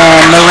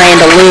 and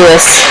Miranda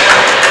Lewis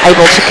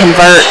able to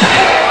convert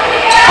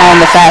on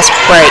the fast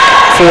break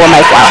for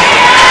Mayflower.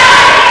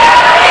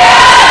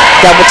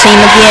 Double team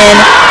again.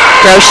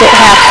 Rocha at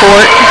half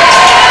court.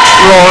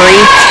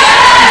 Rory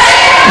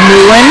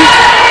Newland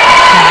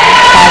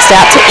passed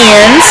out to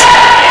Enns.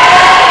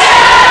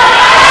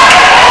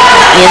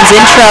 Enns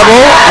in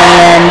trouble,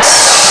 and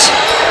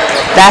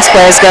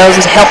Vasquez goes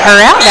to help her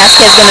out.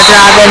 Vasquez going to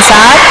drive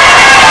inside.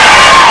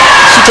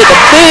 She took a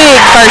big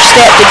first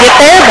step to get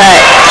there, but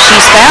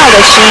she's fouled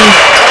as she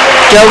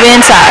drove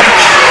inside.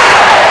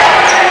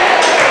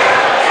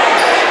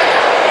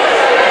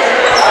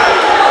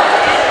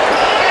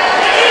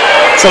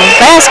 So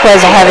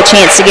Vasquez will have a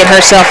chance to get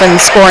herself in the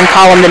scoring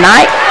column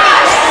tonight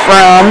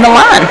from the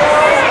line.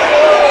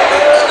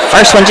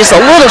 First one just a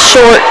little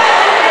short.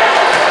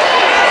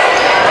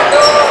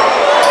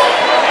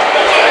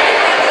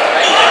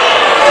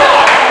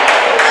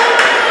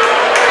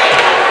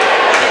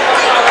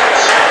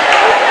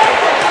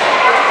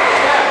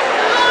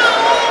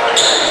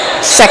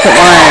 Second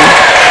one,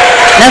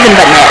 nothing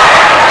but net.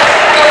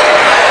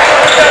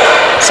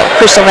 So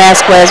Crystal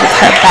Vasquez with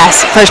her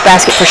first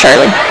basket for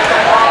Shirley.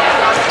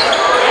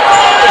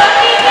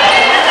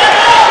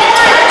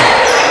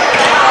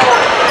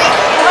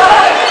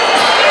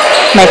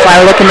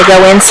 Mayflower looking to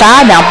go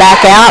inside, now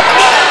back out.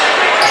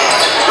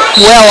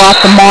 Well off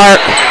the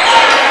mark.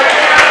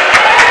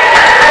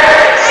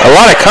 A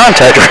lot of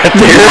contact right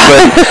there,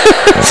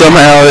 but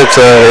somehow it's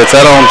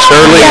out on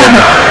Shirley. Yeah.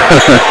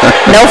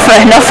 No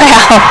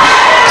foul.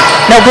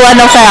 No blood,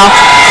 no foul.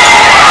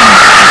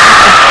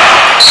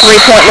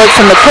 3-point look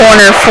from the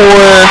corner for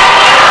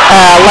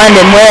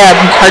London Webb.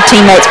 Her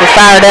teammates were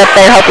fired up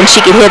there, hoping she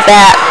could hit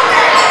that.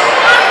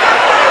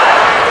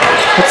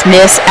 It's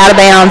missed, out of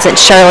bounds, and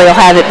Shirley will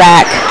have it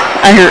back.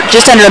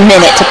 Just under a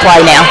minute to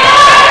play now.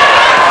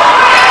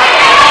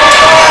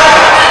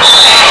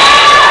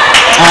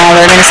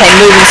 They're going to say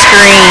moving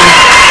screen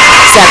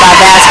set by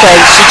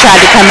Vasquez. She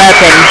tried to come up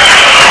and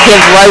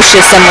give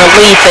Rocha some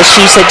relief as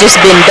she's just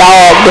been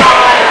dogged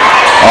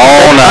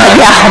all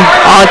night. Yeah,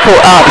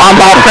 on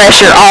ball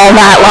pressure all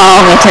night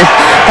long. And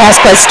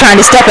Vasquez trying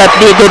to step up,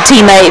 be a good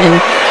teammate,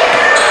 and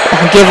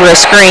give her a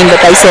screen,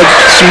 but they said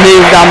she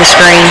moved on the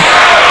screen.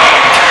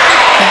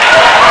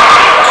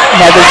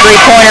 Another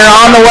three-pointer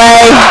on the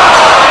way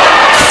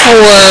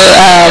for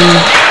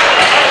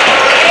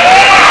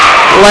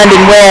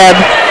London Webb.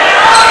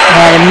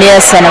 And a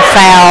miss and a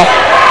foul,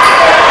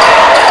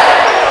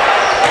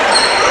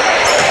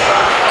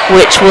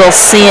 which will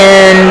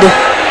send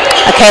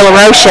Akayla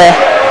Rocha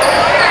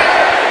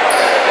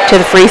to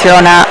the free throw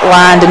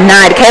line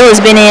tonight. Akayla's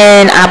been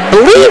in, I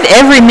believe,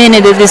 every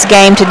minute of this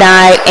game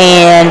tonight,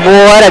 and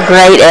what a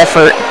great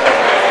effort.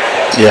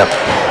 Yep.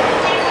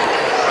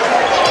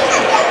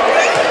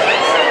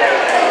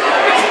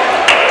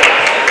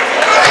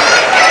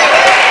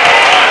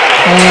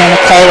 And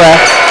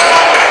Akayla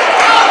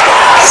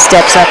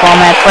steps up on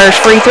that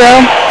first free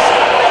throw.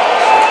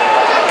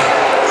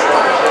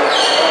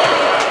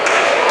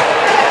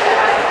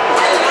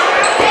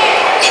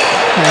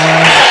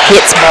 And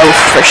hits both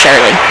for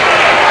Shirley.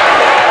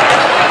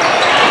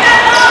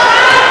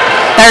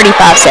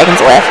 35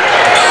 seconds left.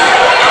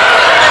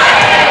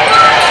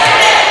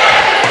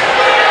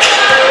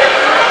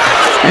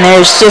 And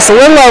there's just a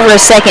little over a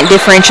second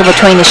differential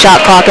between the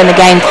shot clock and the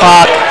game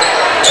clock.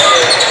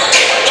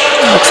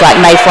 Looks like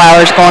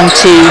Mayflower's going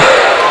to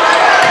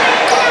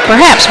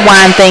perhaps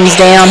wind things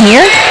down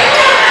here.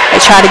 They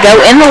try to go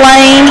in the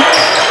lane.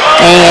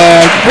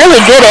 And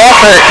really good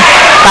effort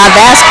by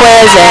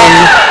Vasquez and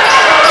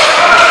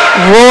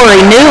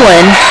Rory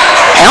Newland.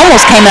 They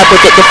almost came up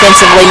with it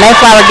defensively.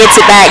 Mayflower gets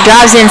it back,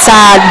 drives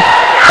inside.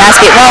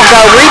 Basket won't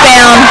go.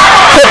 Rebound,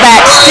 put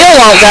back, still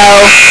won't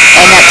go.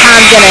 And that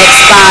time's going to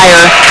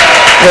expire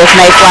with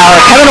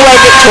Mayflower coming away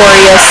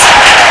victorious,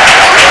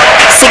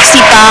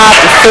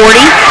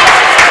 65-40.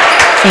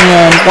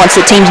 And once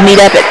the teams meet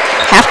up at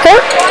half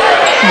court,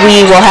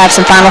 we will have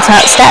some final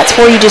stats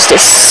for you just as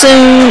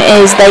soon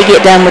as they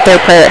get done with their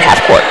prayer at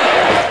half court.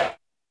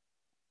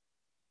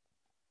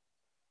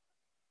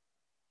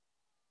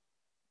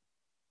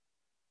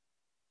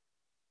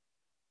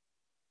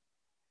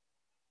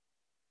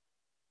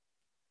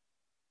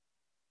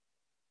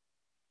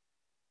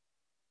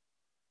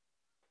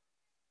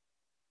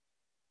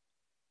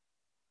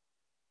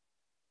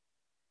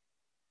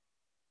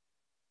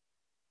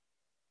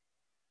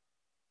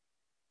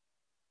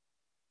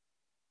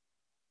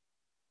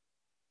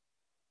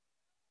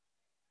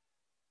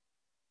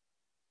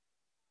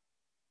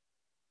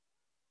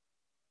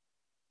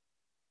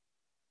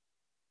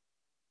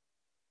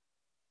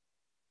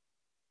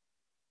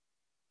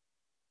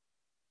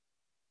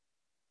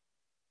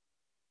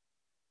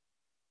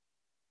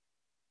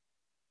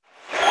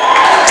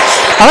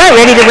 All right,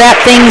 ready to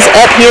wrap things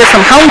up here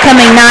from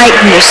homecoming night.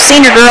 Here's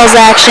senior girls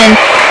action.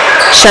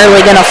 Shirley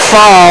going to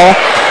fall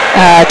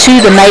to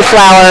the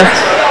Mayflower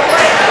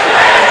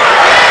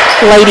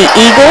Lady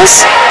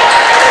Eagles.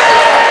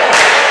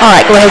 All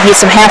right, go ahead and get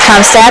some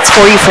halftime stats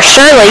for you for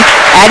Shirley.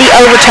 Addie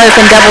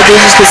Overturf in double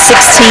digits with 16.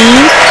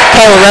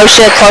 Kayla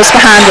Rocha close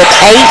behind with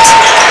 8.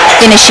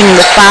 Finishing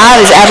with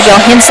 5 is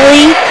Abigail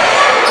Hensley.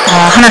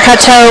 Hunter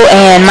Hutto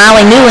and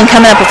Miley Newland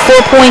coming up with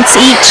 4 points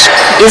each.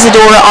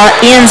 Isadora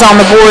ends on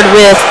the board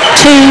with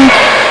 2.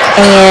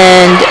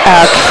 And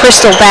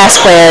Crystal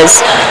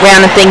Vasquez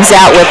rounding things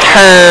out with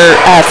her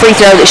free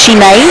throw that she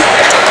made.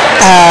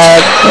 3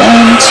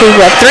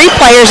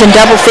 players in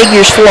double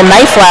figures for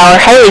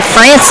Mayflower. Haley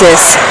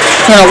Francis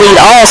going to lead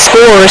all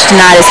scorers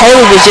tonight as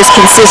Haley was just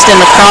consistent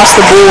across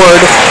the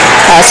board,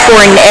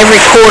 scoring every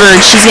quarter,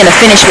 and she's going to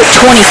finish with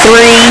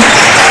 23.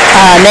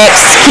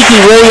 Next, Kiki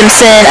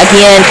Williamson,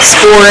 again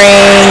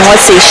scoring,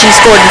 she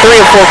scored in 3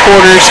 or 4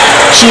 quarters.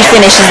 She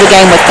finishes the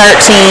game with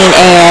 13,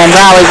 and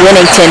Riley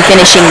Winnington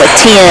finishing with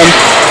 10,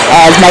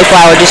 as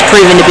Mayflower just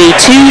proven to be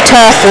too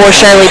tough for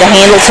Shirley to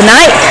handle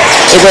tonight.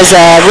 It was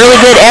a really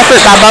good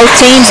effort by both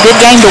teams, good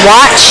game to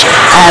watch.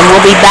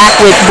 We'll be back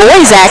with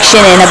boys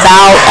action in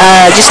about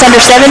just under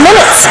 7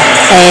 minutes.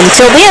 And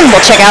until then,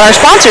 we'll check out our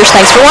sponsors.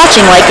 Thanks for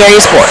watching Lake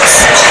Area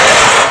Sports.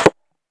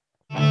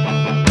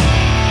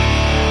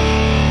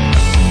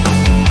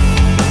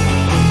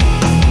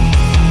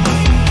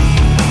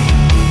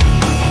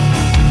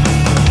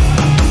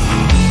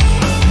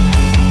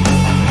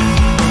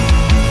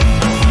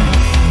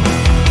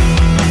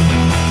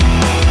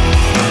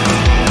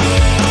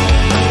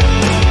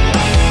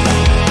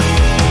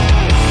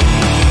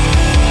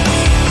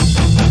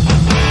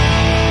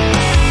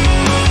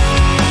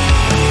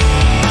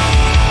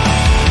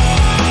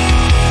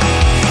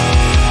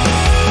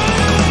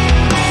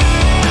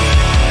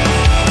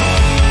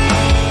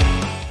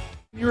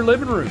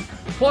 Living room.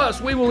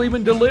 Plus, we will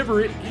even deliver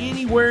it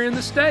anywhere in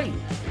the state.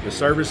 The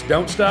service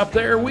don't stop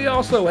there. We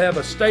also have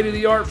a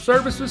state-of-the-art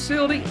service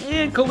facility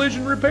and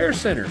collision repair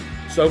center.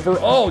 So for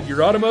all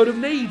your automotive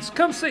needs,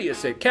 come see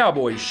us at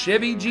Cowboy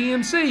Chevy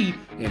GMC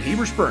in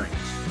Heber Springs.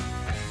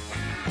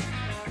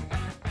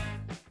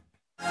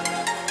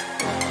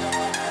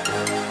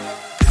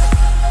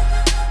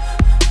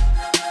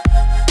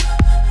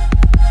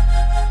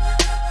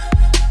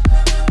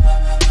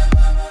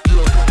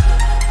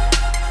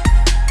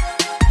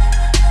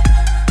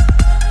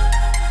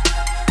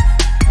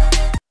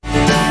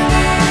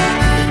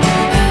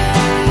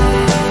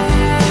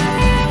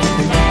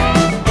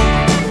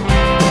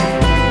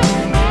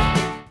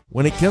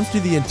 When it comes to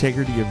the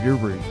integrity of your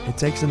roof, it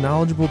takes a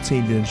knowledgeable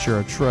team to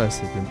ensure a truss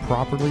has been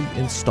properly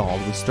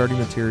installed with sturdy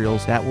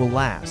materials that will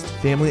last.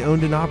 Family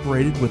owned and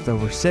operated with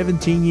over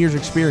 17 years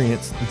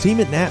experience, the team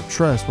at Knapp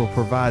Truss will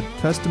provide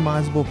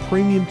customizable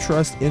premium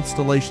truss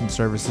installation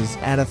services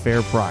at a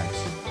fair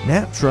price.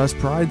 Knapp Truss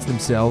prides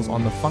themselves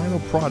on the final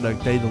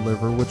product they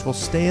deliver, which will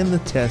stand the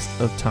test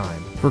of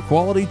time. For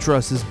quality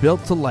trusses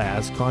built to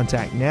last,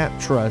 contact Knapp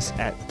Truss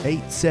at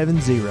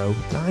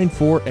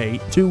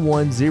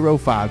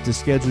 870-948-2105 to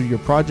schedule your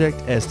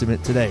project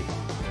estimate today.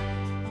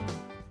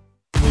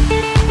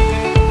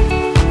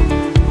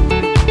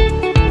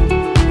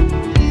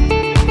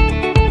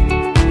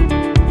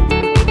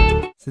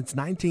 Since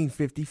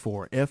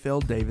 1954,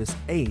 F.L. Davis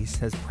Ace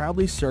has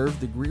proudly served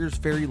the Greers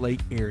Ferry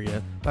Lake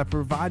area by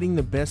providing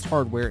the best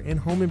hardware and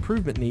home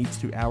improvement needs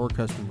to our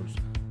customers.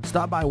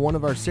 Stop by one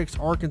of our 6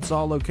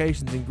 Arkansas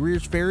locations in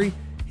Greers Ferry,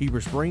 Heber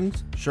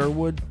Springs,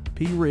 Sherwood,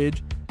 Pea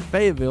Ridge,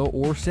 Fayetteville,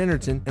 or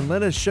Centerton, and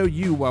let us show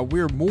you why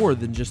we're more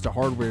than just a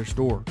hardware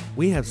store.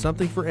 We have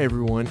something for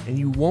everyone, and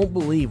you won't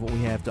believe what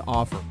we have to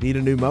offer. Need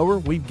a new mower?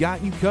 We've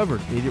got you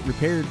covered. Need it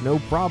repaired? No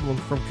problem.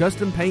 From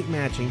custom paint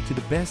matching to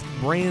the best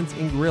brands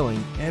in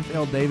grilling,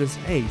 FL Davis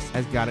Ace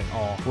has got it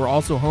all. We're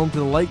also home to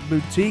the Lake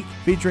Boutique,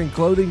 featuring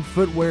clothing,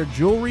 footwear,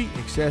 jewelry,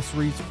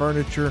 accessories,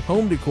 furniture,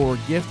 home decor,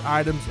 gift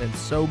items, and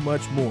so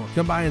much more.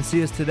 Come by and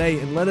see us today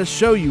and let us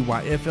show you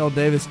why FL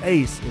Davis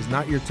Ace is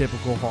not your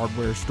typical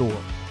hardware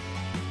store.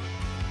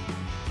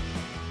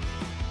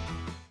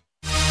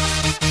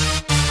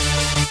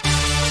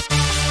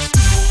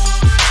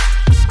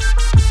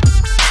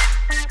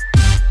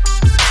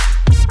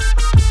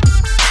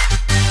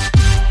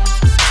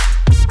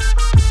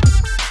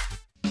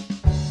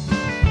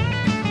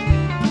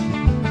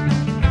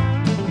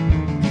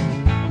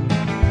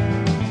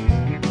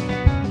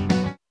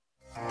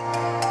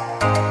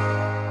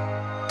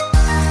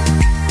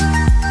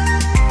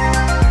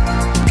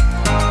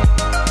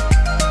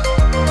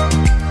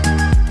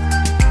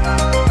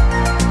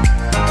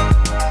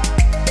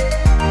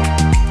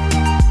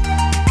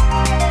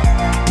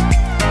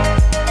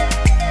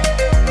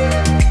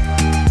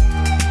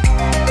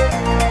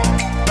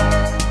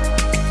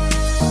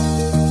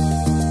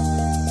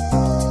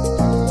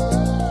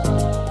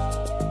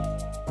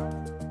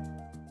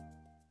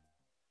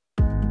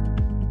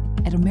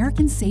 At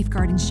American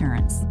Safeguard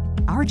Insurance,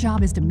 our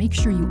job is to make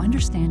sure you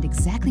understand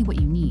exactly what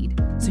you need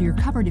so you're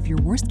covered if your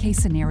worst-case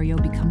scenario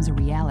becomes a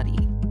reality.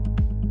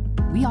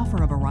 We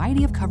offer a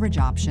variety of coverage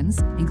options,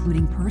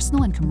 including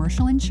personal and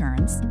commercial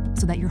insurance,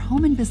 so that your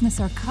home and business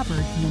are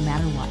covered no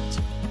matter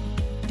what.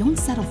 Don't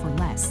settle for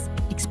less.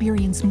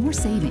 Experience more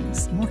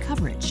savings, more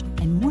coverage,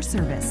 and more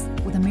service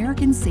with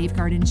American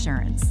Safeguard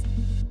Insurance.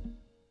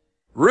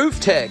 Roof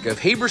Tech of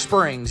Heber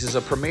Springs is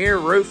a premier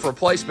roof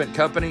replacement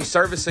company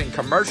servicing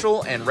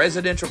commercial and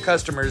residential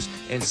customers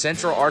in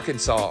Central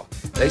Arkansas.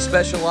 They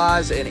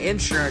specialize in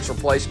insurance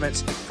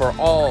replacements for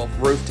all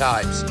roof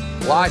types.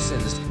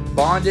 Licensed,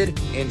 bonded,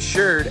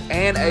 insured,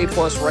 and A+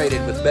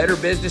 rated with Better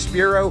Business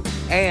Bureau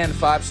and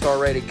 5-star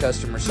rated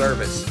customer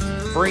service.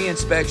 Free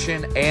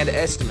inspection and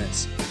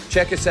estimates.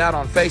 Check us out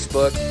on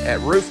Facebook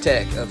at Roof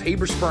Tech of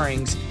Heber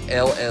Springs,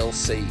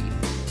 LLC.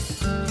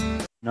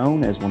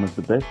 Known as one of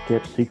the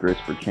best-kept secrets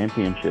for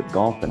championship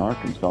golf in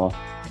Arkansas,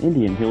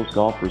 Indian Hills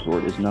Golf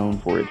Resort is known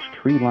for its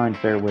tree-lined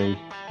fairways,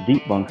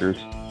 deep bunkers,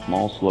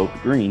 small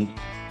sloped greens,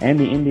 and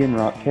the Indian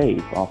Rock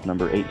Cave off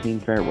number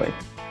 18 fairway.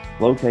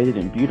 Located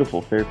in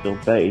beautiful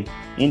Fairfield Bay,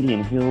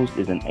 Indian Hills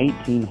is an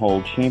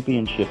 18-hole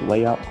championship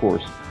layout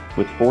course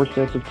with 4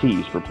 sets of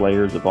tees for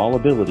players of all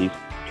abilities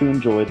to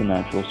enjoy the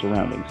natural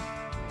surroundings.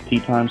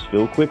 Tee times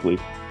fill quickly,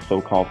 so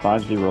call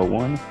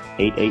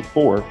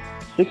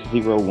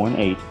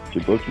 501-884-6018 to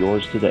book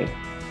yours today.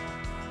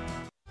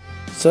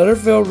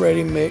 Sutterfield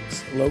Ready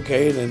Mix,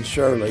 located in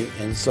Shirley,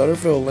 and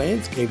Sutterfield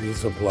Landscaping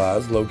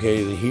Supplies,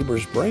 located in Heber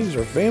Springs,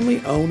 are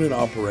family-owned and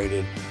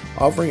operated,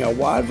 offering a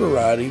wide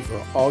variety for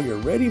all your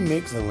ready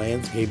mix and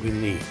landscaping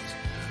needs.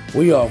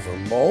 We offer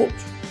mulch,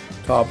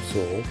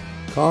 topsoil,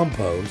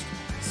 compost,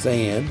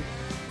 sand,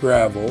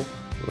 gravel,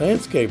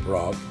 landscape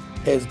rock,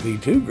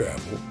 SP2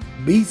 gravel,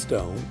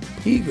 B-stone,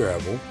 pea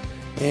gravel,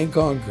 and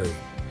concrete.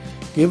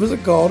 Give us a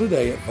call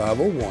today at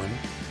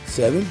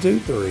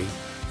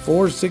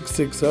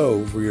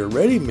 501-723-4660 for your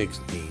ready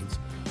mix needs,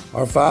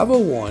 or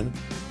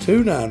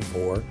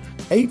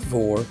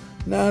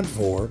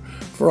 501-294-8494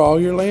 for all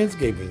your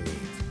landscaping needs.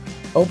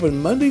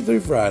 Open Monday through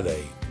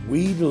Friday.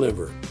 We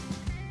deliver.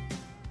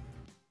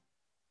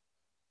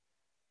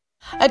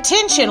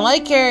 Attention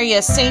Lake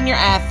Area senior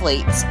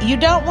athletes. You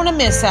don't want to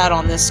miss out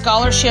on this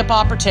scholarship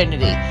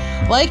opportunity.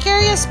 Lake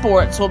Area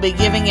Sports will be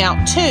giving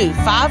out 2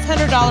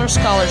 $500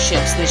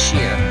 scholarships this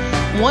year.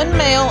 One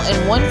male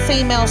and one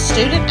female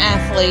student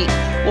athlete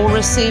will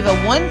receive a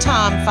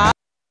one-time $5.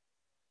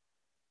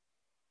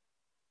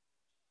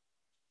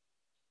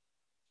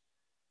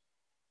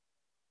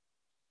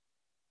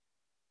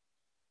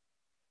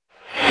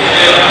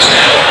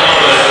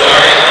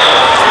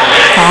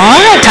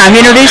 Time to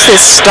introduce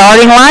this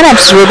starting lineup,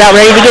 so we're about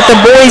ready to get the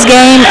boys'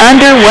 game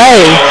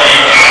underway.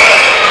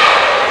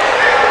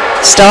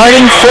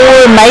 Starting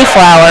for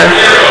Mayflower,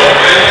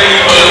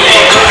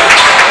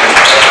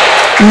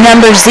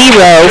 number 0,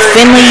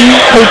 Finley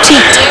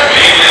Poteet.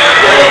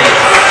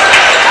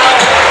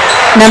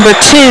 Number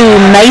 2,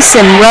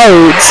 Mason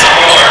Rhodes.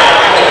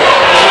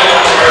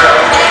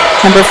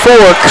 Number 4,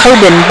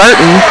 Coben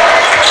Burton.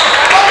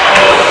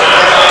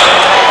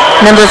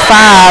 Number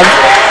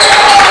 5,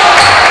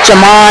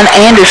 Jamon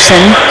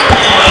Anderson,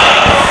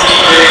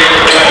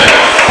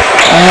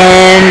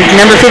 and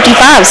number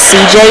 55,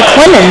 CJ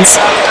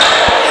Clemens.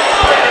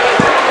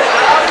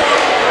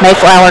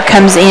 Mayflower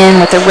comes in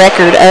with a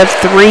record of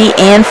 3-4.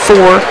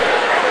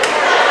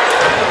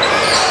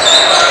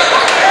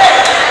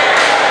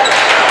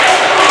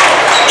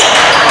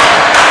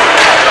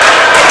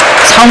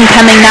 It's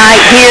homecoming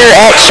night here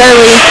at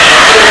Shirley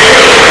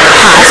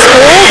High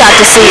School. Got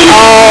to see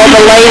all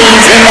the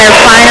ladies in their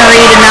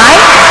finery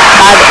tonight.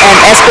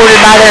 Escorted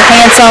by their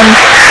handsome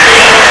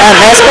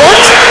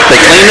escorts. They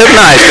cleaned up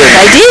nice, didn't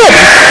they? They did.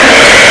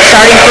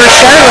 starting for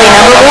Shirley,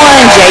 number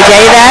 1, J.J.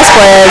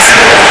 Vasquez.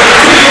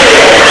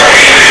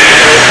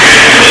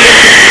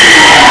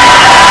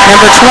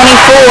 Number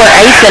 24,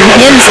 Ethan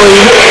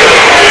Hensley.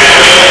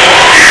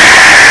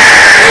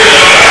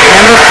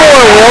 Number 4,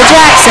 Will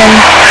Jackson.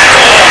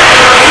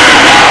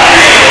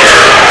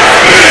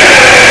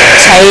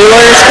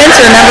 Taylor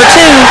Spencer, number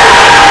 2.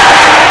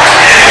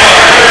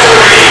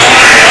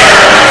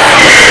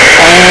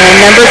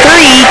 And number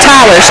 3,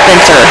 Tyler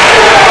Spencer.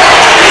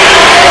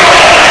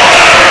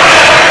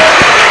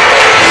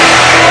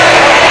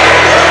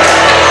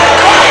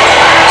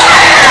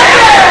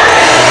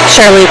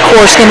 Shirley, of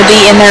course, going to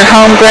be in their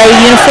home gray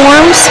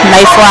uniforms.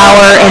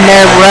 Mayflower in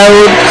their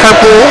road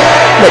purple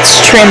that's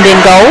trimmed in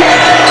gold.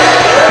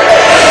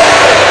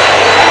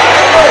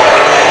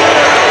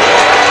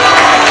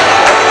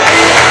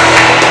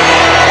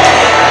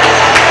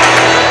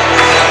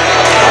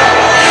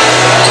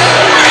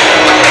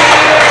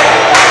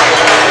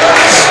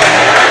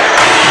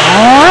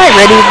 All right,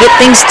 ready to get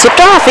things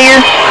tipped off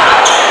here.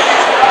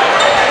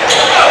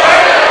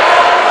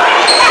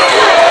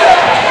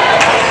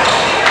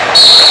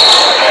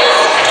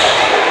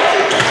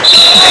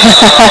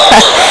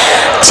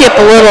 Tip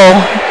a little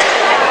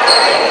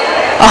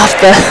off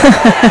the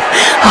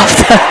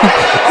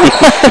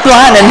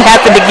line and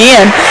happened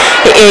again.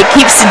 It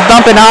keeps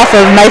bumping off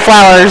of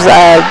Mayflower's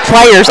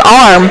player's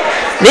arm.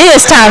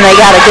 This time they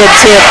got a good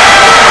tip,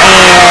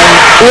 and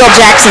Will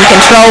Jackson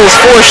controls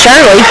for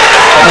Shirley,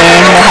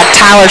 and we'll have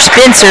Tyler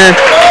Spencer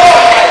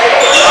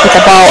get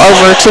the ball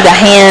over to the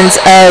hands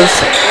of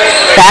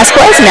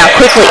Vasquez. Now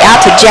quickly out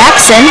to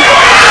Jackson.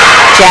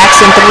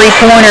 Jackson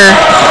three-pointer,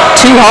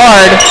 too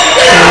hard,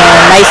 and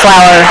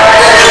Mayflower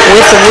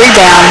with the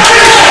rebound.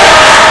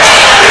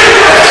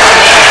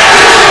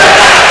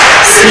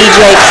 C.J.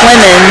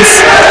 Clemens,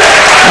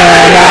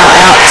 and now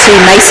out to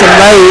Mason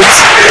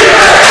Rhodes.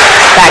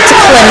 Back to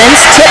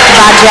Clemens, tipped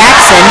by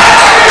Jackson,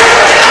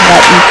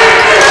 but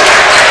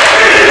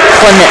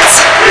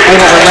Clemens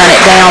able to run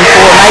it down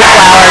for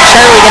Mayflower.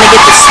 Shirley going to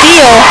get the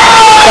steal,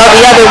 go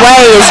the other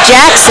way is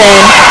Jackson.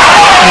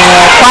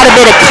 And quite a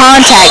bit of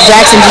contact.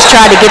 Jackson just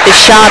tried to get the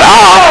shot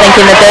off,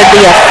 thinking that there'd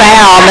be a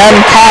foul, none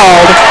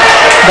called.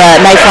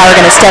 But Mayflower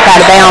going to step out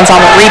of bounds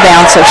on the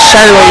rebound, so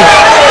Shirley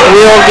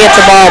will get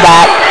the ball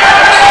back.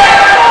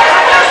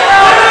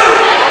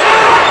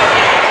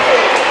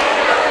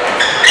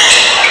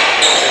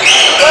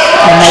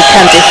 And they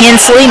come to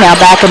Hensley, now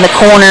back in the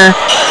corner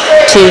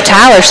to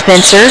Tyler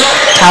Spencer.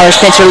 Tyler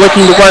Spencer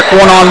looking to work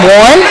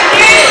one-on-one.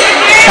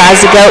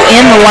 Tries to go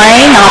in the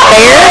lane, not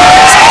there.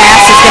 His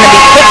pass is going to be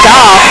picked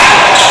off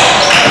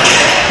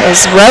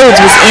as Rhodes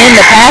was in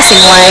the passing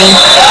lane.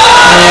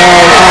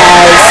 And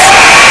as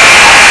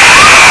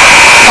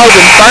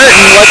Hogan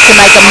Burton looked to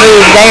make a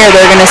move there,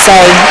 they're going to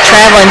say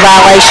traveling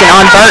violation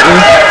on Burton.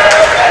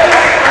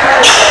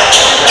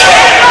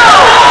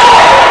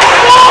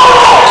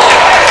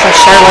 So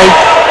Shirley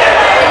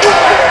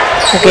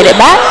will get it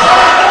back.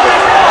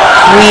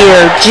 We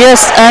are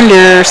just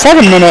under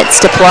 7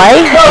 minutes to play,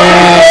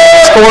 and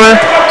score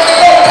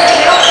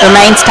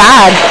remains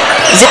tied.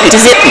 Zip to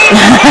zip.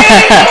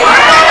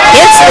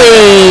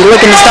 Hensley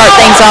looking to start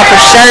things off for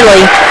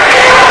Shirley.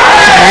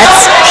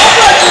 That's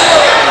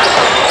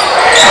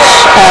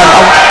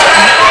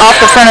off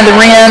the front of the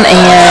rim,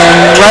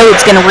 and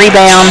Rhodes going to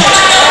rebound.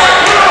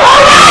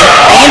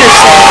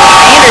 Anderson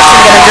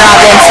going to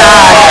drive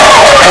inside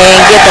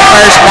and get the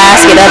first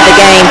basket of the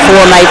game for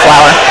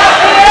Mayflower.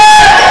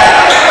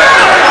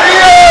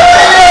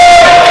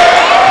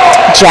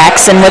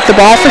 Jackson with the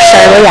ball for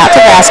Shirley, out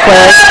to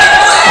Vasquez.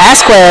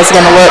 Vasquez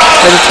going to look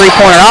for the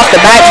three-pointer off the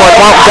backboard,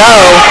 won't go.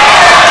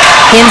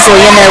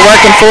 Hensley in there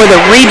working for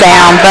the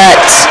rebound, but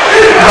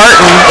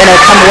Burton going to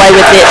come away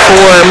with it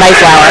for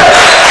Mayflower.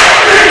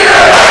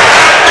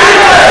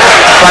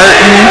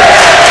 Burton,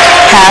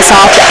 pass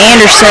off to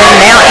Anderson,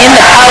 now in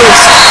the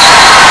post.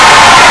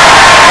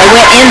 They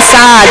went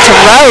inside to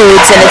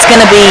Rhodes, and it's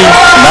going to be...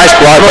 Nice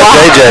block by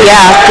JJ.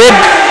 Yeah, good,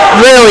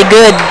 really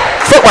good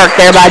footwork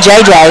there by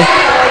JJ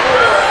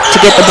to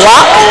get the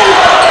block.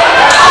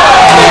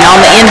 And on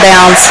the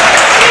inbounds,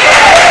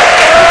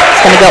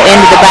 it's going to go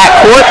into the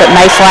backcourt, but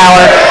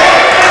Mayflower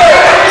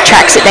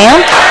tracks it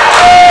down.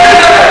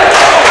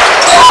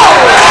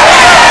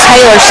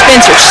 Taylor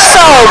Spencer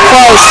so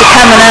close to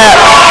coming up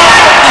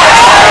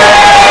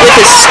with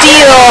a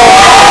steal.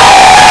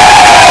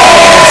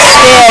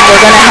 Instead,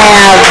 we're going to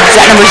have,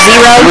 is that number 0?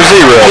 Number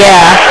 0.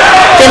 Yeah.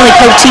 Finley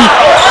Poteet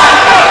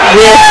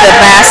with the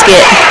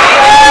basket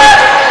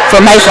for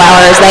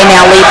Mayflower as they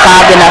now lead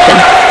 5-0.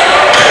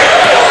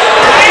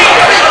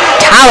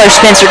 Tyler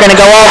Spencer going to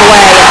go all the way,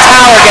 and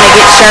Tyler going to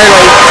get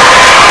Shirley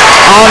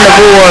on the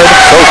board.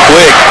 So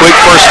quick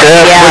first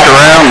step, yeah. Quick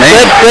around,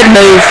 man. Good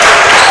move.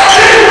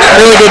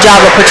 Really good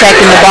job of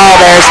protecting the ball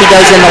there as he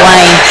goes in the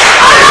lane.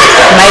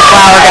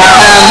 Mayflower going to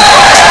come.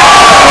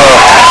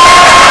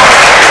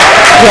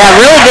 Yeah,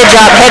 really good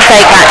job head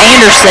fake by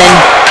Anderson.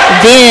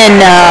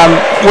 Then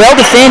well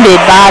defended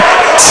by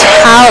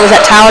Tyler. Was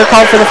that Tyler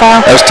called for the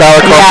foul? That was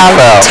Tyler called for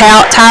the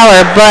foul.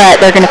 Tyler,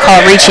 but they're going to call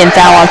a reach-in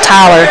foul on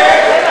Tyler.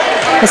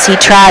 as he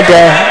tried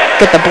to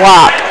get the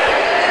block.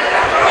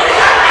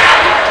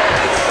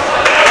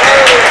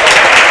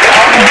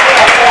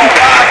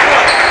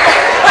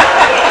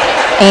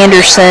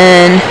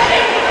 Anderson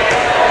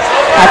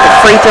at the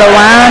free throw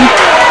line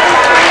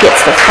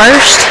gets the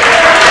first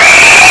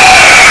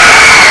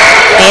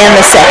and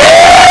the second.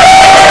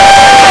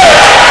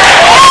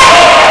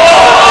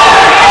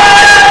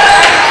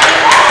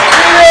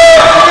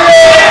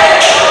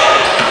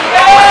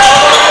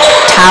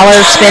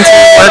 Tyler Spencer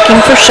working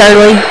for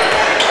Shirley.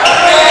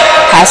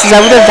 Passes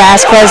over to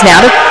Vasquez,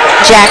 now to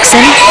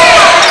Jackson.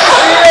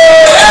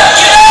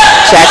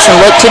 Jackson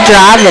looked to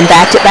drive, then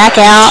backed it back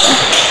out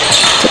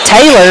to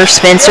Taylor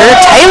Spencer.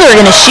 Taylor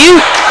gonna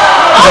shoot.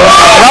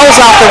 Rolls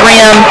off the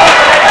rim.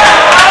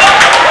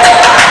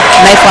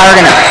 Mayflower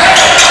gonna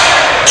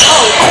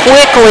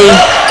quickly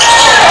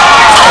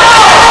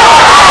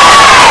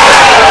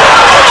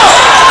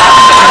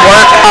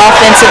work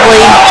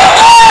offensively.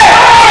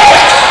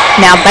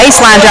 Now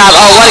baseline drive.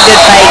 Oh, what a good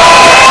fake.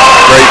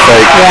 Great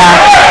fake. Yeah,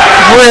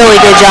 really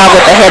good job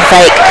with the head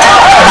fake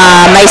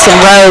by Mason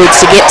Rhodes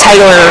to get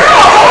Taylor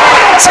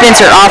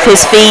Spencer off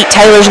his feet.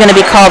 Taylor's going to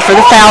be called for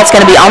the foul. It's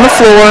going to be on the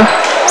floor.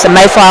 So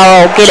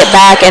Mayflower will get it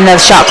back and the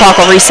shot clock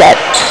will reset.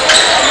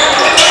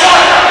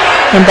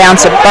 Inbound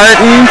to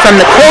Burton. From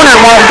the corner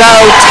won't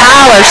go.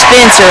 Tyler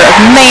Spencer.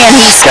 Man,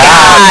 he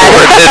skied.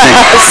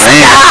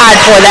 Skied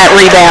for that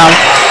rebound.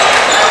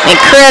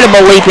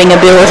 Incredible leaping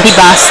ability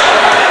by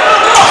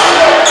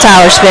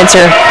Tyler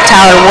Spencer.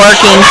 Tyler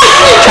working,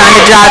 trying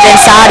to drive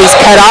inside. He's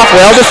cut off,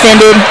 well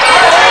defended.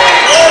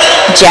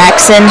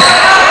 Jackson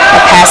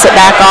will pass it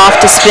back off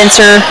to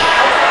Spencer.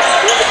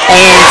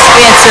 And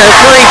Spencer,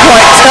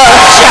 three-point tough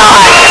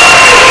shot.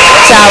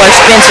 Tyler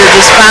Spencer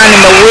just finding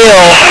the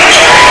will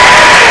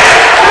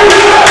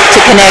to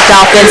connect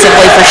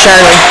offensively for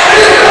Shirley.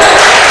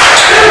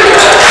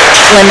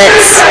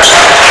 Clements,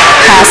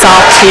 pass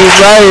off to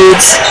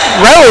Rhodes.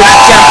 Rhodes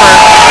jumper.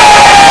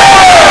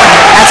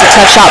 That's a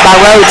tough shot by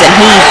Rhodes, and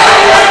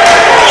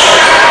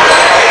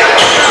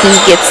he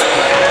gets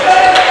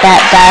that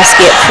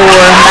basket for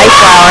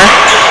Mayflower.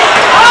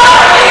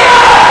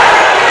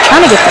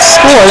 Trying to get the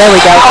score. There we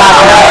go.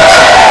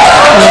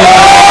 5-0. Another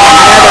basket.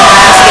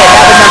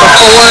 That was number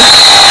 4.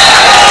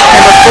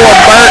 Number 4,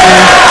 Burton.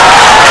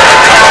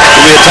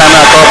 Will be a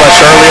timeout called by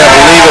Shirley, I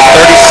believe, at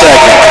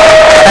 30-second.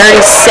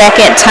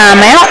 30-second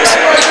timeout.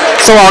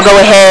 So I'll go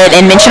ahead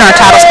and mention our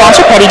title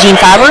sponsor, Petit Jean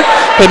Fiber.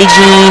 Petit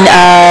Jean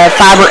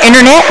Fiber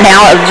Internet,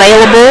 now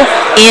available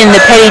in the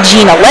Petit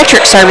Jean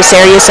Electric service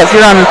area. So if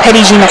you're on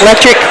Petit Jean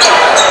Electric,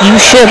 you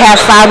should have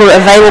fiber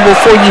available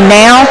for you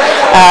now.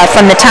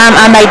 From the time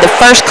I made the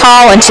first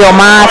call until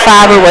my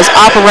fiber was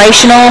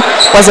operational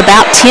was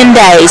about 10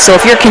 days. So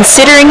if you're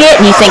considering it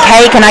and you think,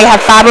 hey, can I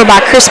have fiber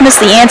by Christmas?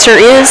 The answer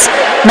is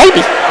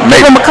maybe. Give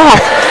them a call.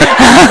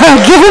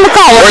 Give them a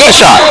call. Worth a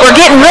shot. We're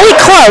getting really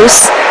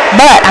close,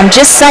 but I'm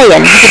just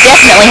saying, you could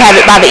definitely have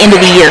it by the end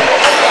of the year.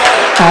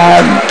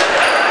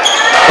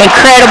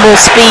 Incredible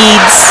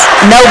speeds,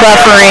 no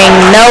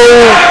buffering, no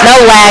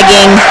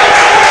lagging.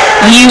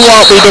 You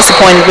won't be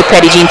disappointed with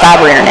Petit Jean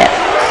Fiber Internet.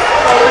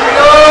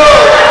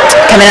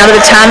 Coming out of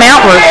the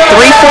timeout, we're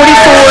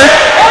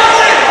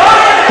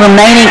 3:44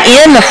 remaining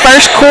in the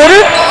first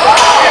quarter.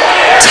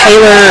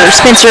 Taylor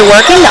Spencer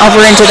working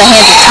over into the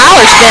hands of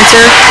Tyler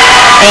Spencer,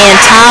 and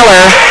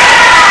Tyler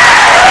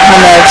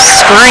on the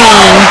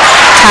screen.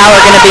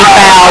 Tyler going to be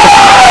fouled.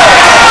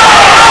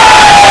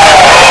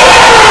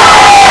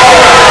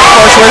 Of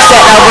course, we're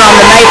sitting over on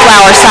the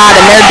Mayflower side,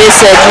 and they're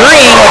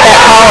disagreeing with that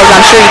call, as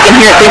I'm sure you can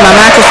hear it through my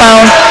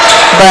microphone.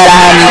 But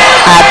I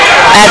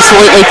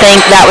absolutely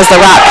think that was the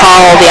right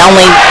call. The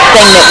only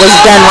thing that was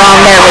done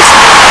wrong there was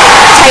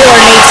Taylor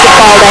needs to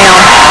fall down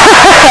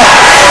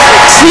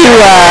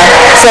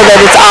so that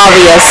it's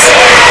obvious.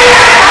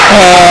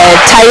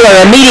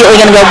 Taylor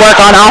immediately going to go work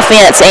on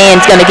offense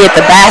and is going to get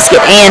the basket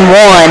and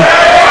one.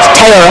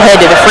 Taylor will head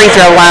to the free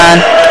throw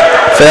line.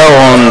 Foul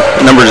on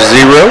number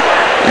 0,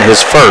 his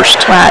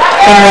first. Right,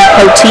 Henry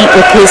Poteet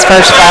with his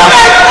first foul.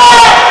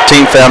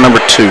 Team foul number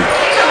 2.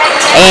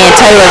 And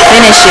Taylor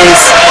finishes,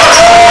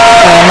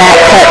 and that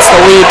cuts the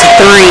lead to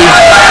 3.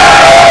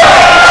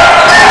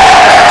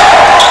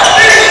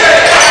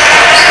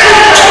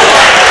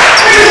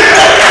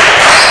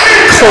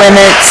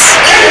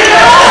 Clements,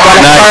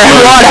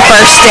 what a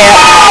first step.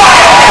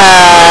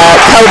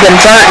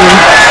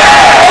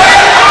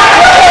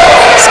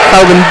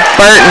 Coben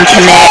Burton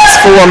connects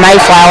for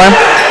Mayflower.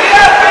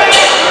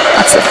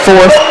 That's the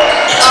 4th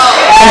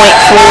point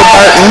for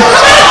Burton.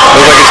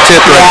 Looks like it's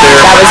tipped right there.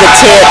 That was a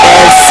tip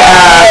as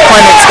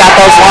Clements got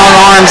those long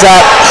arms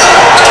up.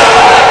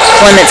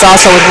 Clements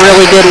also with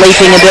really good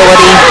leaping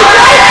ability.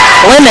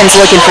 Lemons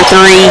looking for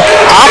 3.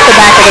 Off the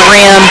back of the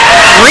rim.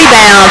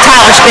 Rebound.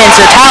 Tyler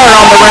Spencer. Tyler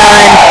on the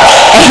run.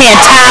 And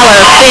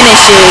Tyler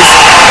finishes.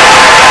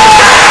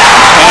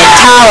 And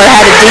Tyler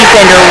had a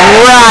defender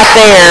right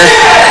there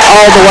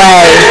all the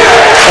way.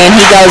 And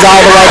he goes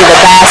all the way to the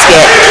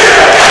basket.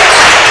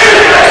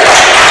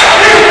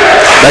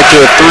 Back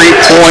to a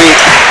 3-point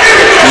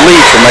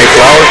lead for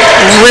Mayflower.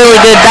 Really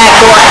good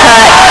backdoor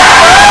cut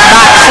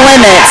by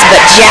Clements,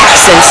 but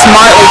Jackson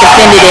smartly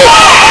defended it.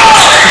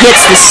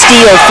 Gets the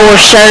steal for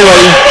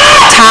Shirley.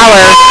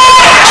 Tyler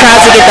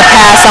tries to get the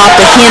pass off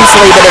to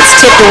Hensley, but it's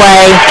tipped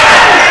away.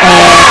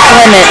 And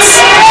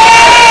Clements,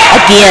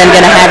 again,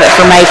 going to have it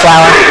for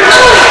Mayflower.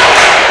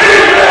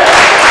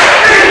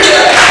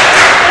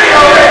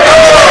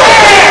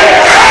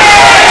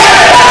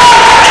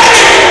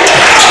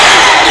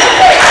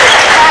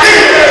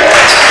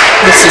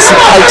 This is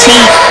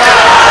Poteet.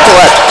 Pull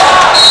up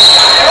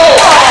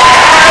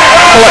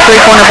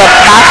three-pointer by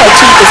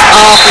Poteet is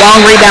off.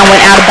 Long rebound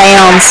went out of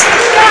bounds.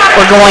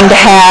 We're going to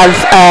have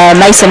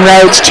Mason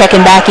Rhodes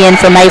checking back in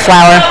for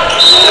Mayflower.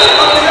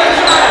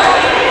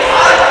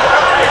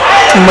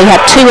 And we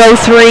have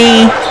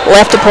 2:03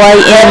 left to play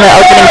in the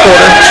opening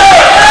quarter.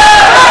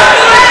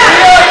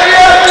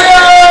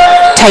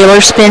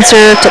 Taylor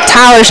Spencer to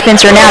Tyler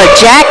Spencer, now to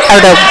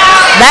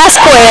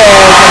Vasquez.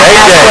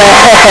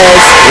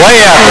 Way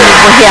out there.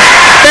 Yeah,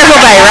 Fairfield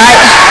Bay, right?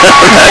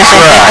 That's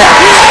right.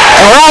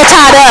 And we're all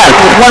tied up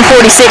with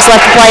 1:46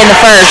 left to play in the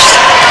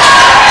first.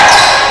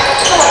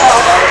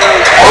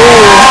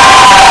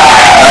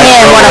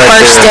 Again, what a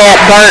first step,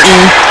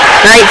 Burton.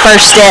 Great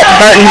first step.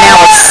 Burton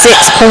now with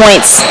 6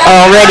 points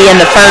already in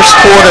the first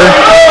quarter.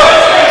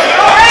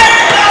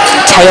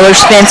 Taylor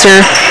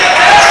Spencer.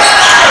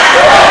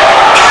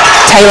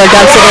 Taylor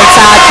dumps it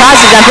inside, tries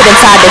to dump it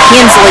inside to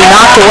Hensley,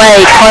 knocked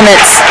away.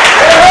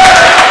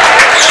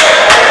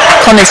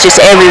 Clements just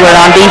everywhere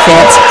on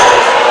defense.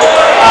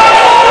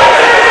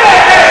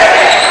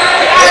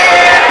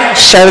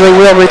 Shirley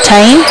will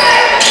retain.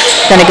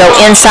 Going to go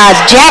inside.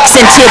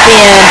 Jackson tip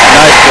in.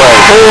 Nice play.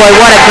 Boy,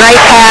 what a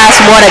great pass.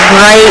 What a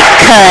great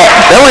cut.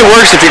 That only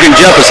works if you can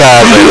jump as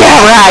high as they do.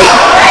 Yeah, right.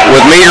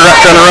 With me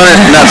trying to run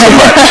it, not so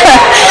much.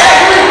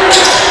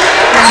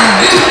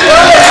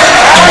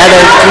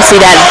 You see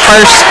that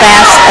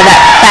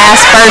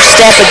fast first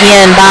step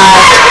again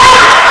by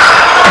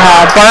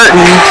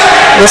Burton.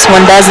 This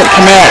one doesn't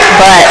connect,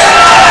 but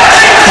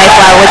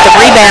Mayflower with the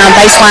rebound,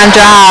 baseline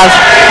drive.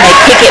 They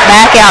kick it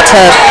back out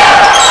to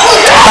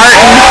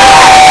Burton.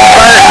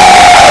 Burton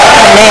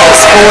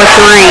connects for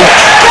three.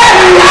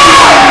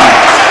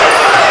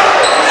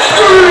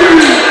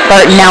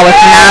 Burton now with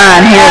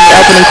 9 here in the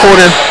opening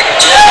quarter.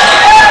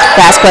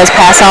 Vasquez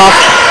pass off.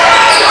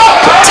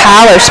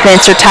 Tyler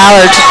Spencer,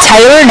 Tyler to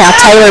Taylor, now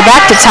Taylor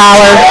back to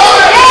Tyler.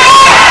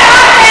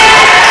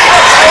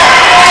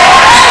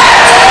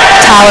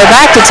 Tyler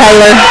back to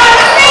Taylor.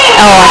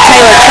 Oh,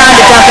 Taylor trying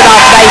to dump it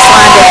off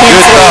baseline to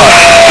Hensley.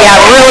 Yeah,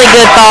 really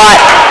good thought.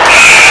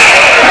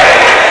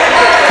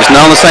 Just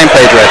not on the same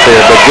page right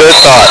there, but good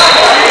thought.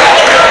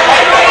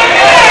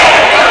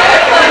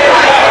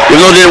 Even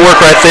though it didn't work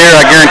right there,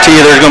 I guarantee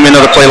you there's going to be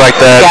another play like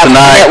that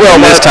tonight.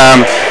 And this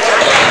time,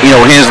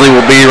 Hensley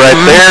will be right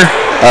there.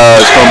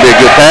 It's going to be a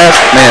good pass.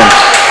 Man,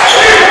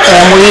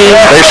 and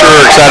they sure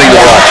are exciting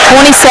to watch.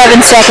 27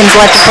 seconds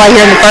left to play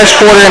here in the first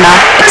quarter, and I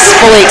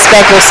fully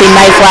expect we'll see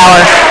Mayflower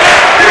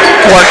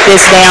work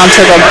this down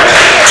to the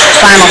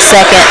final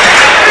second.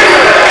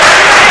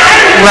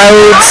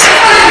 Rhodes.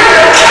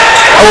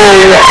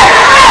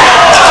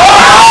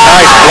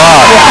 Nice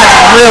block.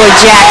 Really,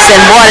 Jackson.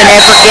 What an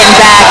effort getting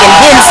back. And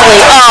Hensley.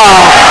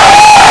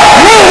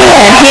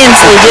 Man,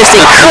 Hensley, just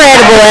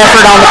incredible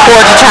effort on the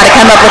court to try to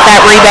come up with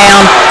that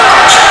rebound.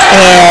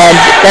 And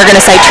they're going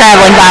to say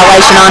traveling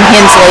violation on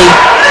Hensley.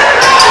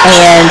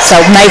 And so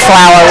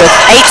Mayflower with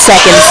 8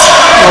 seconds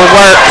will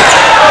work.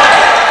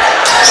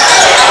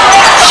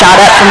 Shot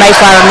up for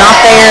Mayflower, not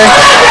there.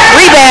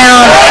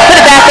 Rebound,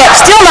 put it back up,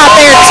 still not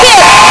there. Tip!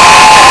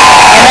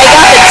 And they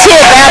got the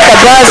tip at the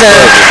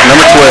buzzer.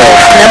 Number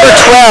 12. Number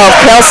 12,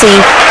 Kelsey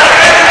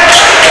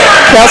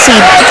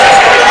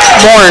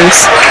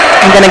Borns.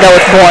 I'm going to go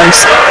with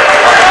Borns.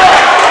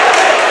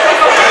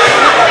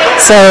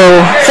 So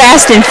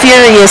fast and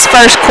furious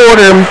first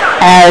quarter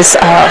as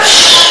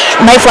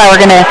Mayflower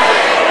going to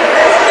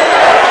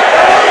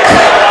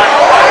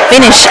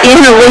finish in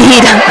the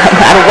lead. I'm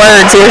out of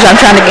words here, so I'm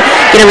trying to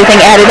get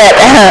everything added up.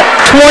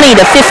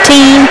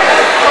 20-15,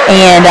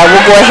 and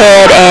we'll go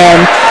ahead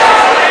and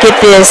get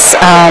this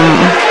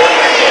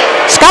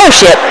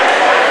scholarship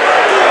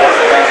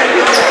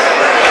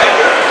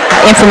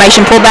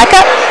information pulled back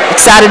up.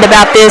 Excited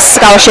about this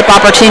scholarship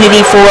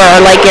opportunity for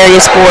our Lake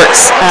Area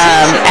sports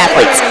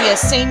athletes.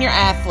 Senior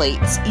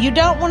athletes, you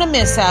don't want to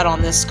miss out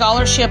on this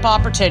scholarship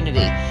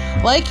opportunity.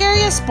 Lake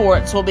Area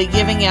Sports will be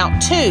giving out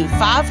 2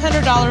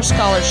 $500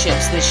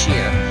 scholarships this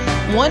year.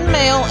 One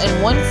male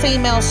and one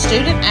female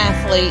student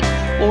athlete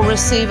will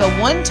receive a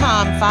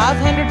one-time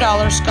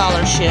 $500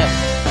 scholarship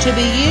to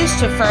be used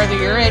to further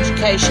your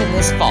education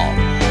this fall.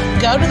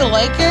 Go to the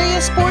Lake Area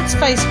Sports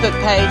Facebook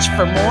page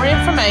for more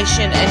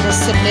information and to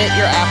submit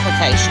your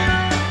application.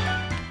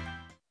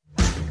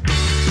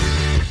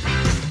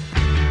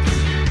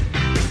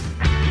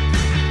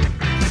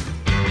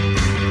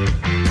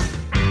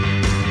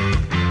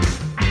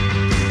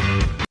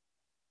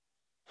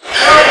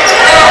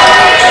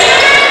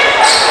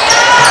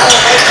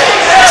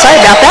 Sorry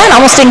about that.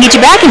 Almost didn't get you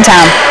back in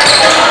time.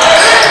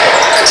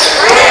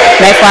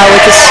 Mayflower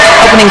with this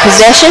opening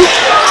possession.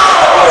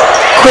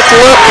 Quick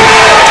look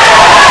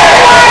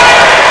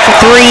for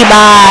three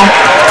by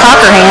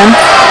Cockerham.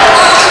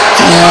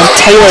 And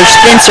Taylor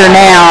Spencer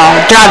now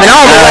driving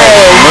all the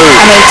way.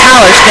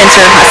 Tyler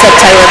Spencer. I said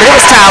Taylor, but it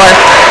was Tyler.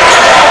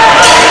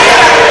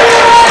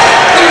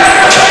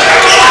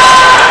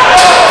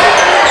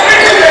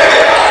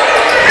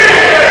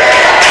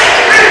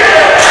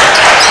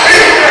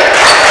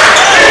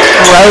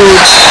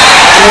 Rhodes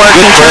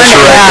working,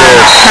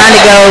 trying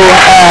to go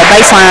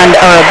baseline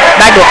or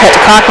backdoor cut to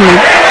Cockerham.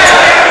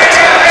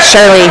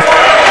 Shirley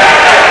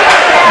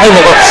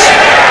overlooks.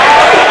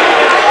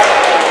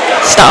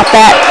 Stop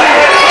that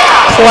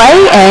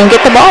play and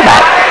get the ball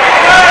back.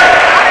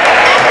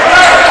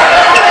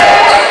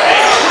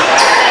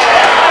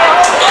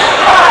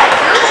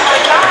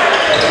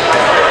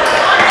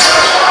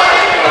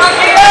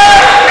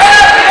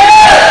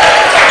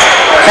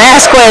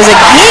 Vasquez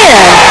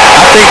again.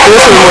 I think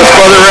this one was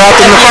further out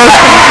than the first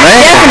one. Man.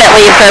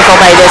 Definitely in Fairfield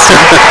Bay this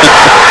one.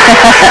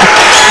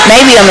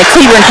 Maybe on the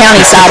Cleveland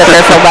County side of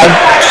Fairfield Bay.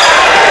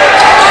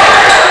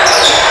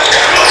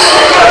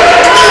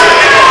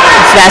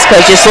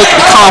 Vasquez just looking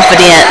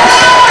confident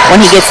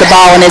when he gets the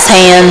ball in his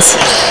hands.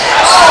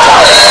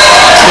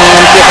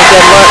 And getting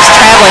good looks.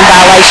 Traveling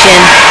violation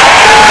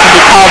will be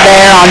called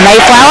there on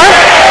Mayflower.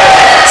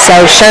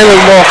 So Shirley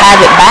will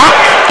have it back,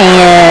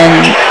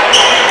 and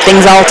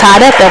things all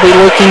tied up. They'll be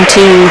looking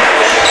to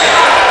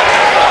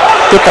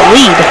get the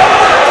lead.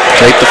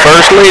 Take the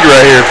first lead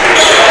right here.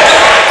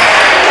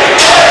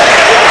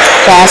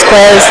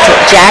 Vasquez to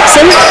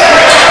Jackson.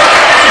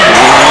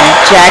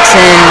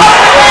 Jackson,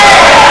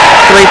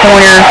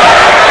 three-pointer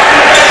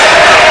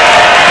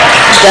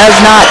does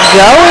not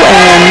go,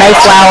 and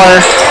Mayflower,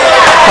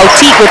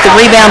 Poteet with the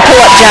rebound,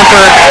 pull-up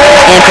jumper,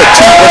 and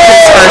Poteet with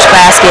his first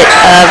basket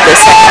of the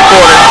second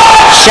quarter.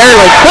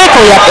 Shirley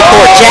quickly up the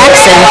court.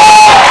 Jackson,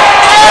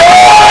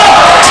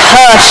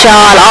 tough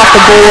shot off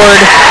the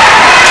board.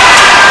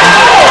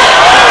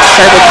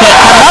 Shirley can't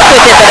come up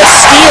with it, but a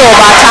steal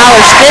by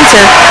Tyler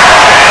Spencer.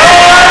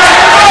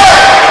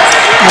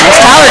 And as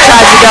Tyler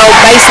tries to go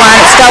baseline,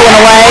 it's stolen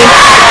away.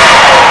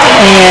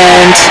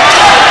 And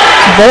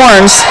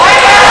Bournes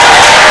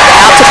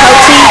out to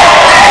Poteet.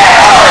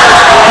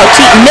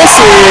 Poteet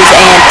misses,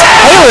 and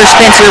Taylor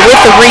Spencer with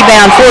the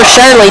rebound for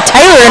Shirley.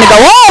 Taylor going to go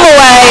all the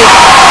way.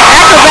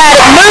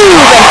 Acrobatic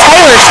move, and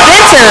Taylor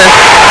Spencer.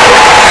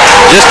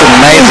 Just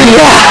amazing.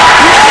 Yeah.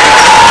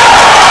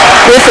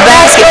 With the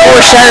basket for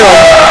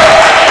Shirley.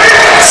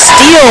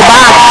 Steal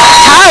by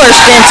Tyler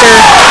Spencer.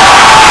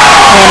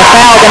 And a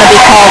foul going to be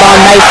called on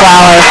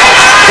Mayflower.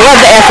 Love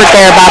the effort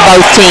there by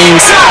both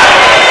teams.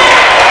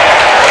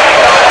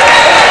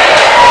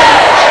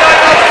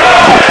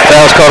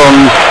 Foul's called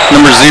on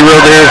number 0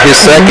 there, his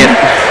second.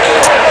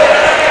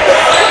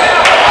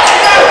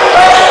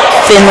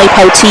 Finley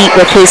Poteet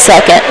with his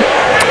second.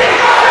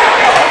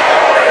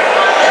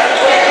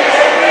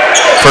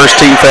 First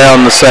team foul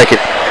in the second.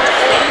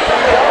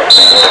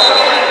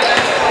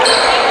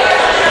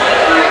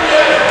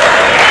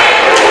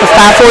 With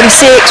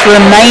 5:46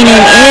 remaining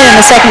in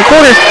the second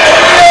quarter.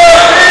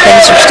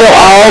 Things are still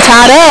all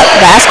tied up.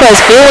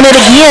 Vasquez feeling it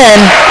again.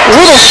 A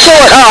little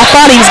short. Oh, I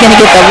thought he was going to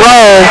get the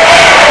roll.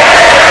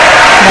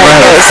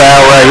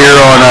 Foul right here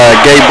on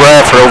Gabe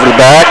Bradford over the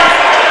back.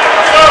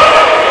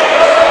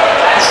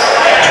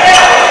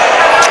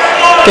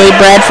 Gabe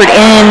Bradford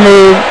in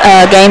the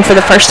game for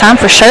the first time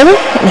for Shirley,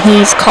 and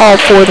he's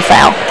called for the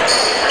foul.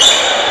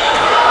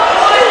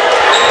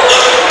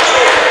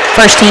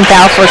 First team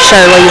foul for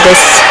Shirley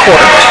this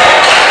quarter.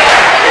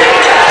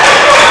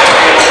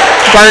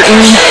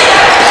 Burton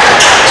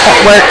at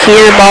work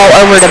here, ball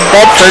over to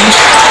Bedford.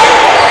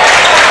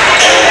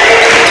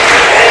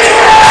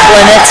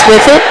 Clements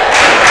with it.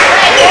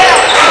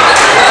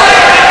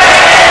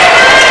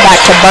 Back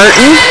to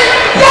Burton.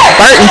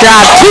 Burton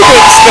drives 2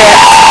 big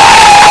steps.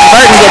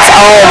 Burton gets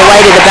all the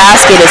way to the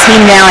basket as he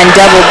now in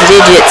double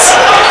digits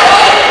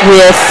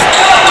with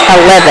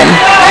 11.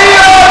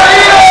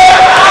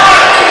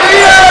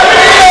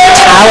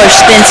 Tyler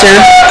Spencer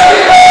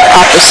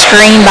off the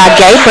screen by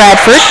Gabe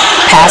Bradford.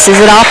 Passes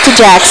it off to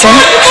Jackson.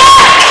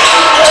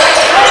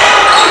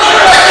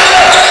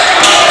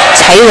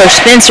 Taylor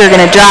Spencer going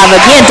to drive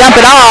again, dump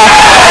it off.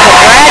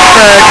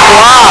 Bradford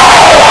blocked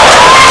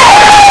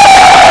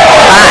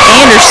by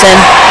Anderson.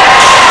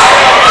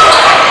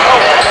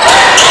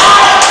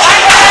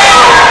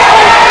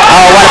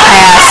 Oh, what a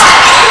pass.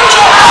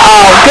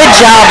 Oh, good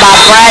job by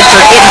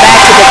Bradford getting back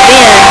to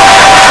defend.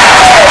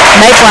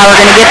 Mayflower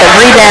going to get the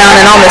rebound,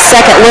 and on the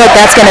second look,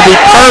 that's going to be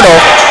Pirtle.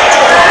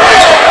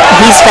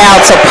 He's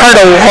fouled, so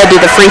Pirtle will head to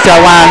the free throw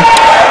line.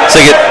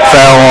 Second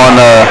foul on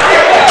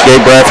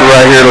Gabe Bradford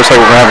right here. Looks like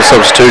we're going to have a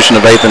substitution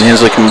of Ethan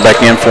Hensley coming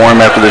back in for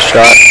him after this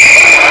shot.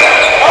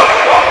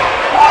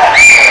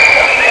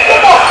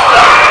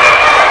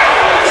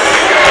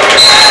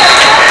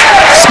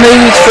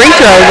 Smooth free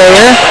throw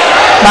there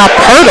by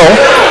Pirtle.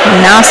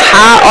 Nice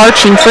high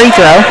arching free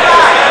throw.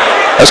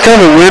 That's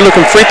kind of a weird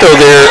looking free throw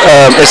there.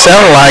 It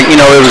sounded like,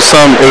 it was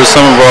some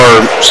of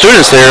our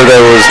students there that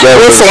was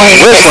whistling.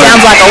 It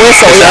sounds like a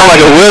whistle. It sounded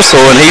like a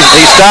whistle, and he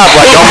stopped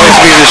like almost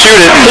to shoot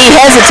it. He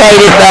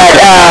hesitated, but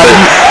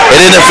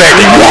it didn't affect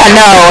him. Yeah,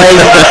 no.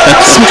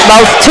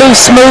 Both two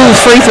smooth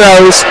free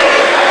throws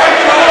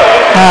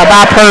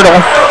by Pirtle.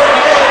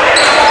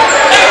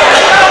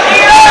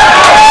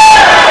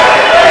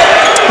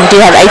 We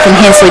do have Ethan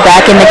Hensley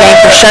back in the game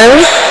for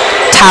Shirley.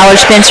 Tyler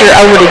Spencer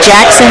over to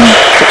Jackson.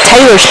 To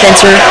Taylor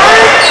Spencer.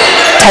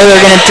 Taylor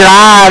going to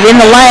drive in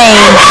the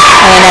lane,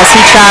 and as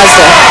he tries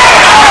to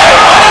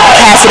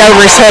pass it over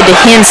his head to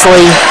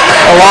Hensley,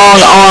 the long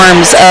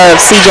arms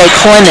of C.J.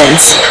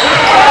 Clemens.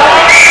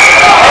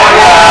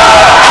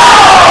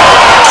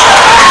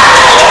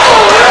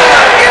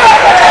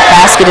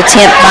 Basket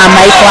attempt by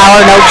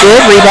Mayflower, no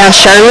good. Rebound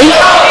Shirley.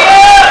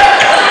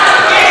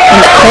 In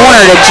the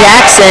corner to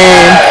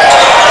Jackson.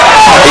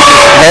 He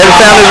just hadn't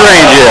found his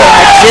range yet.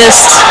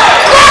 Just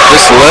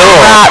a little.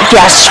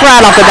 Just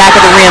right off the back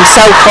of the rim,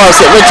 so close.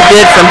 It looked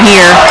good from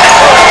here.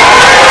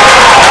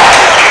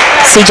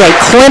 C.J.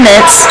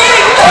 Clements,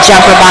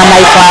 jumper by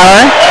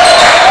Mayflower.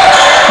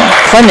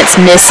 Clements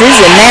misses,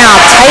 and now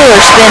Taylor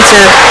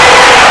Spencer.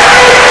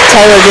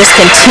 Taylor just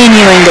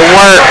continuing to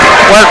work,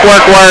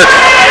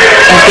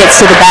 and gets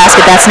to the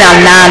basket. That's now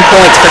 9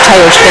 points for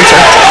Taylor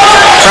Spencer.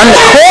 From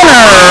the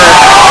corner,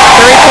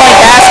 three-point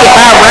basket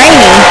by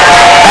Rainey.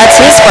 That's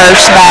his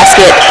first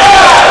basket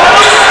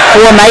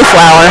for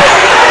Mayflower.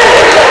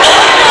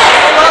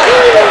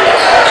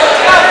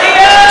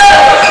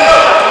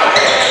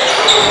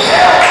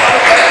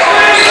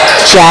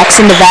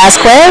 Jackson to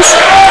Vasquez.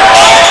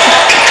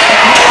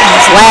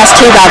 These last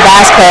two by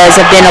Vasquez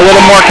have been a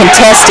little more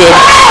contested,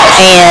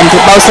 and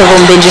both of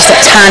them been just a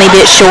tiny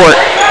bit short.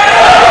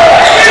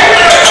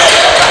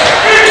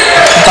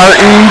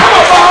 Burton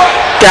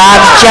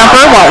drives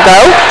jumper, won't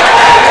go.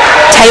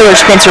 Taylor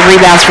Spencer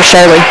rebounds for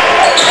Shirley.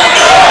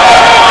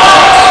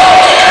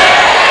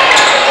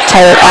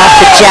 Taylor off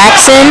to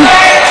Jackson.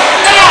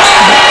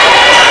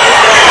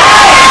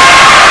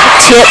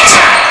 Tipped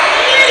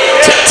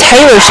to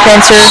Taylor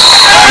Spencer.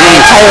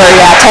 And Taylor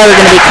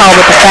going to be called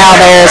with the foul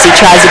there as he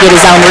tries to get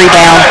his own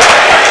rebound.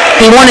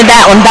 He wanted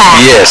that one back.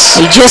 Yes.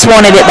 He just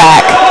wanted it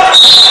back.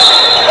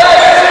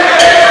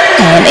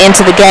 And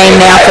into the game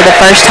now for the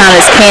first time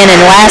is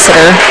Cannon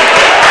Lassiter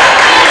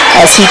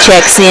as he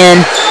checks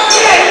in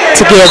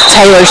to give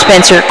Taylor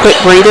Spencer a quick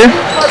breather.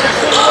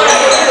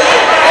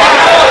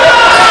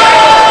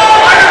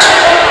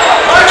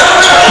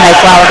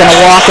 Mayflower going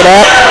to walk it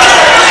up.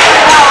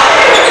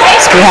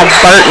 So we have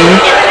Burton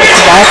with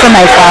the ball for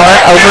Mayflower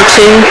over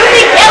to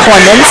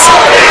Clemens.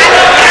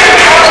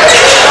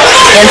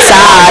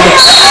 Inside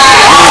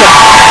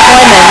to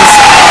Clemens.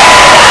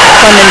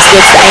 Clemens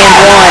gets the and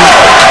one.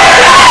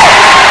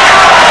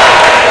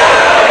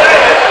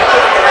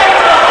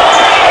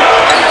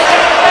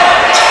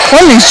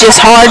 Clemens just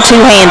hard to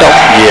handle.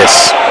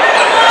 Yes.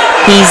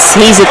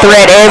 He's a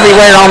threat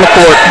everywhere on the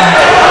court.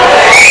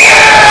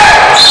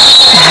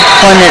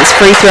 Clemens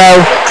free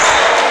throw.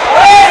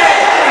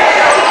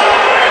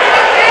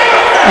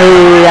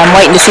 Ooh, I'm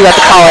waiting to see what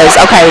the call is.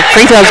 Okay,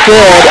 free throw's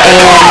good,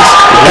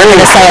 and they're going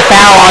to say a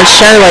foul on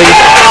Shirley.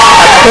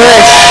 A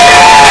push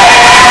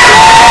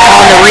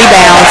on the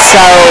rebound, so.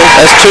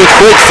 That's 2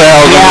 quick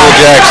fouls on Will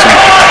Jackson.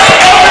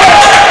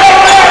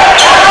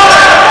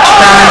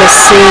 Trying to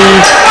see.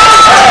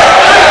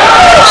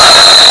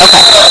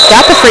 Okay,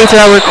 got the free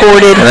throw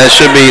recorded. And that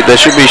should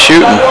be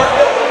shooting.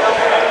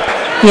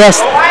 Yes.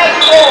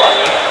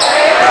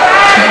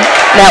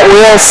 That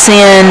will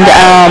send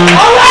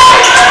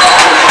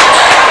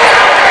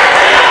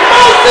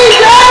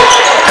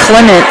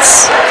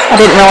Clements. I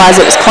didn't realize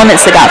it was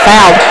Clements that got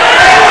fouled.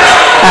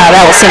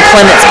 That will send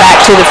Clements back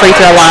to the free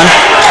throw line.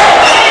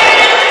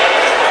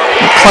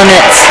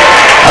 Clements.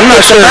 I'm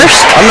not sure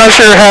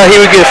how he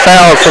would get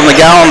fouled from the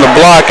guy on the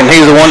block, and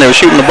he's the one that was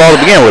shooting the ball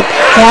to begin with.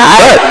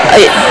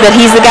 Yeah, but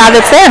he's the guy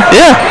that's there.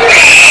 Yeah.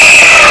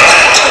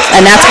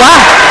 And that's why.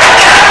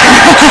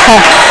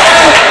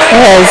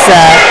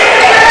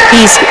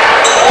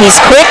 He's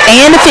quick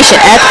and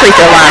efficient at the free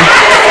throw line.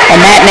 And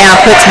that now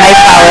puts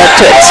Mayflower up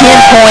to a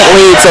 10-point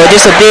lead. So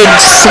just a big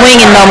swing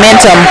in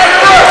momentum.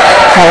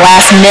 The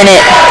last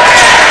minute.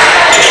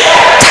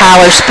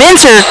 Tyler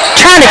Spencer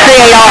trying to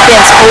create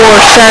offense for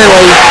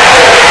Shirley.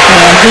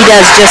 And he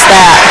does just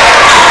that.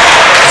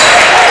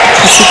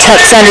 As he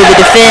tucks under the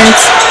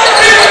defense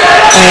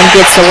and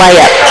gets the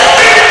layup.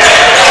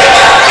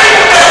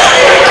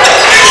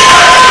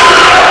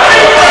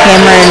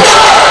 Cameron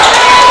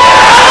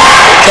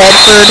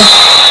Bedford.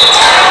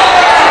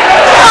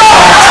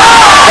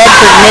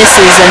 Bedford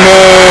misses, and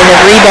then a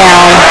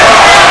rebound.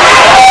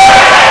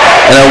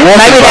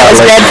 Maybe that was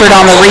Bedford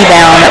on the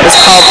rebound that was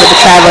called for the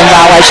traveling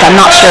violation. I'm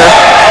not sure.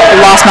 I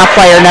lost my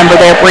player number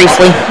there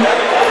briefly.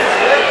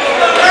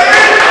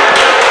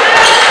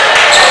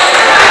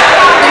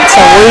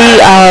 So we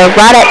are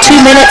right at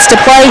 2 minutes to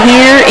play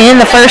here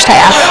in the first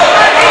half.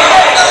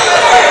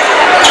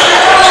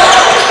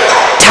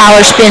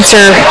 Tyler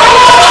Spencer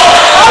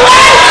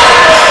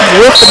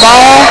with the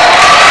ball.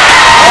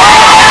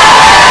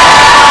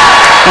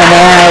 And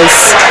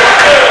as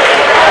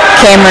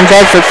Cameron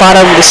Bedford fought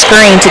over the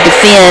screen to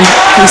defend,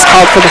 he's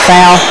called for the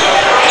foul.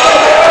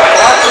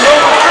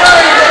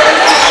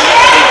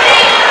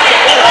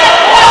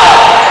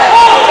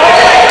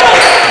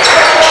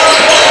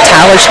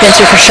 Tyler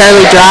Spencer for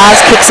Shirley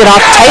drives, kicks it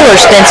off Taylor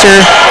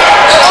Spencer.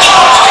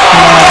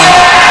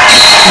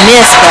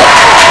 Missed, but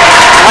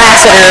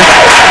Lassiter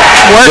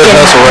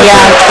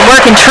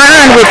working,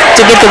 trying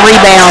to get the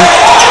rebound,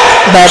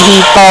 but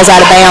he falls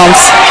out of bounds.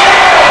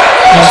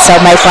 And so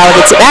Mayflower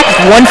gets it back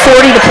with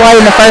 1:40 to play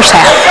in the first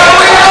half.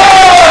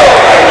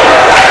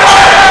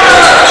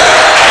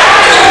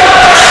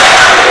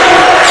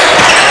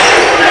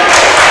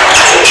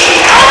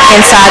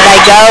 Inside they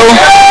go.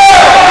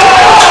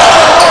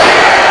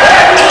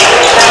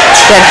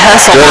 Good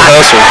hustle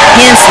by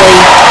Hensley.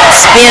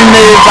 Spin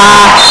move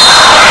by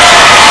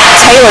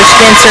Taylor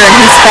Spencer, and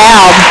he's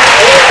fouled.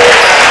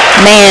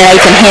 Man,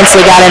 Ethan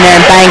Hensley got in there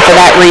and banged for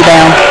that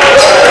rebound.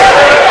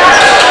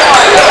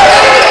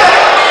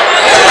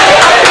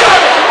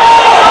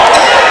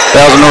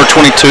 That was number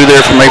 22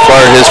 there for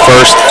Mayflower, his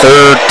first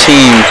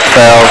third-team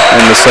foul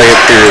in the second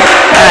period.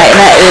 All right,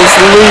 and that is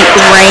Luke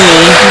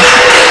Ramey.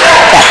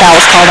 That foul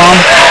was called on.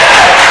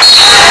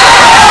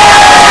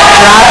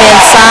 Drive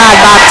inside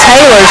by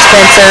Taylor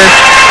Spencer.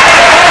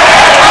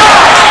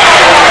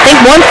 I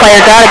think one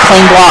player got a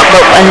clean block,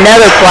 but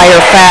another player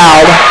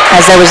fouled,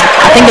 as I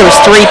think there was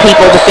 3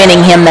 people defending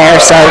him there.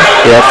 So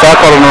yeah, foul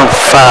called on number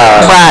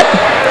 5. Right.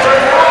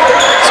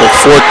 So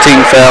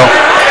 14 foul.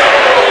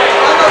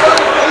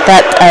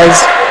 That is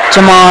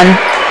Jamon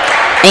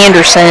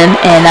Anderson,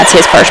 and that's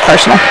his first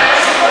personal.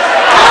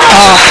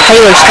 Oh,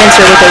 Taylor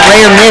Spencer with a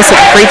rare miss at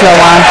the free throw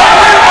line.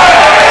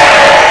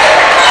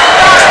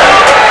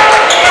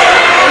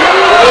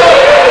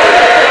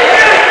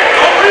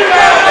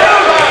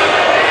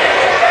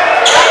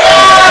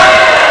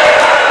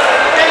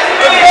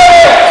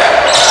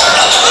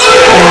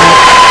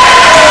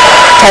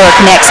 Taylor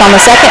connects on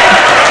the second.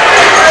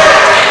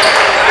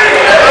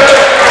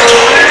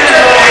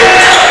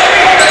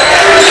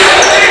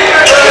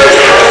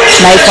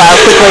 Mayflower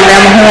quickly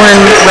around the horn.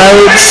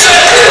 Rhodes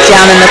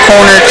down in the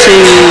corner to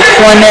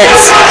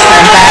Clements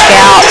and back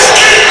out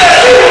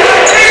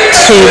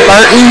to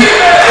Burton.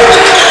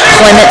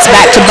 Clements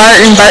back to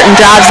Burton. Burton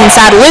drives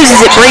inside,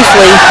 loses it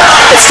briefly,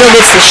 but still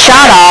gets the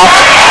shot off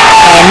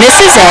and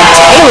misses, and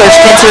Taylor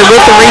Spencer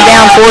with the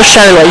rebound for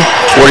Shirley.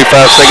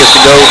 45 seconds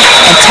to go.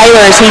 And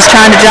Taylor, as he's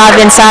trying to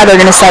drive inside, they're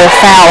going to say a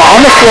foul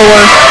on the floor,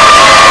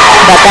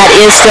 but that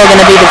is still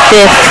going to be the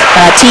 5th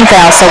team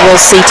foul, so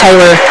we'll see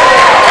Taylor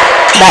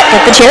back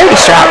at the charity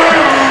stripe.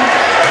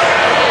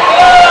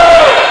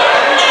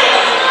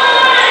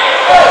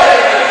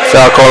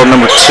 Foul call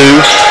number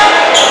 2,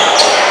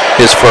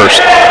 his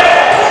first.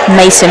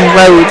 Mason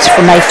Rhodes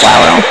for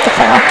Mayflower on the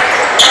foul.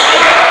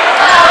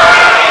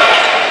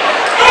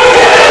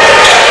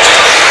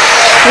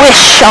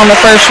 Wish on the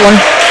first one.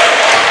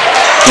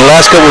 The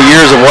last couple of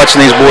years of watching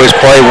these boys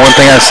play, one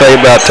thing I say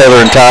about Taylor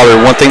and Tyler,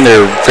 one thing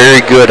they're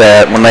very good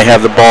at when they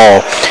have the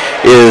ball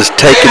is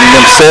taking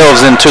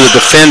themselves into the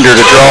defender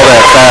to draw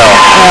that foul.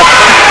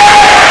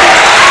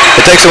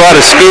 Yep. It takes a lot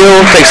of skill,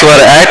 takes a lot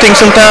of acting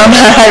sometimes.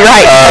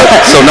 Right.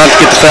 So not to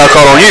get the foul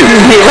call on you.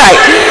 Right.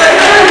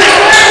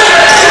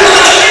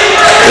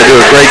 They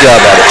do a great job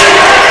at it.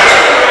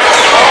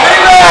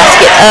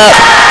 Basket up.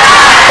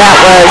 That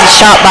was a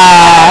shot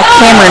by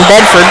Cameron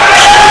Bedford.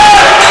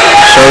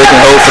 Shirley can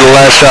hold for the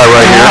last shot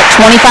right here.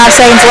 25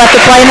 seconds left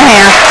to play in the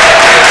half.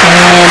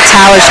 And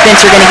Tyler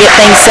Spencer going to get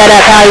things set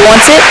up how he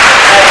wants it.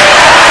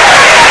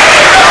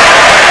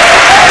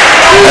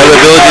 Have the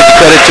ability to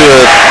cut it to a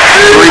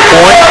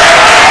 3-point.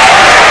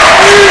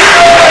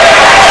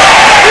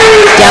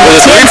 Down with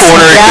a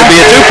 3-pointer, it could be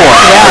a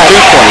 2-point. Yeah. A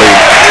 2-point lead.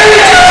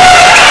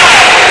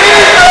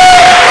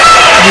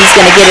 He's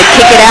going to get it,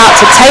 kick it out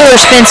to Taylor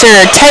Spencer.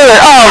 Taylor,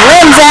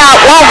 rims out,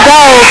 won't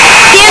go.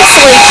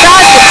 Hensley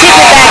tries to tip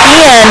it back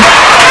in,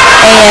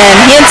 and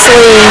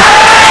Hensley,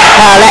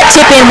 that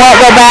tip in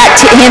won't go back.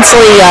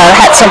 Hensley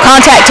had some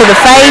contact to the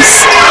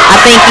face. I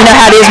think you know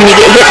how it is when you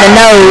get hit in the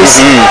nose,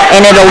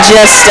 and it'll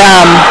just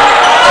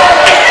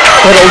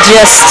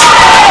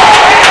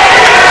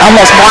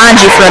almost blind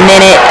you for a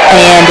minute,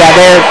 and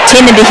they're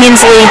tending to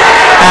Hensley.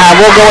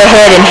 We'll go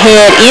ahead and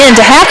head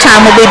into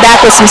halftime. We'll be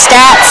back with some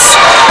stats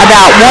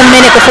about 1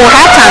 minute before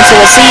halftime, so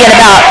we'll see in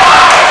about,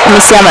 let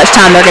me see how much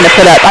time they're going to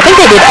put up. I think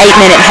they did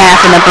 8-minute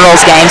half in the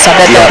girls' game, so I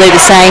bet they'll do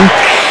the same.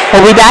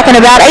 We'll be back in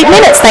about 8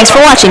 minutes. Thanks for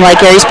watching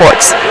Lake Erie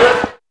Sports.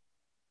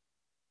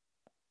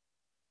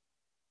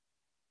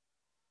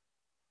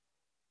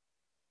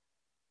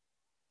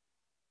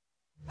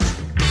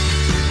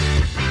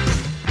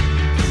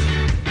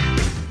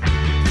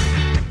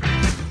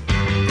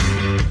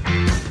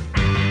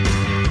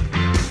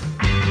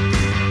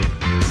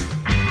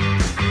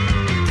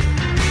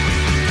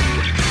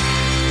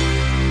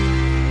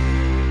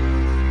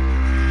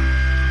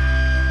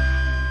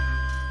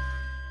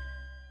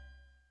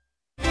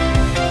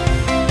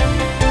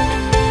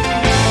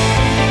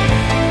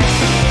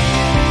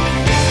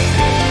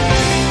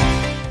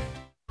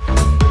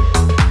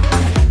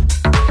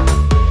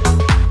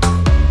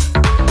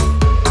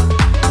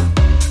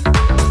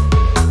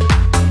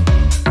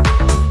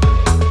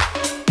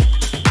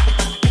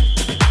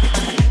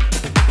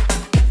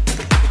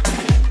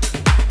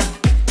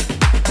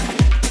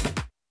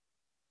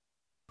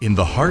 In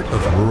the heart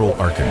of rural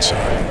Arkansas,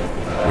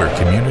 where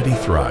community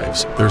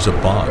thrives, there's a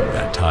bond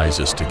that ties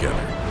us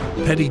together.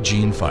 Petit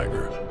Jean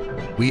Fiber.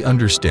 We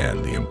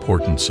understand the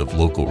importance of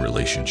local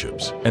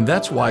relationships, and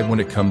that's why when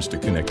it comes to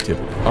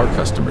connectivity, our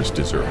customers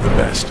deserve the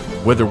best.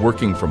 Whether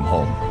working from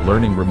home,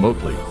 learning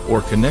remotely,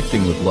 or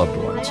connecting with loved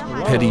ones,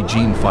 Petit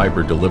Jean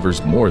Fiber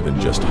delivers more than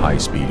just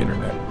high-speed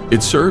internet.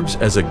 It serves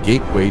as a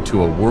gateway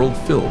to a world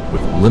filled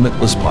with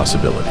limitless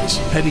possibilities.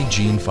 Petit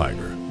Jean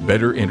Fiber.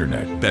 Better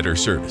internet, better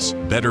service,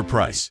 better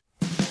price.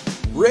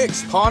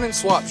 Rick's Pawn and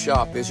Swap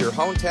Shop is your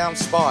hometown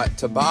spot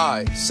to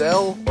buy,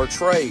 sell, or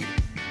trade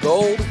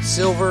gold,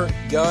 silver,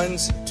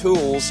 guns,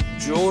 tools,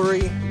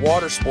 jewelry,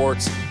 water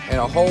sports, and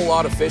a whole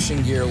lot of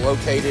fishing gear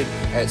located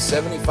at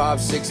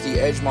 7560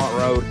 Edgemont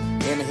Road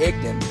in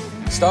Higdon.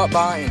 Stop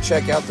by and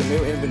check out the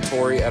new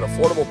inventory at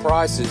affordable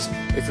prices.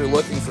 If you're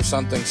looking for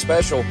something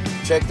special,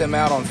 check them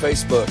out on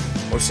Facebook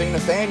or see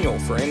Nathaniel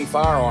for any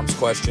firearms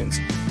questions.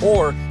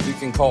 Or you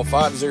can call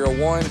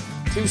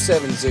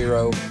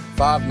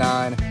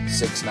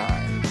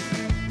 501-270-5969.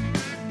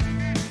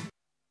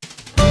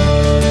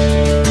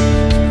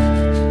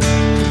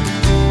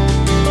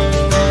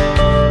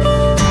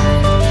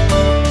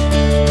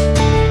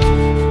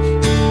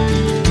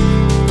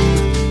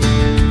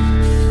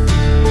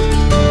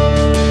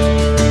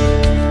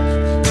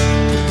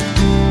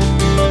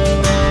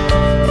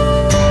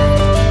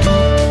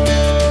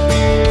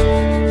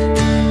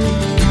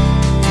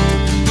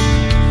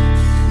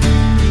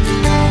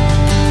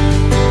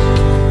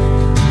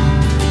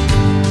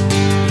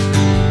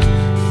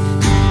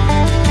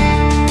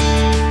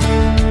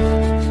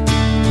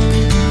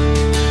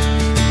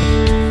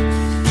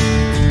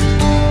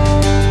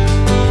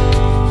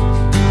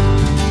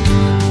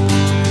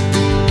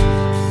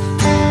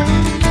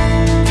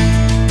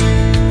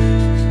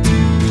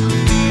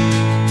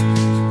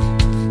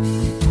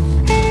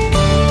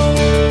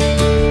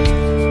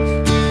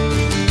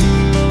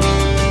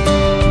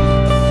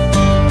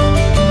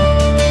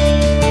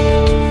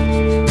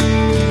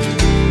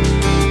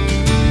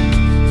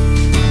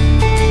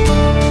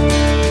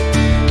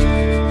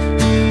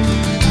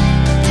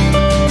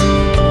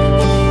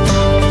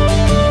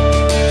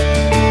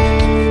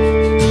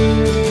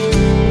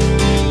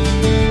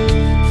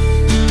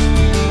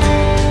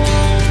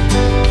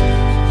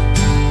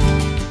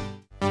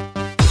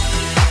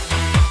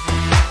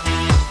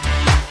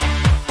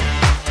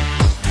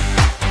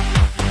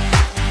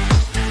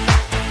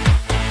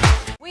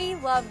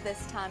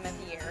 This time of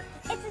year.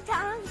 It's a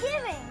time of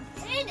giving.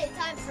 And a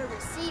time for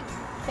receiving.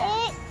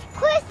 It's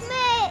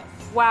Christmas!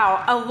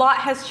 Wow, a lot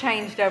has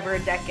changed over a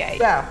decade.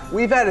 Yeah,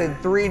 we've added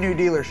 3 new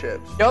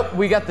dealerships. Yep,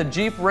 we got the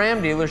Jeep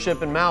Ram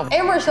dealership in Malvern.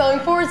 And we're selling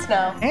Fords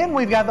now. And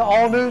we've got the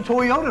all-new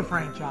Toyota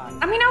franchise.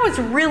 I mean, I was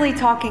really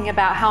talking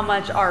about how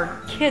much our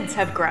kids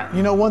have grown.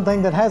 You know, one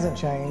thing that hasn't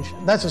changed,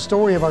 that's the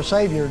story of our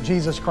Savior,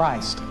 Jesus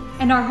Christ.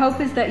 And our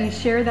hope is that you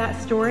share that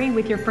story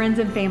with your friends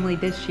and family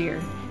this year.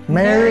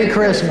 Merry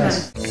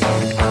Christmas.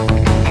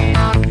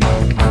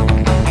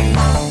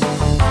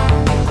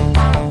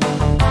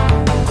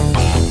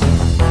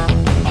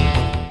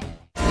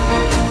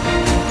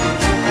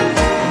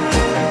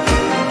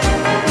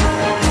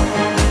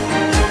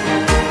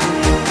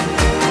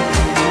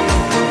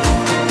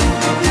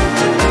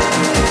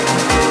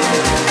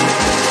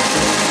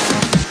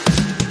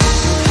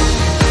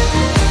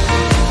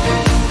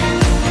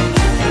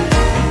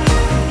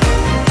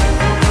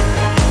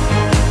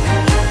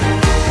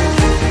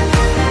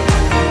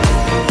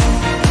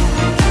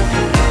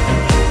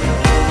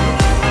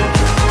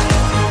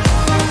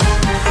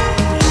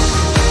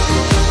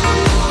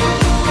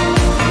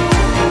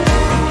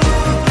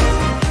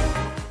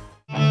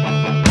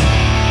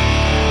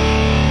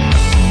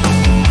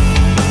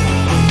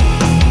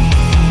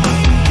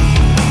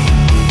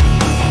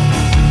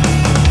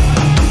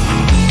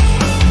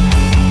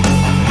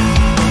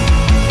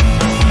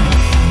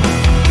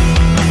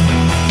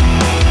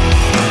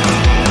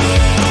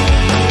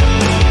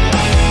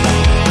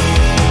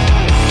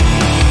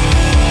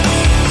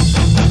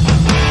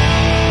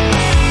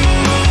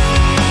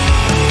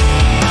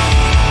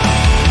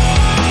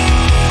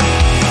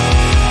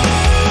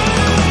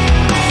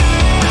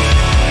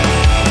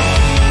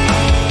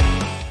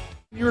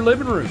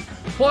 Living room.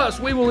 Plus,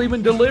 we will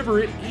even deliver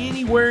it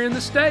anywhere in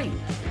the state.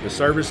 The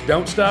service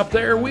don't stop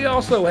there. We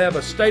also have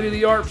a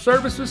state-of-the-art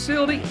service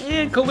facility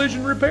and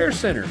collision repair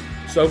center.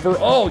 So for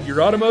all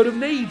your automotive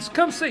needs,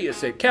 come see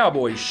us at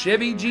Cowboy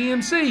Chevy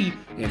GMC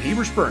in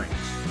Heber Springs.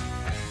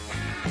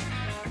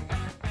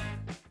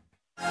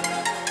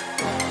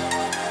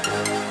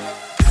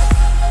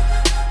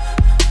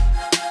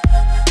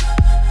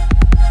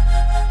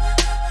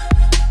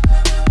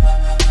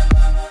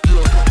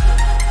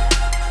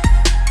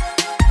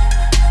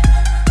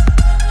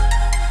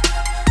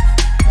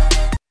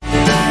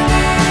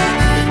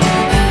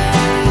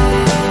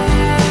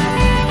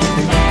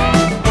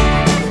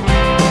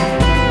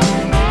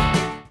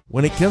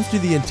 When it comes to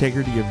the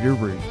integrity of your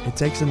roof, it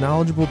takes a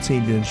knowledgeable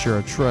team to ensure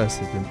a truss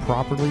has been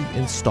properly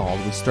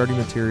installed with sturdy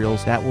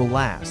materials that will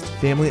last.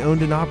 Family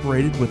owned and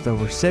operated with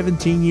over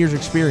 17 years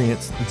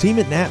experience, the team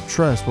at Knapp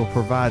Truss will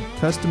provide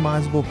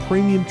customizable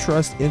premium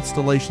truss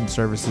installation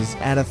services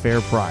at a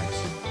fair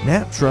price.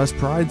 Knapp Truss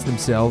prides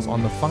themselves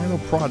on the final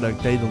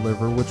product they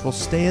deliver, which will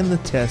stand the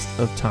test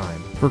of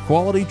time. For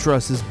quality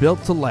trusses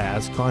built to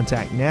last,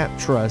 contact Knapp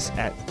Truss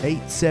at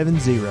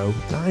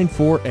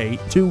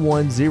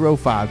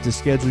 870-948-2105 to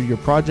schedule your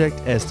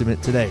project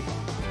estimate today.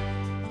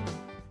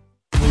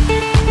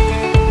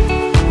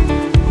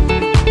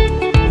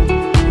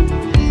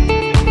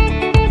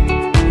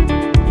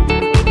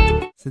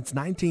 Since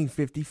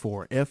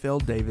 1954, F.L.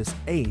 Davis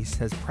Ace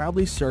has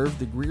proudly served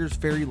the Greers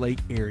Ferry Lake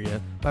area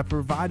by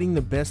providing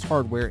the best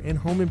hardware and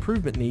home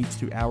improvement needs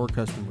to our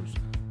customers.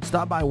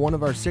 Stop by one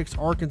of our 6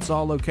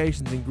 Arkansas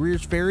locations in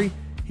Greers Ferry,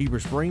 Heber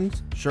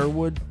Springs,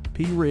 Sherwood,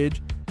 Pea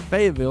Ridge,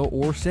 Fayetteville,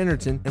 or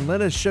Centerton, and let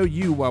us show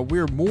you why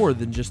we're more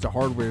than just a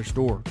hardware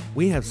store.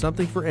 We have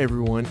something for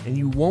everyone, and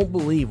you won't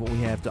believe what we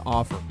have to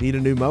offer. Need a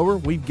new mower?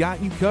 We've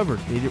got you covered.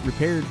 Need it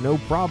repaired? No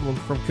problem.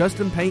 From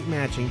custom paint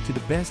matching to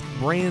the best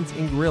brands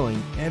in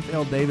grilling,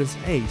 F.L. Davis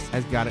Ace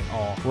has got it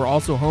all. We're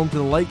also home to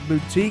the Lake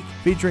Boutique,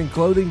 featuring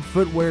clothing,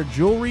 footwear,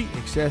 jewelry,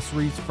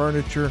 accessories,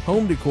 furniture,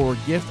 home decor,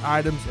 gift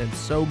items, and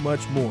so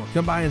much more.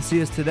 Come by and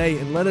see us today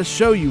and let us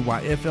show you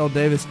why F.L.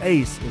 Davis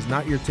Ace is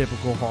not your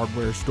typical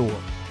hardware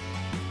store.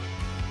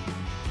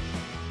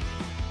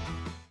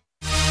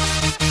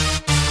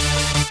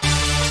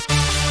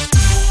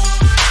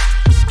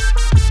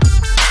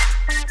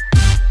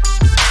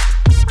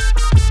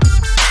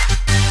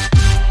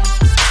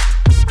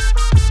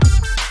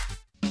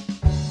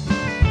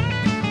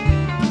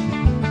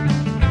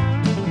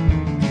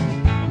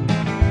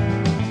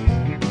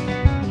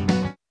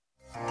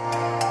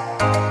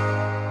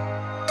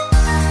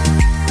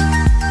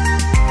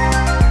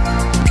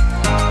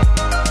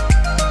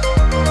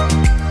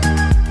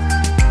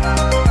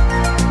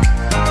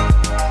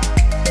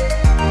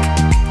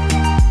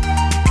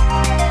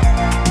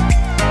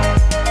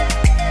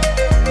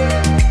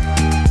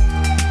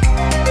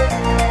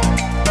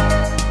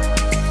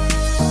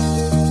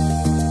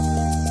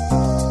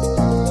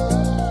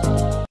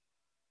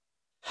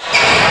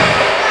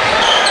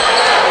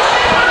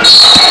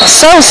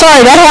 So sorry,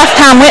 that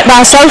halftime went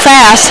by so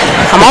fast.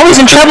 I'm always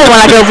in trouble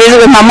when I go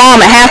visit with my mom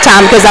at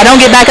halftime because I don't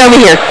get back over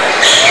here.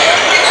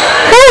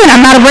 Whew, and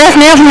I'm out of breath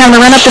now from having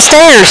to run up the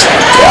stairs.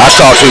 Yeah, I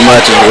talk too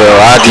much as well.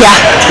 Yeah.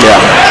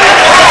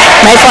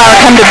 Mayflower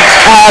come to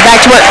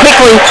back to work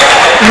quickly.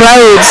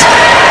 Rhodes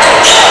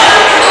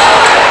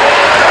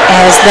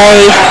as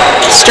they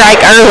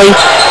strike early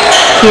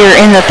here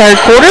in the third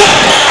quarter.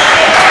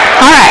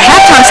 All right,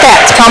 halftime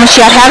stats. Promised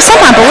you I'd have some.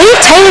 I believe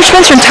Taylor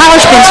Spencer and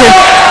Tyler Spencer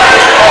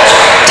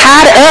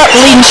tied up,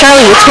 leading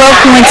Shirley with 12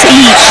 points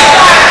each.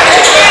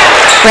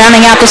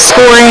 Rounding out the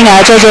scoring,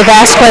 J.J.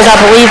 Vasquez, I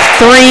believe,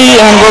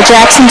 3, and Will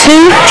Jackson, 2.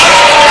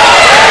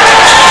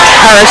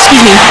 I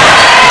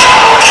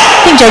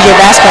think J.J.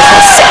 Vasquez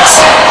has 6.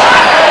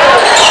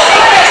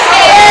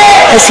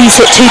 As he's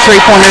hit 2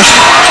 3-pointers.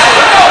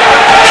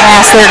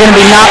 Pass, they're going to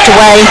be knocked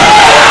away.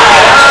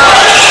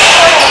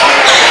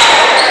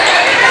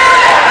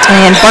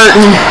 And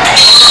Burton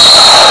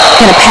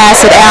going to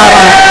pass it out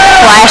on a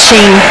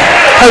flashing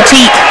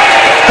Poteet.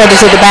 Headed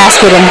to the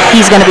basket, and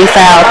he's going to be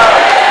fouled.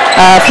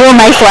 For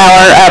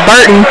Mayflower,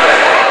 Burton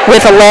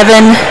with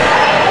 11,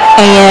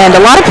 and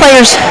a lot of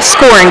players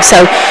scoring.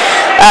 So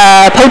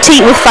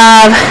Poteet with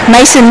 5,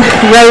 Mason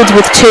Rhodes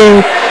with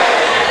 2,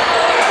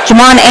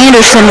 Jamon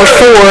Anderson with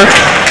 4,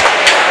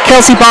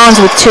 Kelsey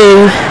Bonds with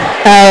 2,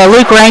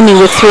 Luke Ramey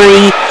with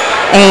 3,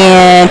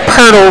 and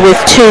Pirtle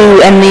with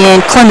 2, and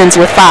then Clemens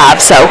with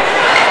 5. So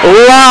a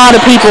lot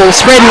of people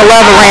spreading the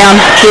love around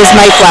his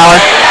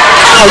Mayflower.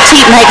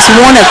 Poteet makes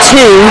 1 of 2.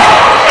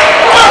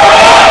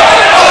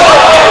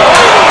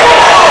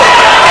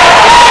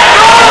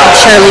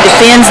 Shirley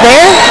defends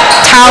there.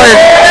 Tyler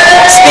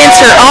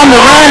Spencer on the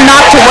run,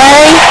 knocked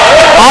away.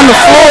 On the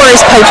floor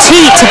is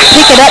Poteet to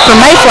pick it up for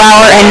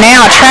Mayflower, and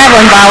now a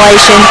traveling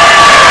violation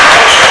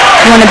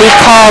going to be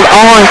called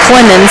on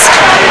Clemens.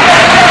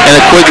 And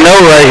a quick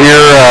note right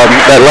here,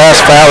 that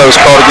last foul that was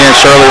called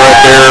against Shirley right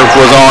there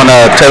was on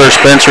Taylor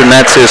Spencer, and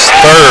that's his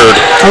 3rd.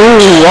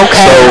 Oh,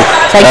 okay.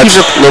 So that's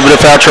a little bit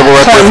of foul trouble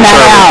right there for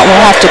Shirley. Out.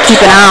 We'll have to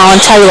keep an eye on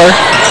Taylor.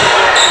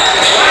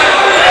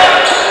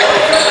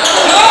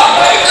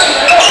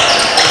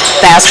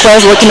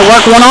 Vasquez looking to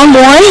work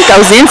one-on-one,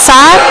 goes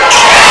inside.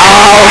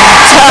 Oh,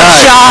 tough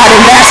shot,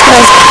 and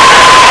Vasquez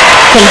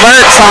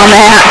converts on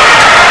that.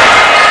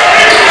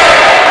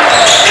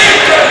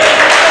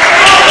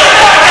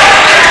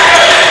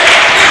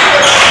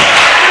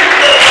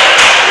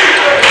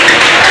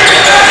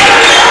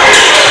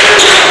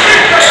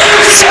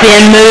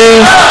 Spin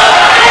move,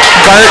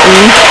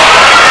 Burton,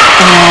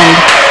 and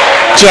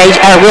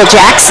Will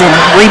Jackson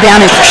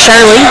rebounding for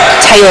Shirley.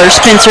 Taylor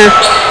Spencer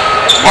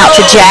out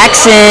to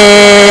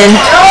Jackson,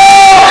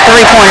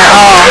 3-pointer.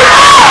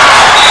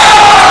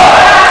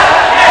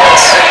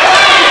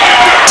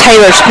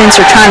 Taylor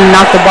Spencer trying to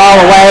knock the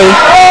ball away,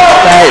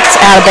 but it's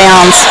out of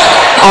bounds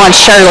on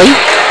Shirley.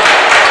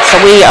 So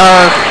we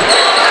are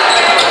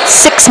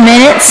 6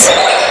 minutes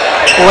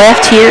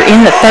left here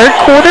in the third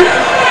quarter,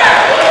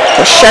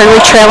 with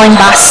Shirley trailing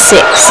by 6.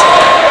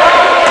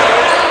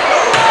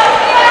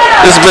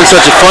 This has been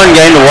such a fun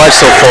game to watch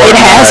so far. It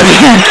has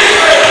been.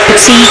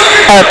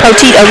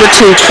 Poteet over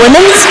to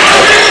Clemens.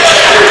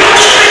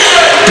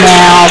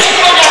 Now,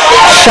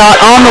 shot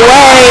on the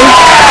way.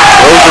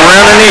 Rhodes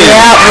around and in.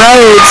 Yeah,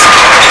 Rhodes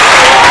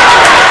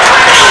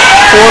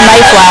for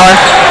Mayflower.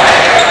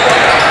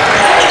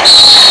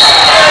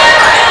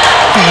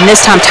 And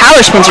this time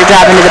Tyler Spencer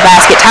driving to the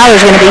basket.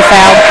 Tyler's going to be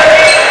fouled.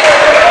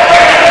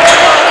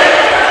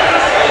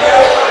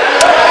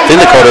 I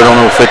think they called it on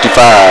number 55.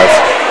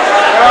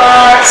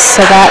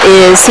 So that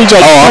is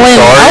C.J. Clemens.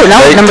 Oh, no,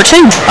 number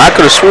 2. I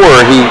could have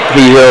swore he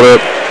held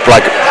up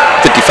like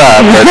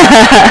 55. But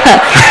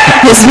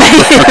This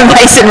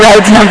Mason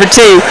Rhodes, number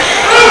 2.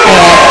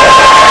 And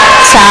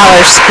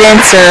Tyler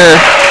Spencer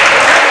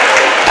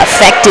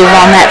effective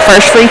on that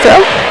first free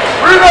throw.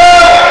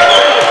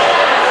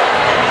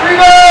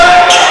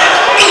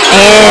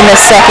 And the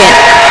second.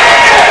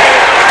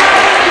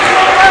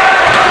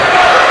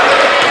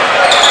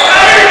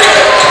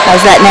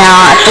 How's that now?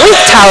 I believe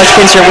Tyler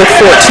Spencer with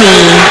 14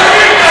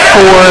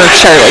 for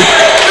Shirley.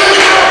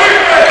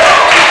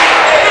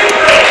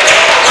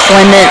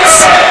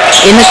 Clements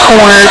in the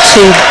corner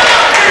to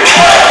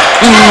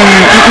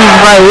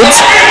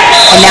Rhodes.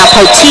 And now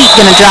Poteet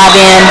going to drive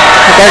in,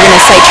 but they're going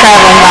to say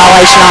traveling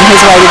violation on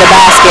his way to the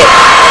basket.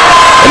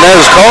 And that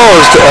was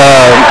caused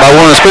by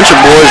one of the Spencer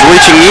boys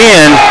reaching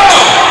in,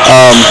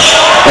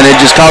 and it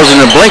just caused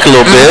him to blink a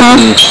little bit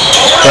and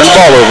turn the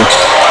ball over.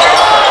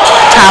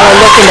 Tyler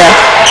looking to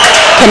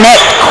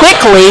connect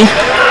quickly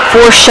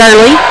for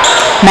Shirley.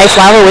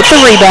 Mayflower with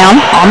the rebound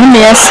on the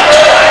miss.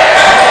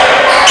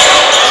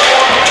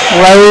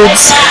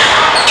 Rhodes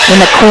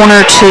in the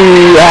corner to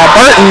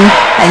Burton,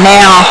 and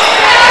now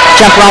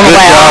jumper on the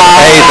way. Good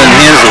job, Ethan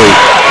Hensley.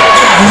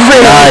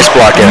 Really nice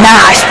block out.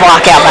 Nice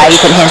block out by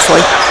Ethan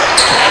Hensley.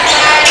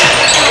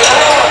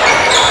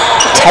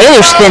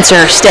 Taylor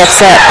Spencer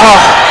steps up. Oh,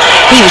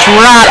 he was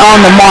right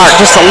on the mark,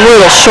 just a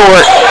little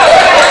short.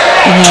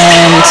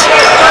 And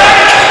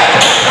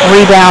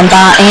rebound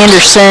by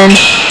Anderson.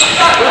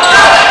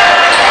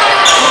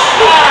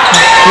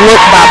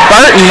 Look by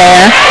Burton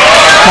there.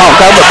 Won't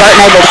go, but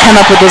Burton able to come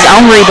up with his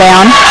own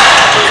rebound.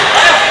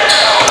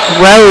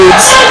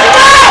 Rhodes.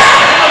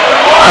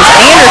 As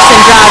Anderson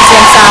drives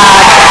inside.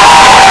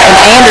 And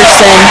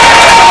Anderson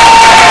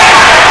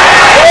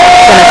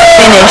going to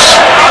finish.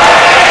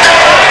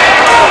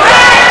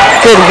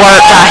 Good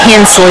work by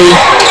Hensley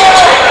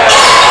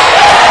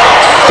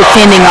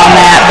defending on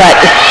that, but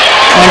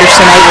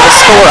Anderson able to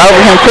score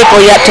over him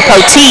quickly up to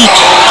Poteet.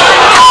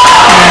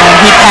 And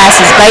he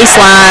passes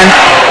baseline.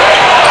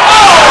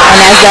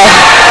 And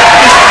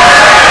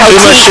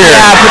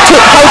as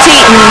the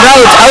Poteet and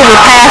Rhodes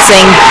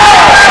overpassing,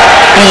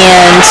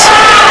 and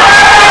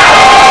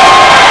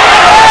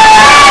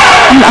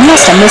I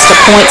must have missed a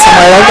point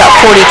somewhere. They've got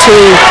 42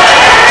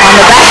 on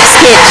the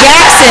basket.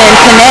 Jackson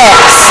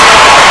connects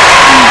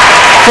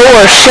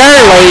for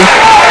Shirley.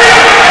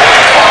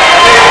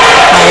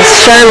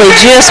 Shirley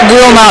just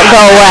will not go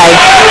away.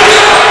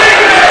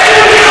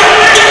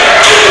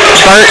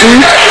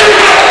 Burton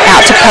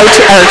out to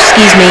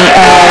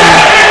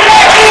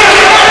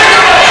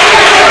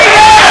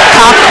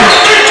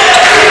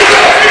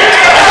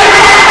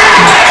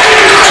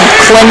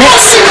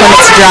Clements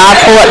drive,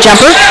 pull-up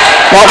jumper.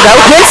 Won't go.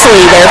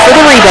 Hensley there for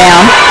the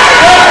rebound.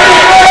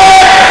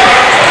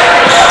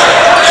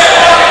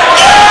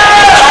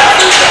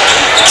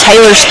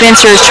 Taylor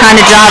Spencer is trying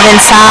to drive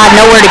inside,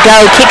 nowhere to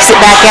go, kicks it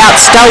back out,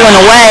 stolen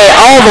away.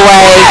 All the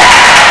way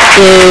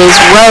is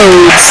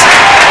Rhodes.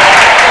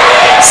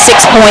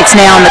 6 points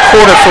now in the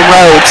quarter for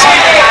Rhodes.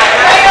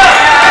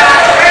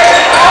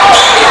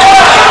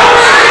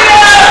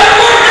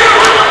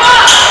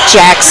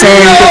 Jackson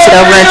gets it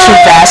over into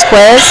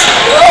Vasquez.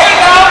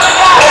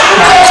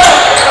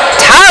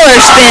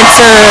 Tyler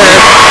Spencer.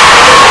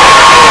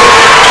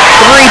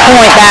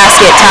 3-point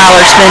basket,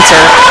 Tyler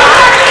Spencer.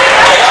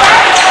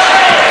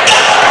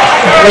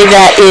 I believe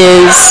that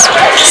is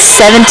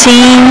 17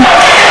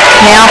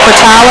 now for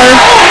Tyler.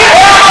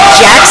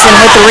 Jackson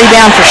with the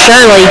rebound for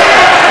Shirley.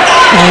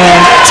 And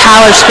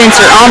Tyler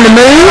Spencer on the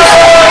move.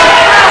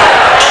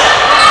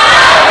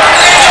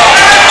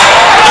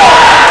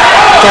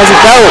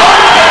 Doesn't go.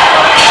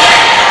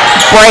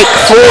 Break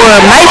for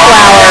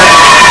Mayflower,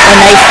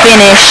 and they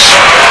finish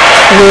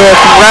with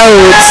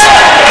Rhodes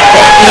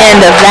at the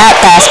end of that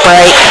fast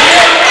break.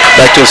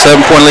 Back to a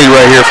 7-point lead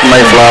right here for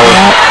Mayflower.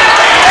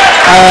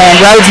 And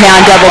Rhodes now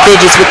in double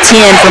digits with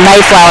 10 for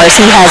Mayflower as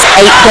he has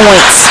 8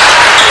 points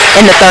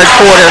in the third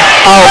quarter.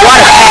 Oh,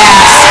 what a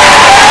pass.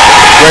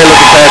 Great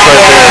looking pass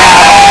right there.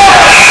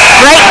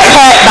 Great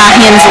cut by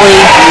Hensley.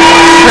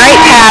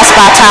 Great pass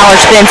by Tyler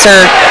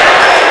Spencer.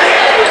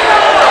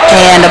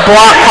 And a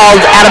block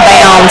called out of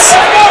bounds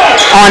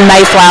on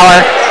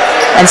Mayflower.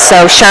 And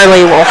so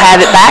Shirley will have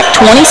it back.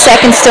 20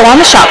 seconds still on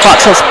the shot clock,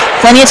 so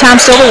plenty of time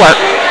still to work.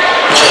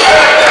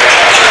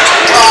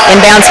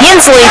 Inbounds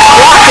Hensley,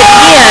 blocked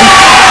again.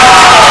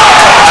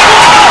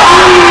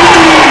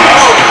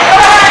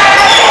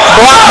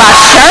 Blocked by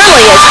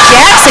Shirley as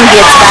Jackson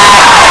gets back.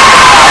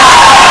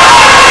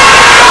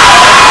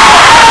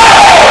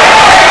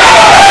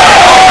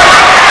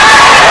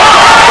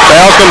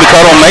 Foul's going to be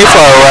caught on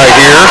Mayflower right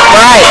here.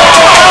 Right.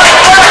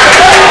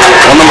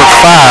 On number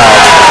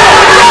 5.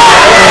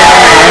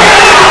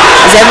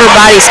 As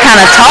everybody's kind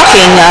of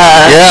talking,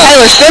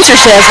 Taylor Spencer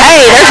says,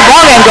 hey, there's a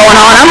ball game going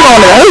on. I'm going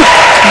to the hoop.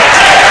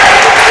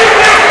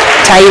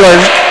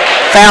 Taylor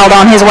fouled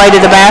on his way to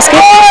the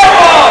basket.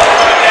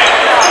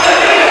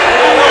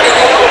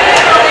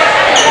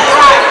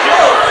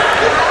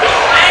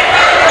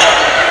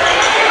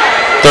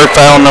 Third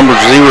foul, number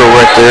 0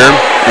 right there,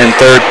 and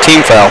third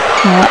team foul.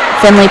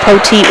 Finley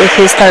Poteet with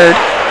his third.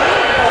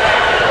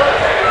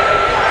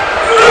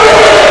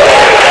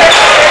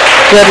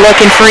 Good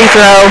looking free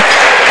throw.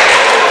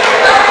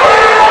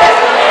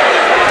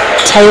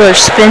 Taylor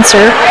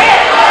Spencer.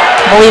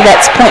 I believe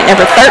that's point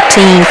number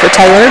 13 for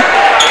Taylor.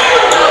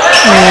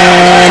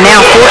 And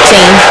now 14.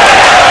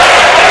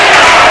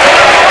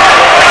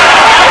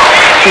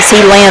 As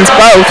he lands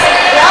both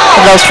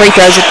of those free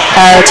throws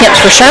attempts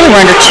for Shirley.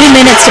 We're under 2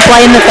 minutes to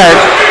play in the third.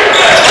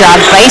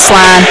 Drive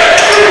baseline.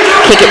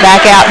 Kick it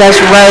back out. Does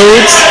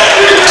Rhodes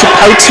to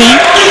Poteet.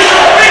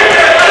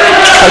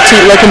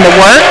 Poteet looking to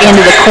work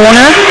into the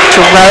corner to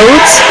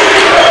Rhodes.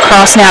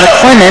 Cross now to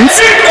Clemens.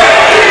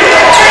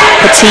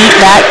 Poteet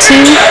back to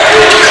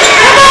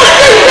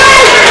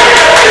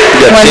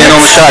You got 10 on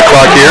the shot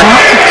clock here.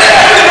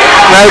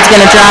 Rhodes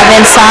going to drive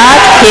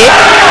inside. Kick.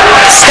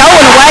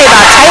 Stolen away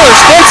by Taylor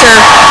Spencer.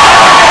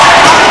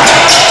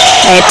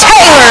 And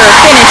Taylor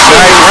finishes.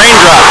 Nice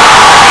raindrop.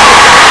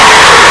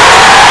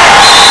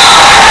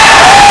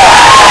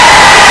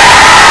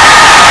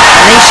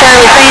 And these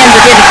Shirley fans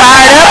are getting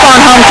fired up on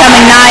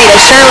homecoming night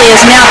as Shirley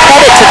is now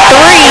cut it to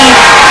 3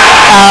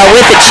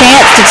 with a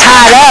chance to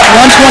tie it up.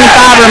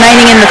 1:25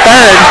 remaining in the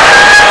third.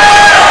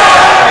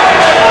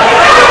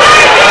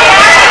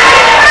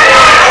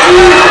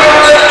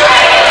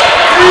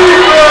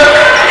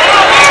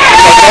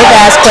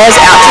 Vasquez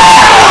out to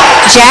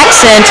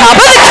Jackson, top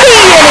of the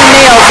key, and he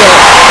nails it.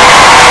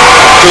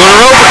 2 in a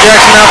row for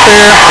Jackson out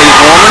there. He's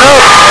warming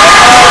up.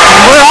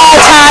 And we're all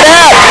tied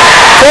up.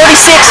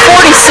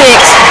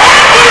 46-46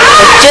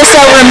 with just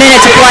over a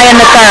minute to play in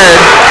the third.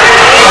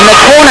 From the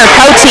corner,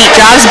 Poteet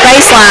drives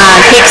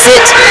baseline, kicks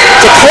it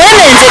to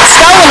Clemens. It's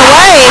stolen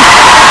away.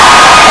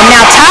 And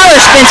now Tyler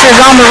Spencer's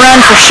on the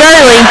run for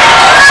Shirley.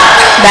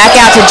 Back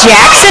out to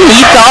Jackson. He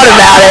thought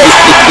about it.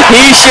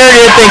 He sure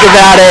did think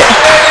about it.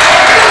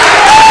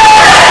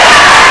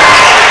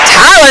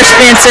 Tyler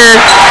Spencer,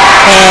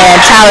 and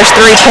Tyler's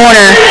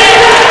three-pointer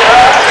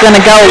gonna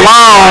go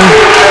long.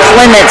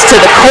 Clements to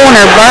the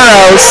corner,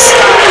 Burrows,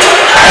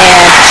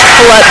 and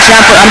pull-up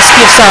jumper.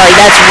 Sorry,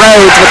 that's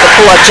Rhodes with the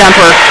pull-up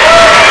jumper.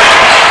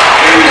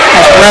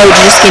 That's Rhodes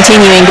just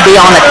continuing to be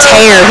on a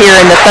tear here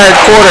in the third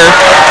quarter.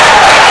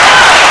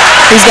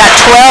 He's got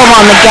 12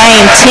 on the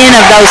game, 10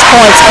 of those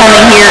points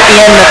coming here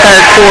in the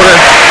third quarter.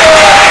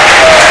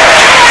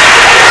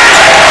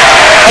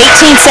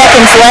 18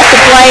 seconds left to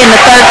play in the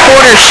third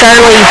quarter.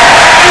 Shirley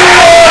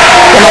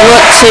going to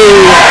look to,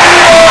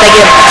 they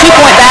get a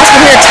 2-point basket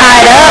here,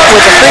 tied up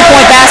with a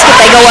 3-point basket.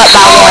 They go up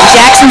by 1.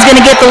 Jackson's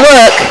going to get the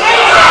look.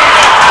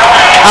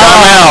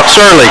 Timeout,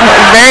 Shirley.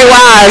 Very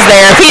wise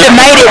there. If he'd have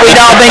made it, we'd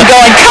all been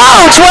going,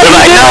 Coach, what are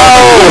you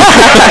doing?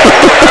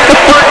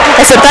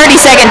 It's a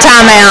 30-second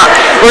timeout.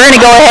 We're going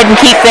to go ahead and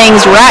keep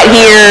things right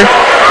here.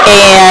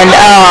 And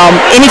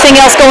anything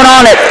else going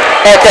on at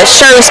the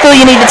Shirley School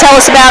you need to tell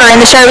us about, or in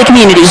the Shirley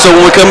community? So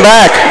when we come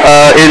back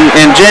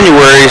in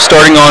January,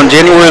 starting on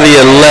January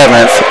the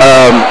 11th,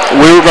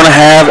 we were going to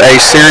have a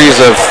series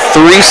of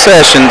 3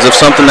 sessions of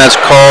something that's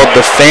called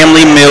the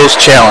Family Meals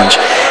Challenge.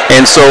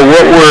 And so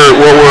what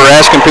we're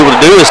asking people to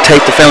do is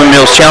take the Family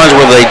Meals Challenge,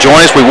 whether they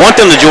join us. We want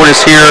them to join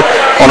us here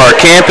on our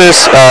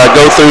campus,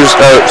 go through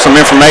some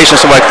information,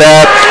 stuff like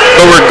that.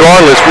 But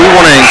regardless, we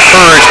want to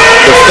encourage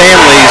the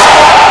families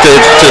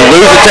to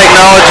lose the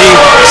technology,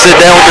 sit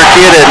down with their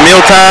kid at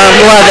mealtime,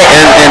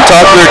 and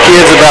talk to their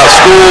kids about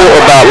school,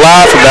 about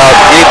life, about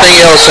anything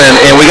else.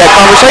 And we got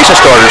conversation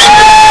starters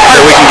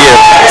that we can give.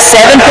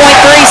 7.3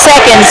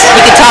 seconds.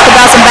 You could talk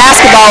about some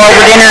basketball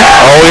over dinner.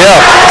 Oh,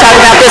 yeah. Talk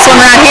about this one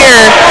right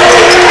here.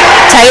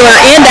 Taylor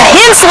into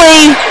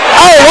Hensley.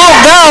 Oh, won't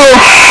go.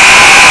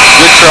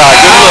 Good try.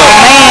 Good look.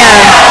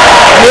 Man,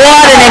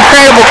 what an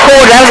incredible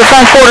quarter. That was a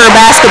fun quarter of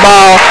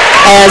basketball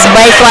as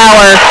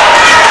Mayflower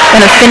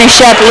going to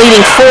finish up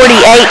leading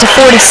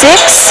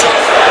 48-46.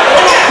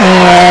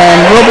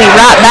 And we'll be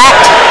right back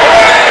to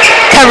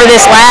cover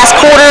this last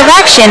quarter of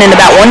action in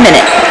about 1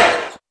 minute.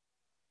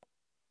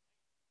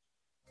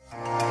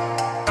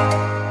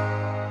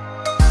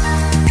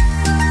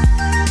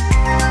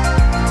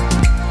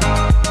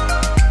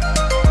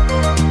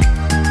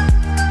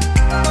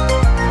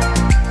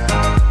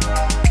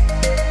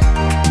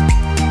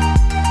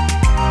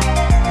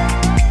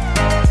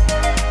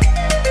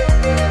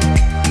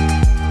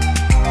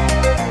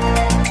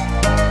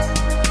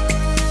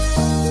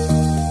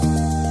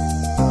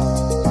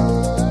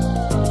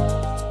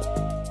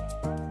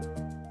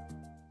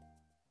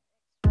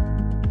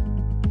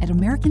 At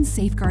American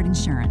Safeguard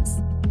Insurance,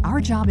 our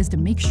job is to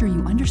make sure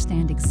you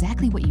understand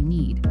exactly what you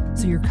need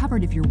so you're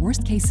covered if your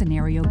worst-case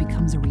scenario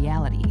becomes a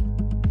reality.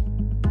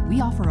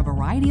 We offer a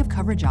variety of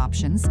coverage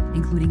options,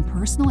 including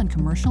personal and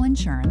commercial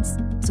insurance,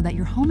 so that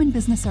your home and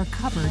business are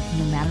covered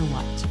no matter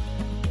what.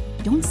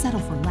 Don't settle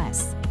for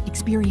less.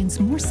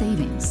 Experience more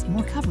savings,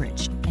 more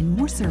coverage, and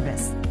more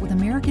service with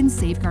American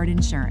Safeguard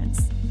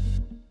Insurance.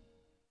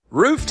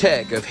 Roof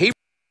Tech of Heber.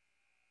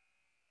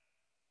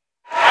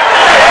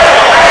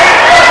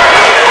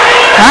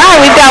 All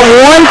right, we've got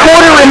 1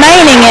 quarter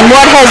remaining in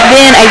what has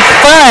been a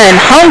fun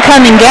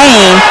homecoming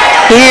game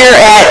here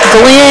at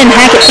Glenn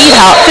Hackett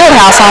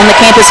Fieldhouse on the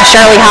campus of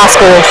Shirley High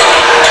School.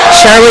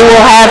 Shirley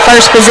will have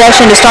first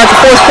possession to start the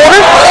 4th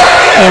quarter,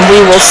 and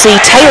we will see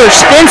Taylor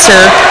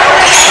Spencer.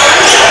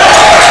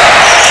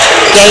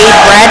 Gabe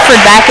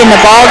Bradford back in the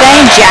ball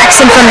game.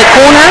 Jackson from the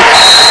corner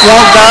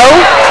won't go,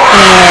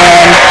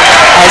 and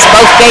as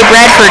both Gabe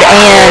Bradford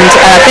and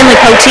Finley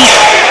Poteet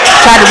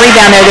tried to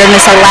rebound there, they're going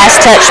to say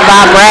last touch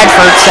by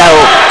Bradford, so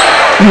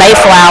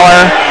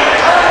Mayflower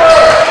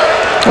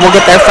will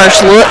get their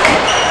first look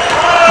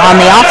on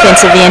the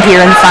offensive end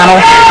here in the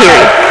final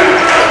period.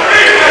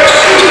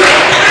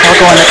 They'll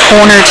go in the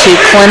corner to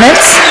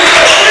Clements.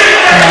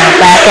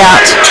 Back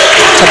out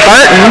to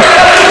Burton.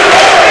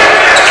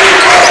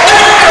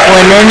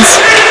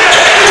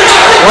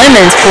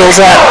 Lemons pulls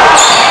up,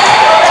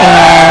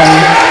 and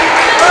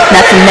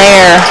nothing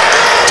there.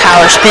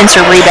 Tyler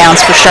Spencer rebounds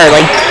for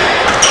Shirley.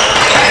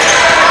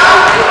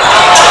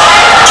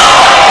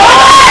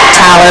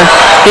 Tyler,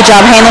 good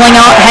job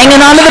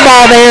hanging onto the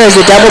ball there as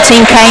the double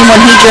team came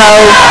when he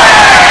drove.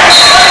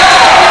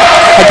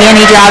 Again,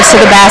 he drives to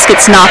the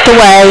basket's knocked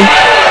away,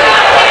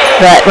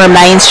 but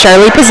remains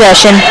Shirley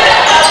possession.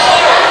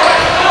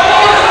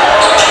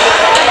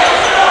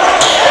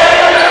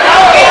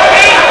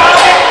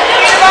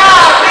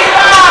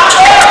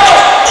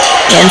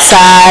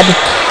 Inside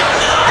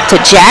to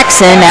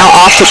Jackson, now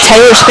off to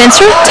Taylor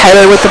Spencer.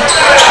 Taylor with the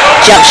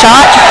jump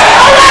shot.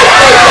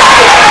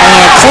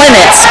 And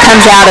Clements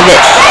comes out of it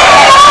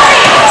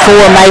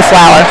for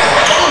Mayflower.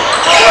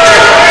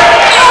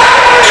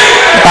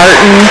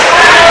 Burton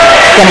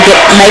going to get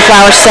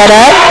Mayflower set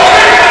up.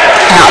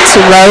 Out to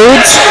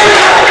Rhodes.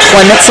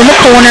 Clements in the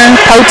corner.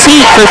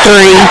 Poteet for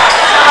 3.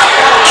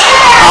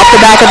 Off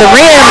the back of the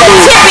rim. The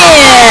tip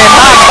in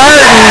by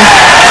Burton.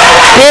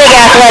 Big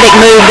athletic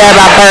move there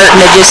by Burton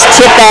to just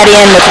tip that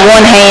in with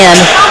one hand.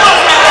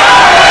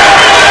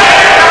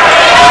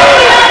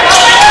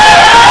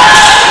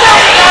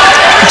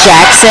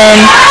 Jackson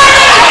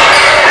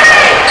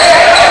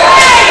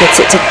gets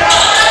it to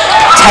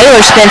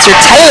Taylor Spencer.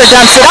 Taylor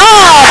dumps it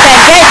off,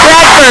 and Gabe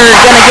Bradford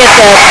going to get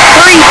the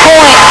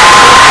 3-point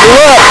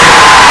look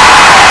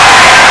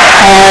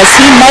as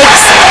he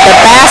makes the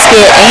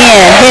basket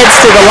and heads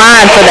to the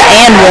line for the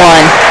and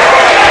one.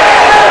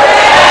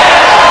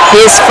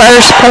 His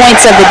first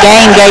points of the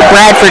game, Gabe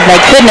Bradford, they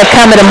couldn't have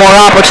come at a more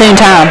opportune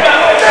time.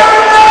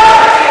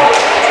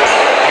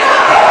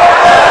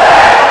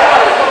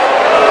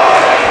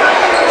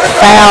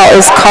 Foul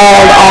is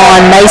called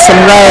on Mason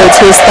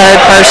Rhodes, his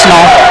 3rd personal.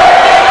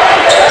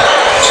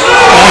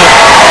 And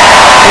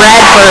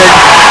Bradford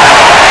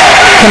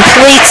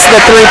completes the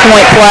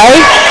 3-point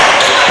play.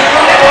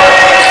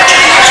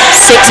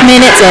 6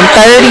 minutes and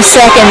 30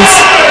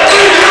 seconds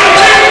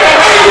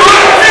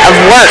of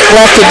work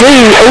left to do.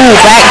 Ooh,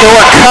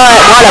 backdoor cut.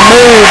 What a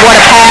move, what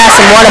a pass,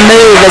 and what a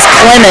move as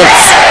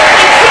Clements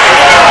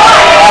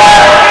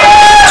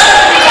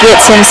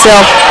gets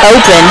himself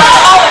open,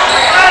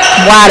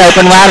 wide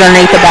open, right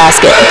underneath the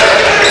basket.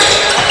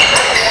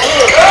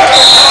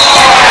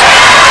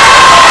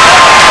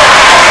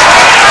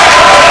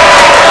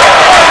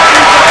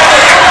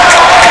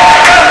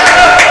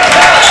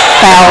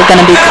 Foul going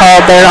to be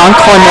called there on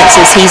Clements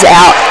as he's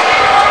out.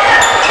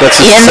 That's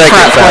his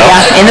second foul.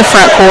 Yeah, in the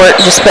front court,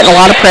 just putting a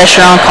lot of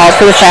pressure on, called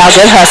for the foul,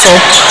 good hustle.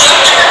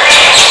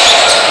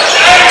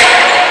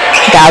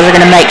 Guys are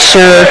going to make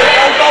sure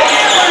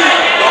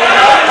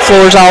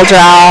floor's all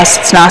dry, so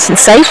it's nice and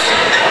safe.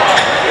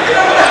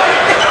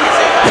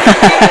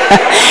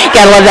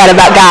 Gotta love that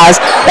about guys.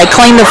 They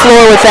clean the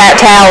floor with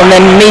that towel and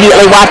then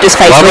immediately wipe his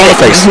face. Wipe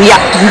the face. Yeah.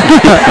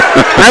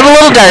 Rub a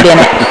little dirt in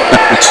it.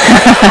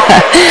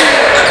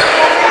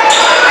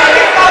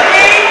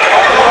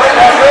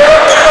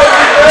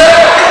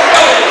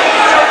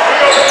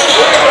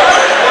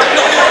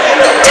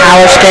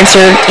 Tyler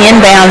Spencer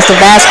inbounds to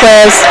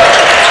Vasquez.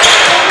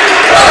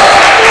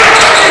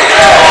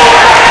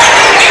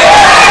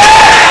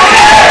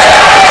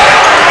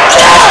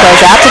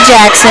 Vasquez out to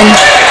Jackson.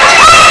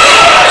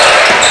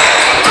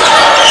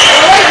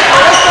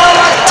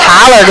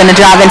 Tyler going to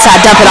drive inside,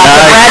 dump it off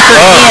to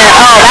Bradford again.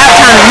 Oh, that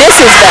time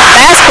misses, but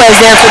Vasquez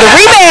there for the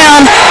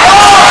rebound.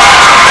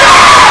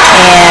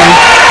 And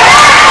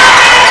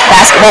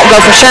basket won't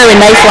go for Shirley.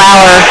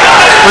 Mayflower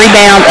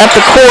rebound up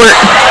the court.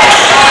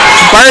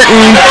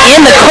 Burton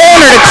in the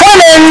corner to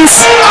Clemens,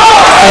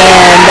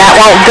 and that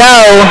won't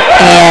go,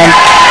 and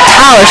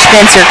Tyler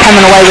Spencer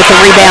coming away with the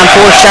rebound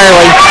for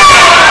Shirley.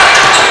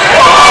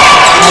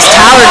 As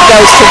Tyler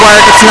goes to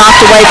work. It's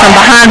knocked away from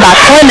behind by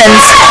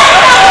Clemens.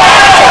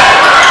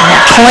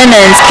 Now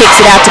Clemens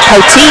kicks it out to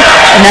Poteet.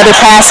 Another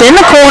pass in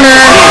the corner.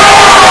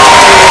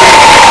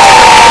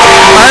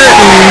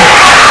 Burton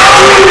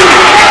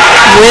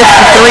with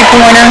the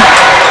three-pointer.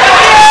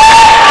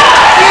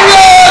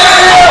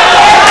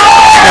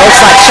 It looks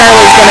like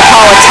Shirley's going to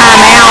call a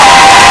timeout.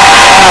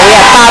 We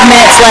have 5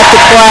 minutes left to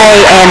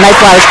play, and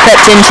Mayflower's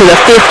crept into a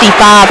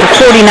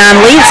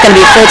 55-49 lead. It's going to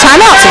be a full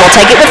timeout, so we'll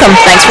take it with them.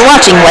 Thanks for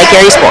watching Lake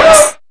Erie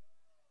Sports.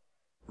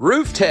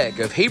 Roof Tech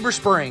of Heber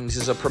Springs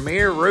is a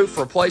premier roof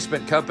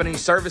replacement company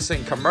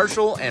servicing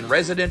commercial and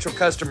residential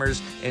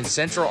customers in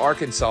central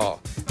Arkansas.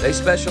 They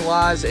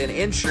specialize in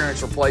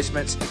insurance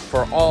replacements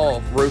for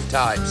all roof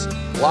types.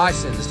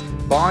 Licensed,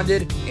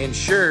 bonded,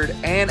 insured,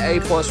 and A+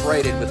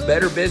 rated with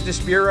Better Business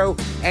Bureau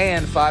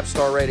and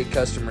 5-star rated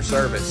customer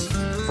service.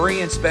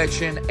 Free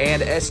inspection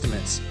and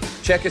estimates.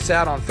 Check us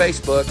out on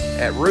Facebook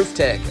at Roof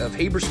Tech of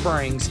Heber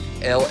Springs,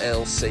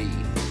 LLC.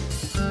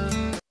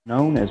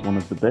 Known as one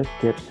of the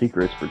best-kept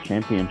secrets for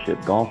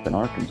championship golf in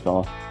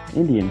Arkansas,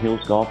 Indian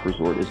Hills Golf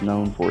Resort is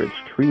known for its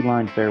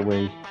tree-lined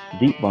fairways,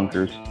 deep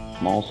bunkers,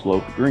 small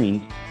sloped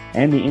greens,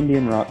 and the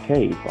Indian Rock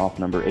Cave off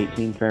number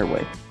 18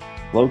 fairway.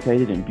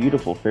 Located in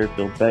beautiful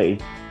Fairfield Bay,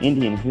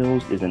 Indian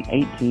Hills is an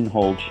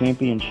 18-hole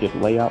championship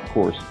layout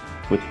course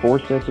with 4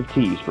 sets of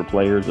tees for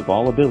players of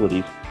all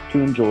abilities to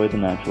enjoy the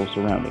natural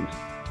surroundings.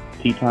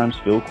 Tee times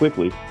fill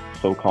quickly,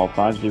 so call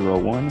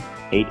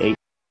 501-88.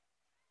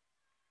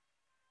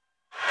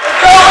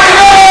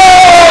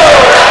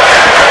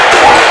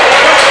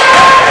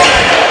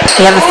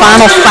 We have the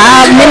final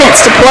 5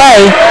 minutes to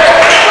play.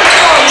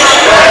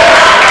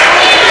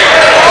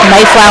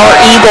 Mayflower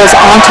Eagles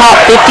on top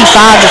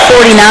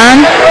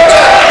 55-49.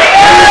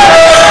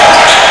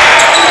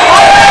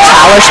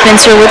 Tyler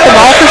Spencer with the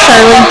ball for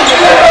Shirley.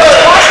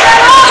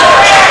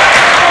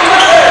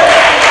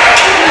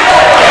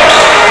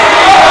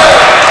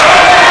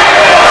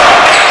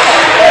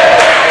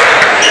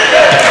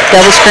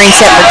 Double screen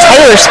set for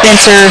Taylor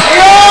Spencer.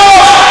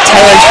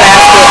 Taylor's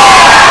basket.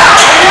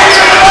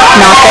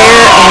 Not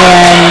there,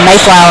 and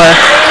Mayflower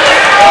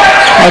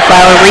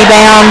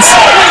rebounds,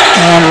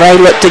 and Ray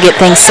looked to get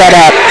things set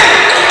up.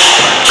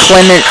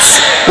 Clements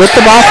with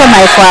the ball for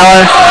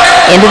Mayflower,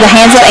 into the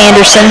hands of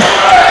Anderson.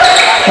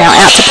 Now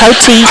out to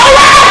Poteet.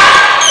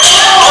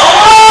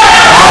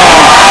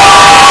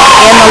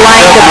 In the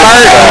lane to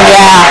Burton,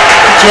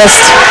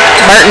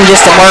 Burton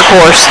just a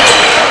workhorse.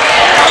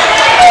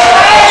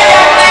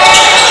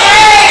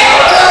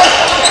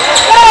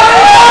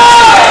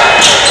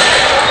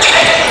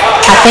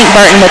 I think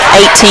Burton with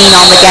 18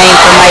 on the game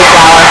for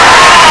Mayflower.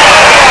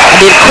 I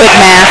did quick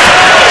math.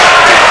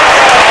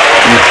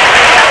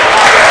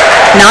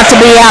 Not to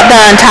be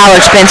outdone, Tyler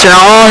Spencer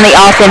on the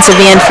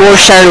offensive end for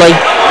Shirley.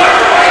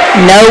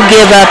 No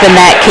give up in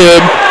that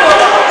kid.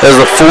 There's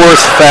a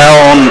 4th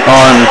foul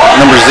on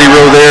number 0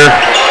 there,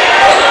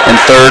 and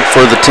 3rd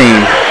for the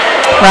team.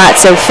 Right,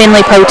 so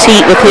Finley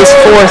Poteet with his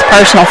 4th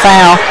personal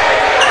foul.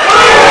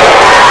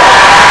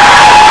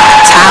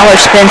 Tyler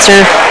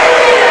Spencer,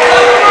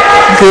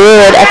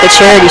 good at the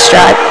charity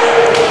stripe.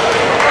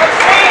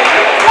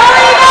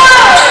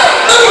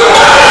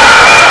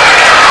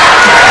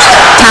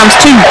 Times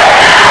 2.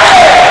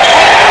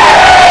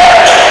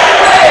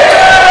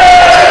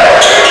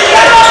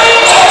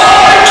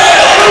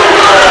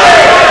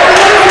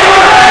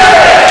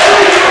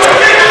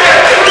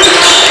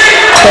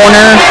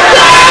 Corner.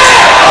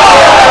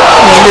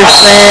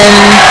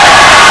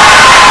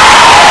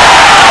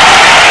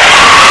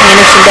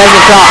 Anderson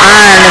doesn't draw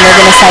iron, and they're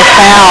going to say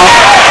foul.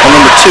 On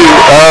number 2.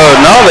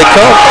 No, they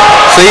call.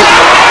 See,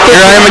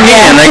 here I am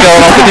again. They go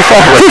on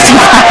 55.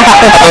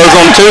 Goes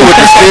on 2 with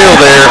the steal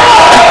there.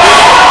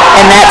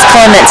 And that's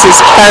Clements'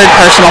 3rd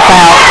personal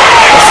foul.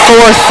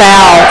 4th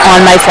foul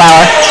on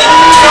Mayflower.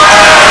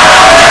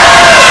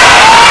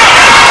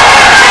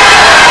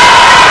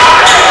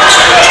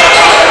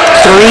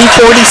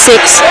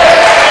 .346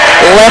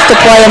 left to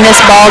play in this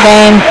ball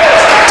game.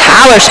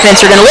 Tyler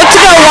Spencer going to look to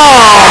go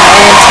long,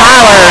 and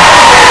Tyler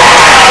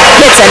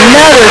hits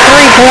another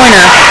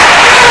three-pointer.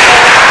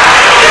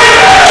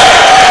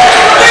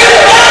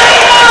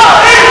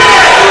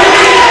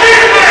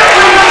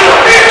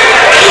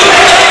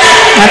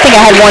 I think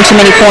I had one too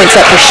many points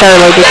up for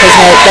Shirley because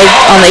they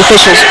on the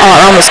officials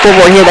on the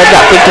scoreboard here they've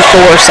got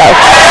 54. So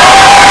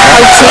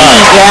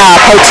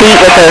Poteet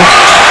with a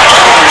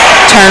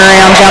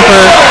turnaround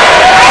jumper.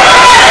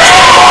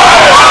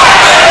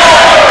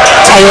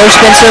 Taylor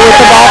Spencer with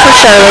the ball for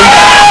Shirley.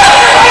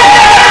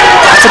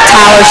 That's a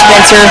Tyler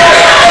Spencer.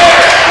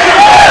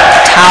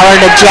 Tyler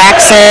to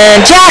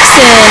Jackson.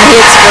 Jackson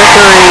hits for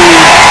 3.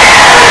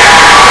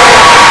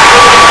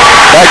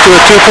 Back to a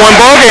 2-point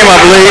ball game, I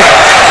believe.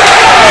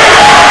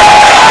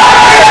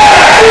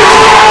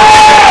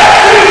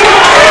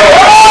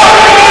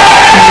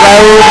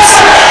 Rhodes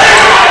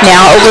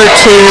now over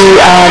to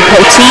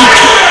Poteet.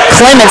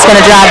 Clements going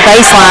to drive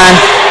baseline.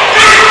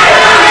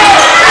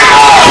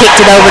 Kicked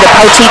it over to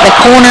Poteet in the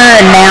corner,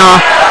 and now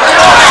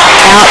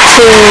out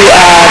to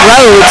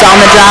Rhodes on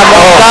the drive.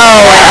 Won't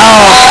go,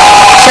 and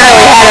Shirley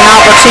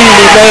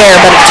opportunity there,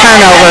 but a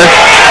turnover.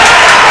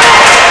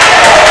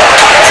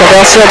 So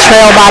they'll still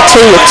trail by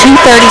 2 with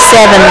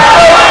 2:37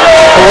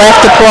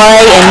 left to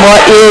play in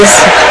what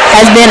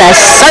has been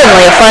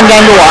certainly a fun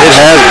game to watch.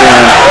 It has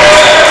been.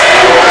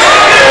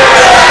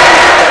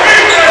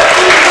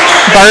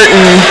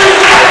 Burton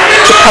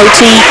to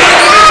Poteet.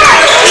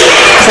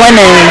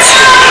 Clemens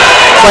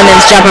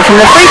jumper from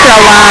the free throw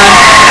line.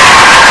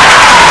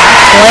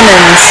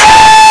 Clemens.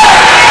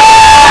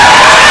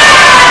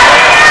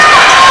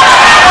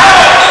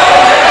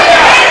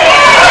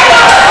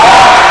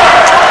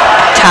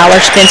 Tyler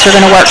Spencer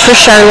going to work for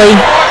Shirley.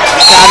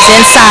 Drives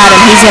inside,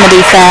 and he's going to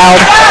be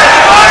fouled.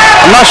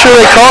 I'm not sure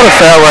they called a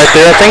foul right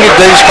there. I think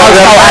they just called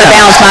it out of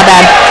bounds. My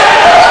bad.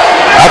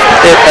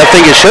 I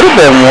think it should have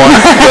been one.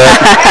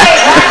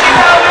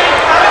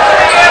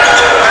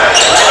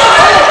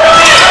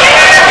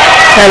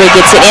 Shirley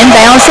gets it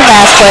inbounds to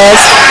Vasquez.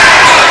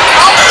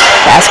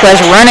 Vasquez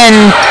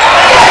running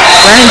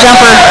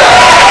jumper,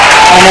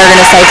 and they're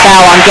going to say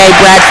foul on Gabe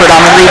Bradford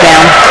on the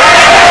rebound.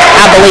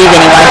 I believe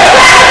anyway.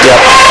 Yep.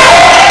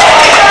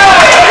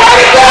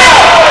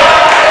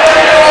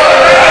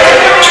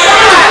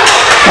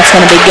 That's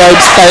going to be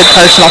Gabe's third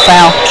personal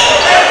foul.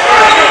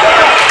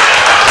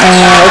 And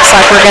it looks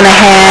like we're going to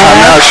have...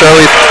 Timeout,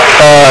 Shirley.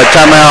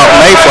 Timeout,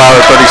 Mayflower,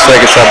 30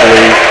 seconds, I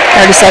believe.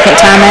 30-second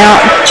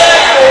timeout.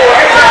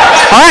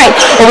 All right.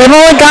 Well, we've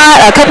only got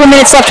a couple of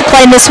minutes left to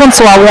play in this one,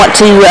 so I want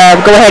to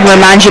go ahead and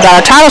remind you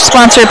about our title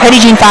sponsor,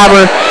 Petit Jean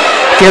Fiber.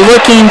 If you're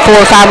looking for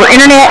fiber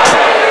internet,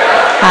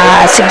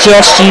 I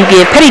suggest you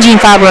give Petit Jean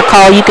Fiber a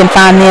call. You can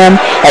find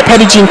them at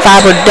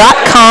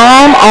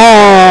petitjeanfiber.com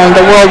on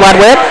the World Wide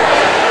Web,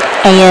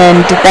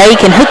 and they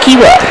can hook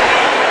you up.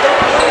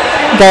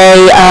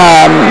 They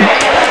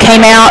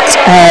came out,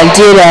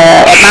 did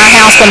at my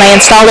house when they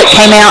installed it,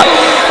 came out,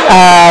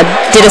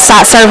 did a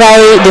site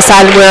survey,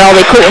 decided where all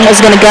the equipment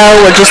was going to go.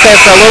 Were just there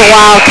for a little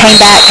while, came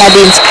back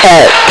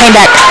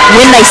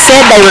when they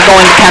said they were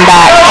going to come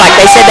back. Like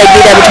they said they'd be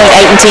there between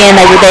 8 and 10.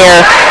 They were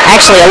there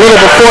actually a little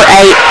before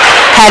 8.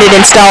 Had it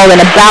installed in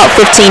about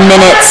 15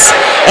 minutes,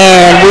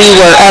 and we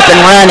were up and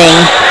running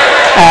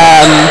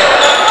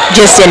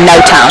just in no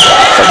time.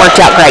 So it worked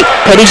out great.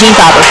 Petit Jean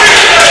Fiber.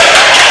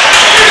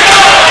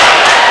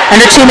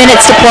 Under 2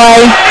 minutes to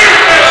play.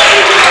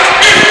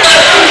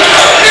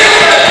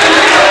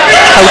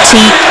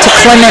 Poteet to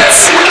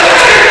Clements.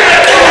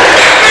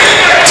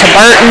 To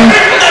Burton.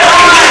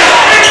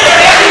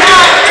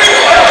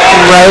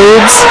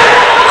 Rhodes.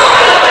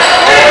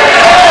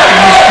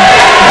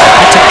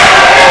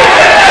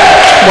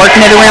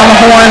 Working it around the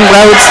horn.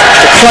 Rhodes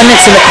to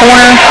Clements in the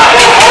corner.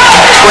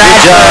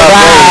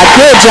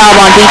 Good job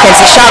on defense.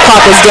 The shot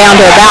clock was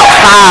down to about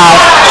 5.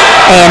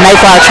 And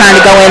Mayflower trying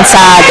to go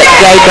inside, but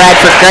Gabe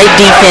Bradford, great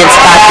defense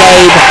by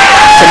Gabe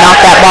to knock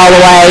that ball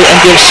away and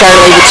give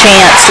Shirley the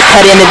chance to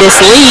cut into this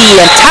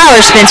lead. And Tyler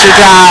Spencer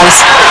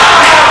drives.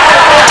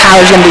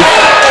 Tyler's going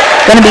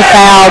to be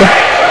fouled.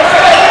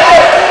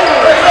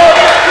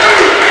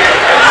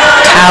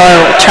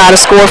 Tyler will try to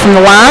score from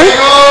the line,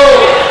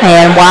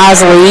 and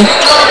wisely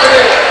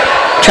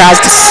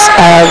tries to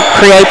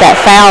create that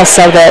foul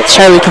so that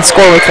Shirley can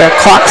score with the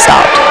clock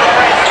stopped.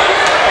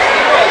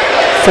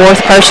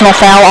 Fourth personal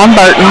foul on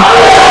Burton.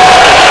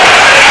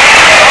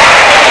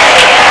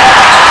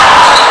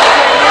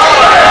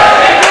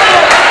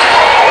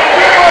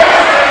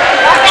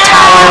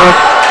 Tyler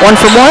 1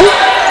 for 1,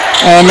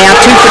 and now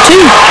 2 for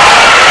 2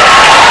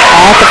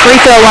 at the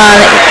free throw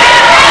line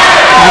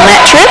on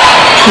that trip.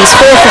 He's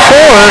 4 for 4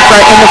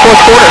 in the fourth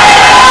quarter.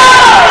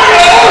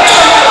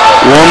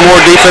 One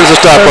more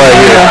defensive stop right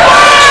here.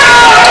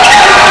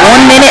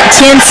 1 minute,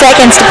 10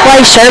 seconds to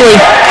play. Shirley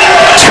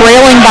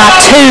trailing by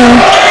 2.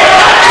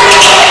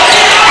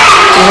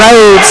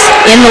 Rhodes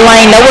in the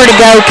lane, nowhere to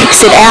go,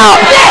 kicks it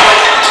out.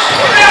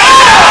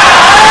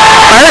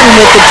 Burton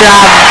with the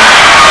drive.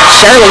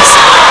 Shirley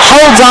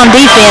holds on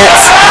defense.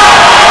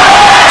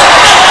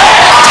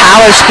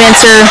 Tyler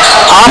Spencer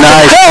off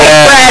the court.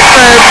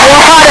 Bradford,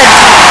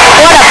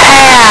 what a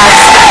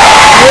pass.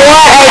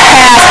 What a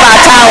pass by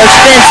Tyler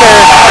Spencer.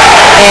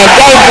 And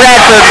Gabe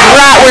Bradford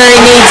right where he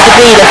needs to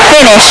be to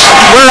finish.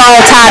 We're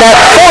all tied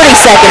up, 40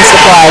 seconds to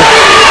play.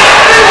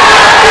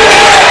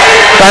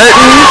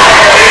 Burton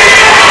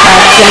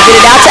going to get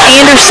it out to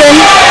Anderson.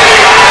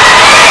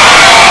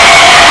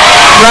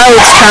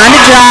 Rhodes trying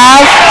to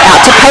drive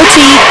out to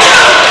Poteet.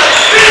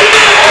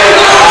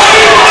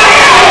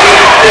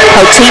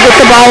 Poteet with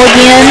the ball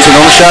again. It's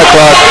on the shot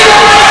clock.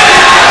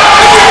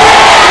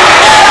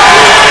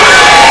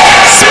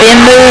 Spin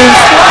move,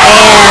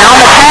 and on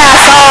the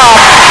pass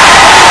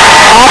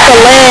off the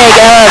leg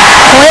of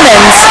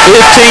Clemens.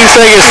 15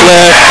 seconds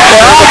left.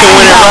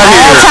 They're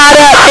all tied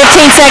up.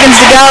 15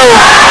 seconds to go.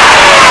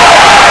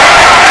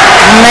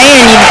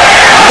 Man, you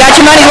got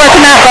your money's worth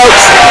tonight,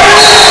 folks.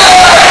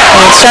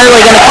 And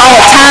Shirley going to call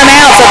a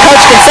timeout so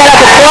coach can set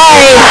up a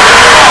play.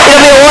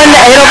 It'll be a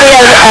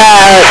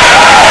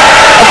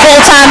full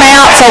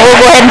timeout, so we'll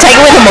go ahead and take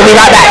it with him. We'll be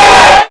right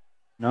back.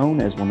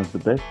 Known as one of the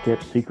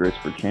best-kept secrets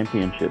for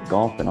championship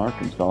golf in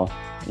Arkansas,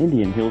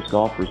 Indian Hills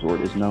Golf Resort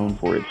is known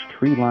for its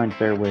tree-lined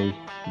fairways,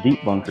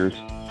 deep bunkers,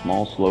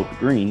 small sloped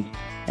greens,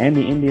 and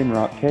the Indian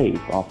Rock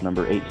Cave off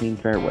number 18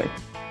 fairway.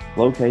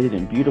 Located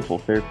in beautiful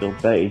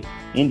Fairfield Bay,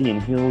 Indian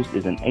Hills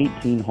is an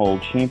 18-hole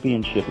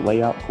championship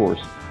layout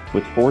course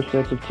with 4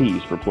 sets of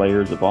tees for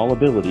players of all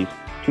abilities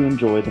to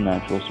enjoy the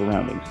natural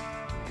surroundings.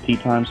 Tee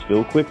times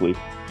fill quickly,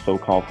 so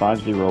call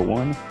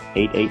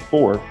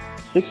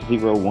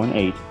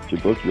 501-884-6018 to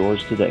book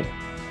yours today.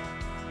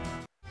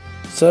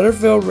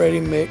 Sutterfield Ready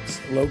Mix,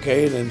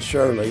 located in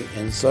Shirley,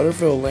 and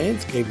Sutterfield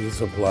Landscaping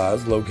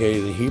Supplies,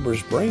 located in Heber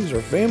Springs,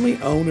 are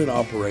family-owned and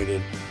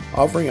operated,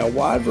 offering a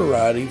wide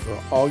variety for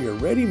all your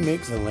ready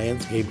mix and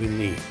landscaping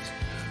needs.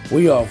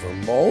 We offer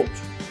mulch,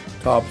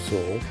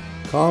 topsoil,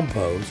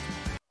 compost,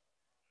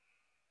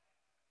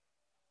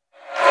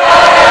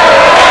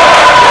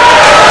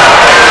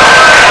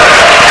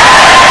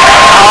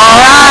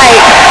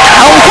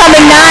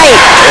 homecoming night.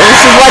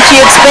 This is what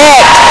you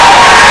expect.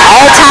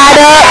 All tied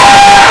up.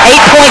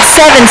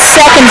 8.7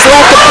 seconds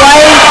left to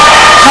play.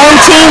 Home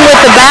team with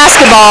the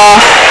basketball,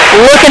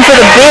 looking for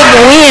the big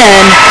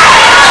win.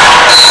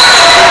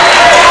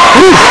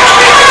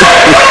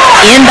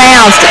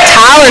 Inbounds to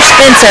Tyler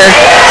Spencer.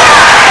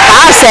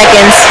 5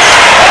 seconds.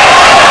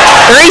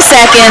 3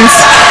 seconds.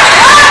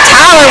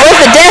 Tyler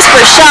with a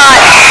desperate shot,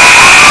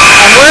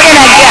 and we're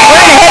gonna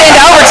head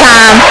into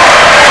overtime.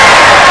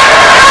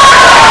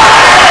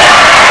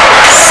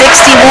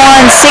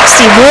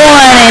 61-61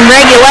 in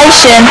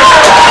regulation.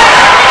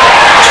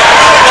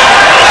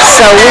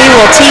 So we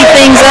will tee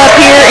things up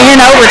here in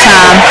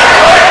overtime.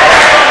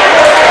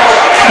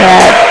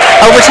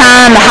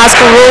 Overtime, the high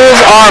school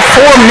rules are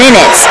 4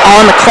 minutes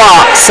on the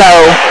clock. So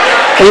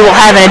we will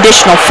have an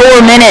additional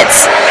 4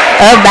 minutes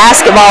of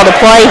basketball to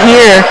play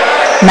here.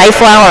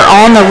 Mayflower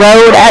on the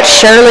road at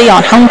Shirley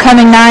on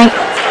homecoming night.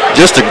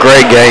 Just a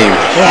great game.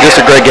 Yeah. Just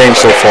a great game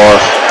so far.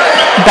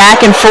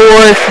 Back and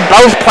forth,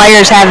 both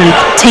teams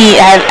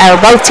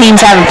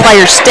having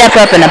players step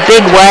up in a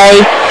big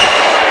way.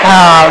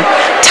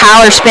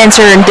 Tyler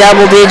Spencer in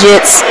double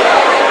digits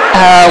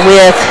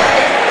with,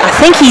 I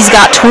think he's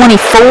got 24.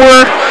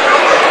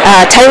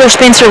 Taylor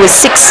Spencer with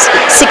 16.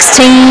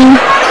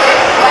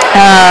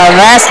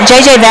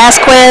 JJ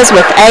Vasquez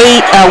with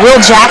 8. Will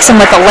Jackson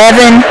with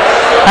 11.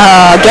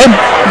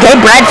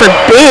 Gabe Bradford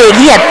big.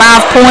 He had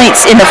 5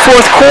 points in the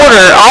fourth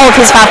quarter. All of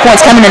his 5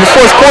 points coming in the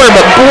fourth quarter,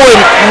 but boy,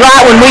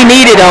 right when we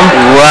needed him.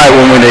 Right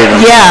when we needed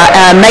him.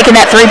 Yeah, making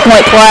that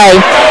 3-point play.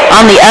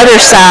 On the other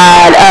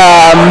side,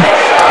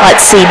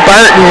 let's see,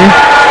 Burton.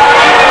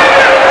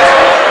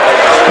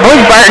 I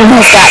believe Burton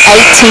has got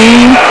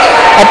 18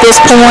 at this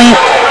point.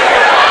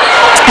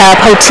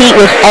 Poteet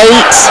with 8.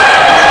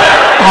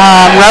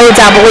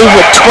 Rhodes, I believe,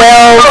 with 12.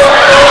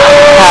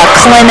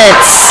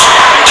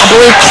 I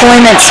believe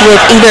Clements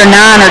with either 9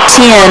 or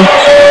 10.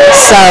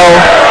 So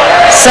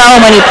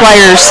many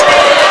players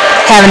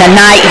having a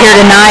night here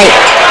tonight.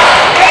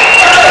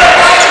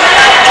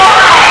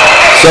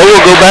 So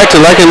we'll go back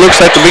to like it looks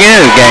like the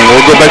beginning of the game.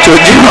 We'll go back to a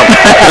jump.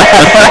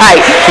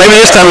 Right.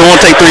 Maybe this time we won't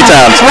take 3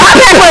 times. Right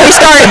back where we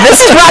started. This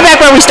is right back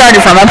where we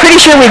started from. I'm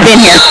pretty sure we've been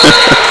here.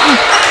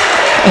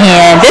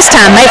 And this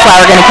time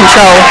Mayflower going to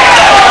control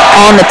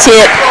on the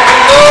tip.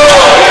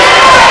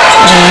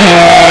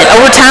 And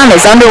overtime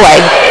is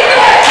underway.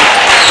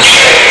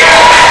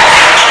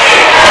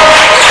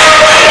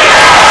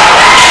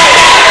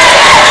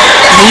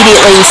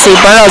 Immediately you see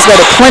Burrows go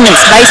to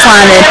Clements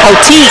baseline and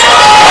Poteet.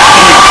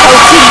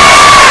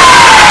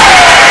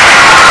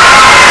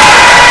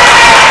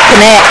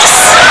 Connects.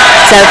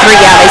 So 3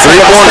 guys. They said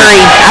it was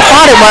 3. I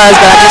thought it was,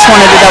 but I just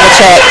wanted to double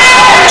check.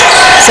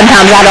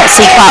 Sometimes I don't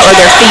see quite where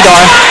their feet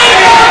are.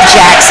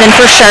 Jackson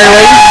for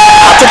Shirley.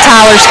 Out to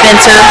Tyler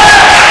Spencer.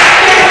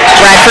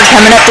 Bradford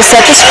coming up to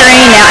set the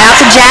screen. Now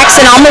out to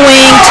Jackson on the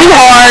wing. Too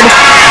hard.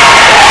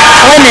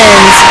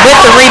 Clemens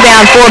with the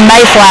rebound for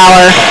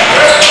Mayflower.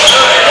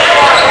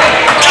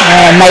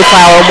 And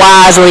Mayflower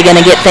wisely going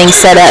to get things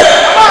set up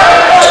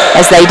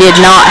as they did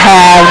not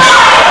have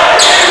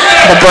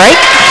the break.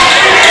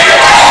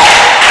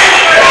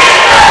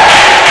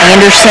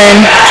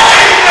 Anderson,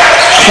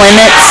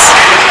 Clements.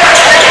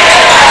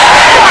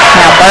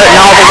 Now Burton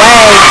all the way.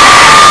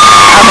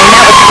 I mean,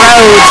 that was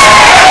Rhodes.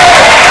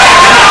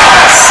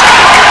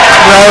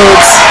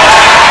 Rhodes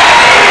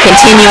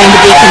continuing to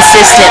be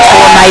consistent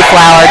for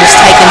Mayflower, just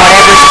taking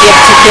whatever's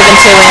given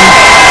to him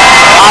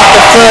off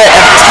the foot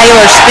of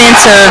Taylor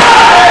Spencer.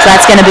 So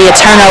that's going to be a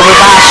turnover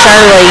by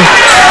Shirley.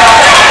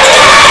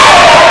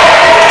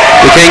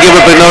 We can't give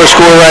up another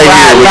score right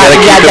here. We got to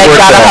keep it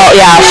worked out.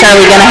 Yeah,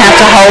 Shirley going to have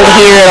to hold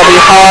here. It'll be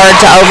hard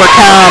to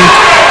overcome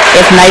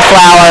if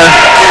Mayflower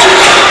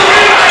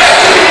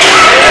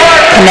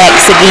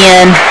connects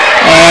again.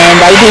 And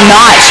they do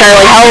not.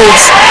 Shirley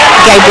holds.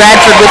 Gabe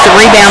Bradford with the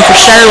rebound for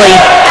Shirley.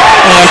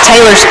 And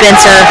Taylor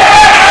Spencer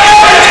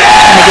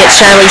going to get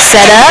Shirley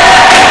set up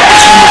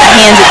into the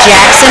hands of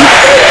Jackson.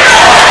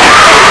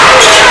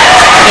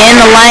 In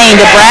the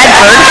lane to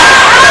Bradford.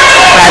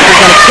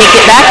 Bradford going to kick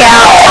it back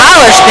out.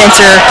 Tyler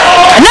Spencer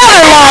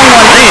Another long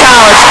one for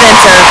Tyler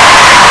Spencer.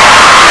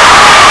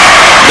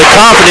 The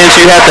confidence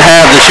you have to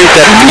shoot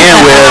that to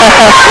begin with.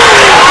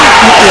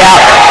 Yeah.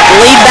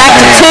 Lead back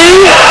to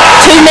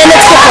 2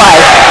 minutes to play.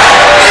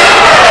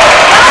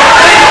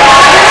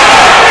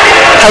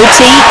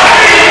 Poteet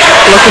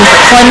looking for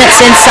Clements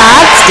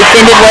inside. It's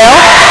defended well.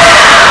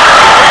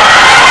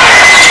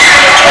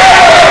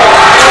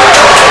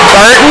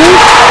 Burton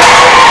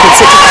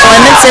gets it to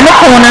Clements in the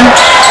corner.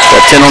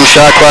 Got 10 on the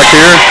shot clock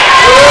here.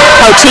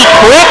 Poteet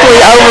quickly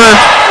over.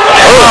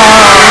 Oh,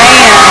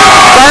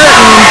 man.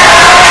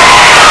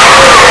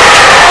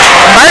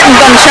 Burton's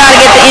going to try to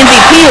get the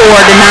MVP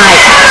award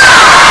tonight.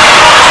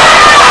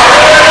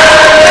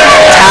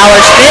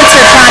 Tyler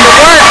Spencer trying to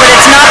work, but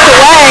it's knocked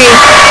away.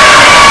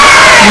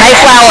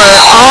 Mayflower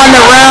on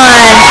the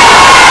run.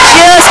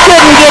 Just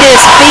couldn't get his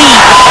feet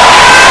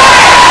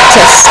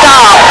to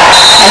stop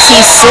as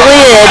he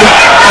slid,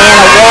 and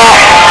a walk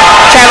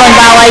traveling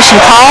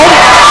violation called.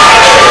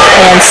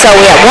 And so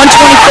we have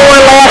 1:24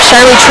 left.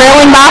 Shirley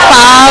trailing by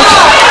 5.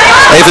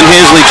 Nathan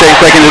Hensley checks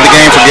back into the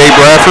game for Gabe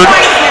Bradford.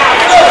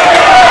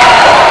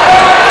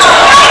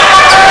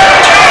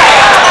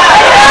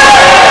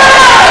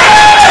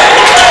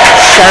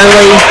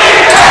 Shirley.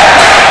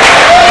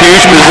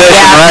 Huge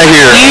possession right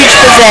here. Huge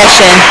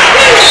possession.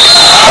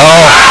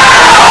 Oh.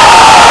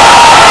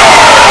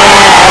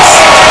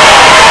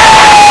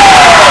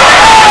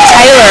 As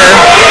Taylor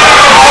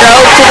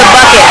drove to the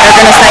bucket, they're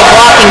going to say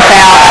blocking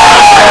foul.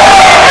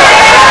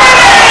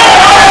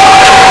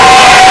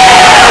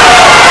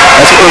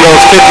 That's one of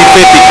those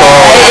 50-50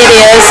 calls. It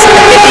is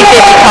a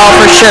 50-50 call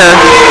for sure.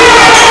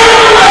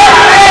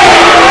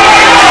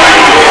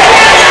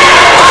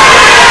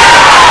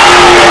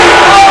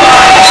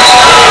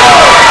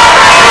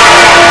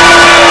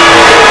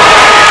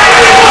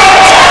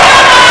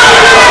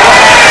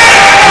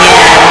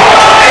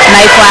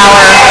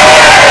 Mayflower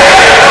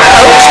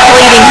coach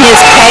pleading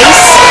his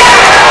case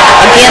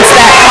against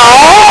that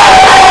call.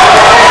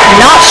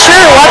 Not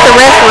sure what the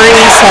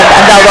referees have.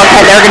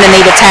 Okay, they're going to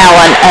need a towel,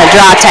 a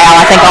dry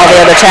towel. I think all the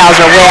other towels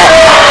are wet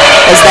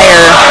as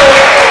they're,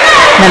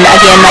 and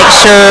again, make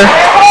sure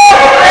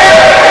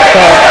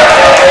the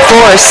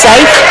floor is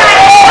safe.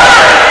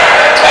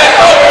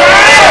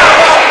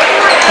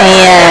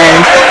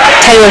 And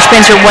Taylor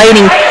Spencer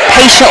waiting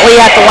patiently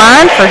at the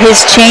line for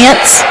his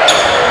chance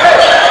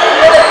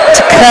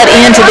to cut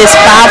into this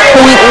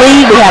 5-point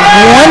lead. We have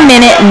 1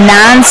 minute and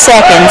 9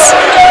 seconds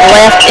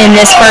left in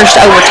this first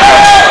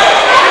overtime.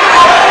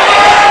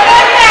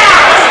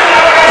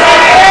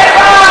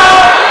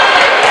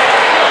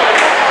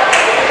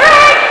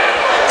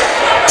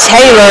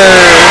 Taylor,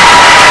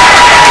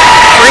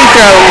 free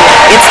throw,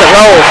 gets the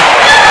roll.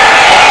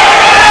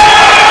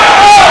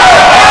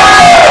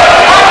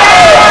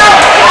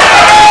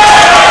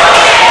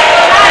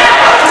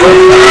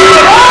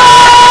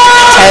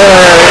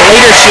 Taylor,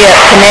 leadership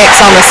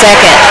connects on the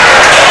second.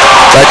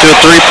 Back to a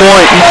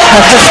 3-point. A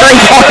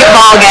 3-point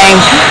ball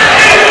game.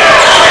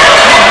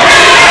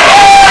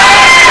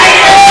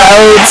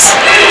 Rhodes,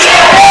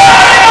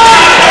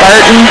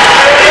 Burton,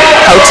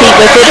 Poteet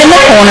with it in the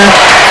corner.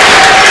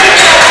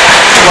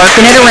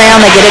 Working it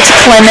around, they get it to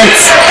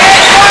Clements.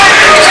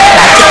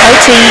 Back to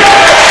Poteet.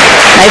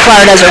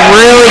 Mayflower does a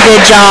really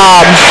good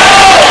job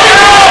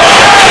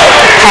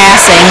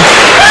passing.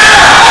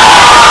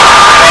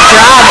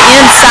 Drive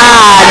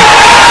inside.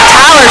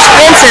 Tyler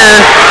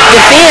Spencer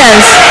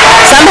defends.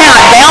 Somehow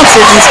it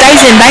bounces and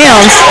stays in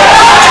bounds.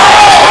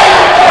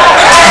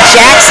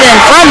 Jackson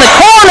from the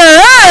corner.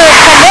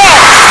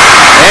 Connects.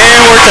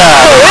 And we're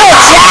tied. Will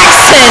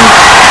Jackson.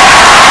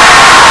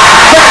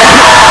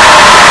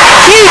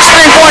 Huge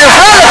three-pointer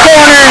from the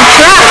corner.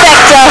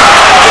 Trifecta.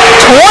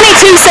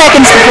 22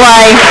 seconds to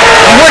play.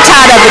 And we're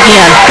tied up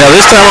again. Now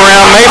this time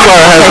around,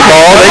 Mayflower has the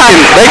ball.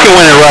 They can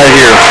win it right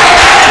here.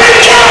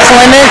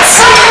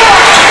 Clements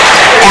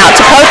out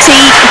to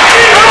Poteet.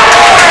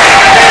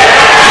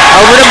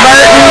 Over to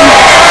Burton.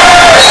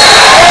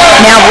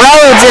 Now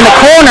Rhodes in the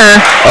corner.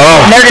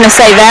 Oh. And they're going to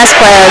say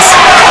Vasquez.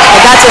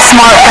 That's a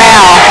smart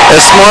foul.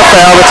 That's a smart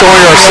foul. That's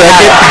only our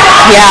second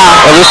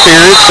of this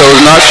period, so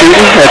it's not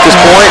shooting at this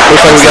point.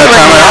 Looks like we got a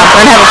timeout.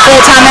 We're going to have a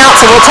full timeout,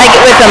 so we'll take it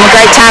with them. A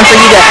great time for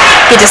you to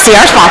get to see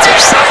our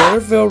sponsors.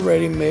 Sutterfield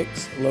Ready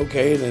Mix,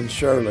 located in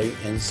Shirley,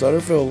 and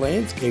Sutterfield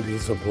Landscaping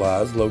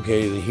Supplies,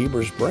 located in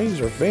Heber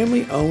Springs, are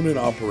family owned and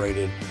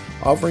operated,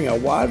 offering a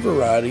wide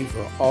variety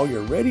for all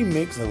your ready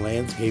mix and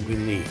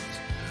landscaping needs.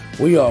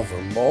 We offer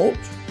mulch,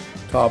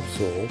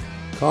 topsoil,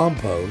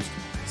 compost,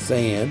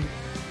 sand,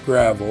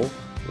 gravel,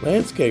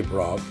 landscape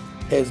rock,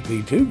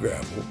 SP2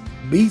 gravel,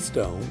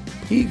 B-stone,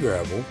 pea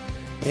gravel,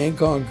 and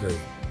concrete.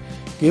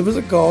 Give us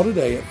a call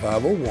today at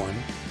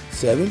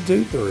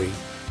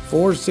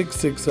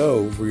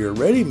 501-723-4660 for your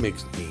ready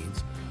mix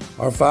needs,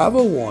 or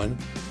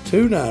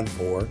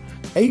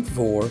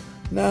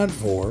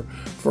 501-294-8494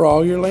 for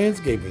all your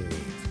landscaping needs.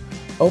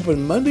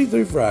 Open Monday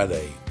through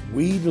Friday.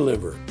 We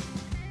deliver.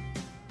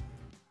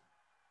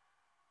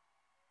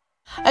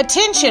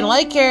 Attention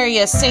Lake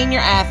Area senior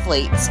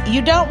athletes,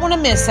 you don't want to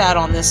miss out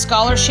on this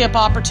scholarship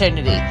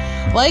opportunity.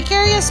 Lake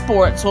Area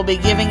Sports will be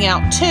giving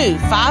out 2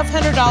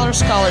 $500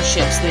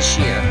 scholarships this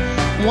year.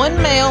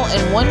 One male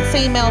and one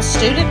female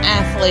student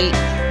athlete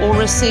will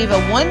receive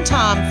a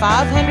one-time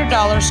 $500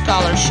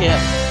 scholarship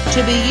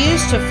to be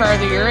used to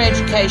further your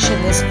education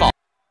this fall.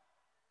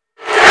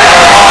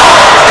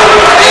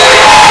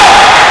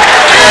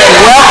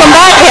 Welcome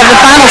back. We have the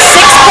final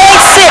 6.6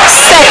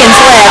 seconds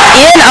left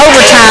in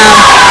overtime.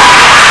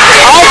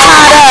 All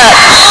tied up.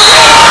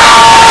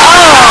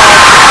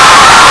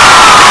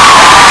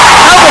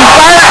 Hogan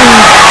Burton.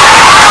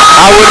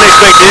 I wouldn't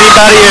expect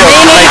anybody else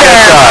to make that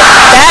shot.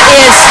 That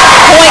is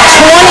point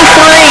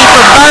 23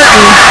 for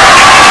Burton.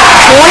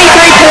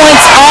 23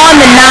 points on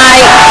the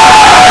night.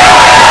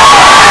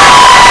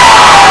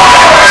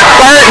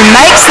 Burton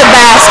makes the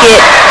basket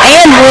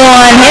and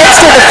one.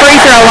 Heads to the free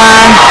throw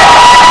line.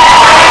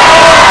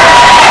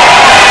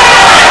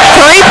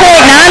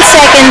 3.9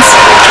 seconds.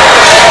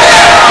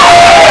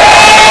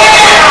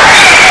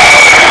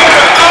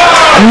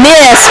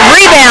 Miss.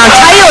 Rebound.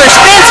 Taylor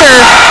Spencer.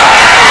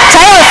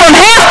 Taylor from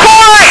half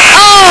court.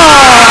 Oh!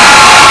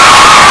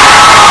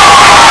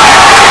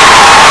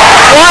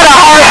 What a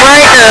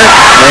heartbreaker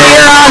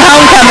here on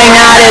homecoming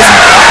night is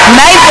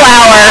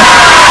Mayflower.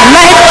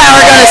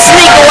 Mayflower going to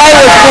sneak away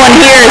with one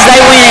here as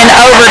they win in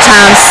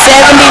overtime,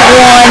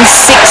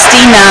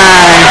 71-69.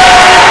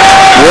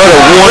 What a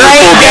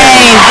wonderful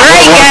game.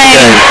 Great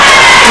game.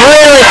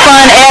 Really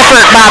fun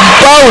effort by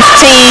both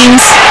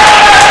teams.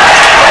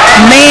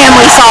 Man,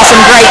 we saw some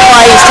great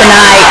plays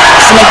tonight.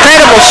 Some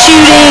incredible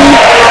shooting.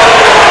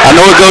 I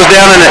know it goes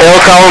down in the L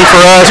column for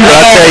us, but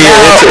I tell you,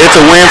 it's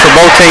a win for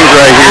both teams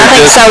right here. I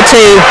think so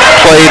too.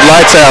 Played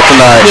lights out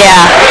tonight.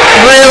 Yeah,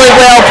 really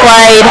well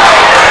played.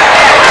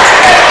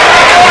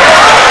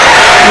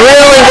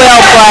 Really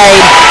well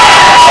played.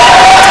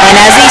 And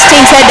as these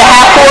teams head to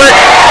half court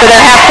for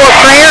their half court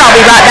prayer, I'll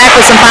be right back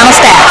with some final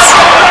stats.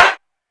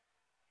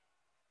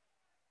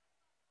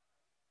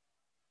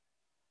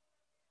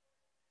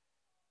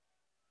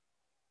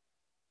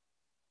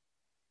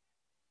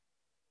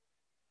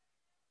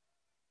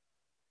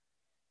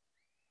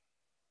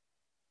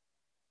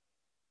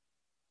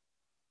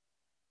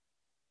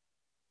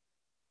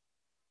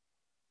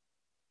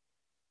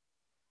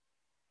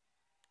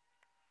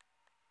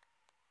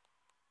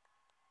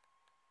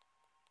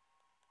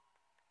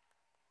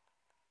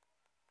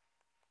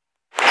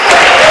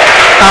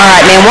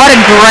 Man, what a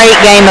great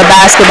game of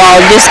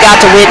basketball you just got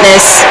to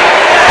witness.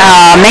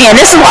 Man,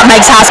 this is what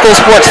makes high school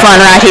sports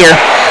fun right here.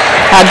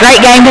 A great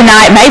game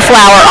tonight.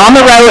 Mayflower on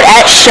the road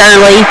at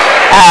Shirley,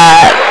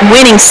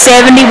 winning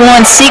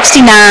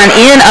 71-69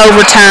 in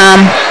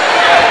overtime.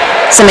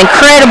 Some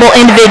incredible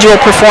individual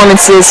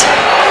performances.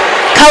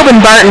 Coben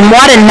Burton,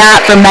 what a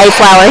night for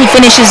Mayflower. He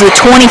finishes with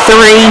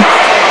 23.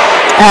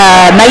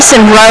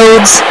 Mason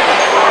Rhodes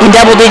in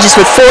double digits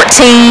with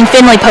 14.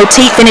 Finley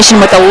Poteet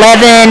finishing with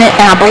 11.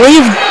 And I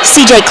believe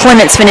C.J.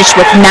 Clements finished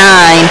with 9. 1,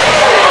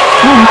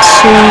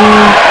 2,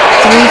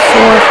 3,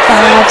 4,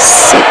 5,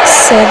 6,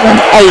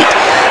 7, 8.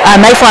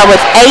 Mayflower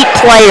with 8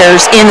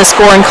 players in the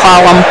scoring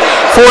column.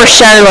 For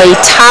Shirley,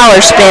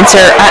 Tyler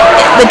Spencer.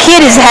 The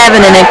kid is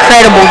having an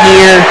incredible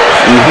year.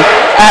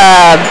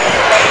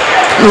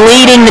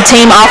 Leading the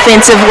team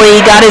offensively,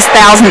 got his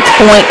 1,000th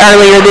point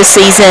earlier this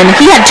season.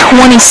 He had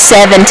 27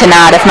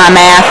 tonight, if my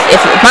math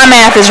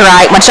is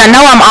right, which I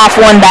know I'm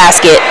off one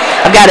basket.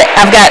 I've got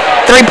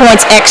 3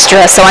 points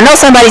extra, so I know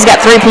somebody's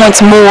got 3 points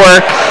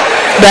more,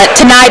 but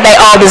tonight they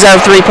all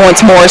deserve 3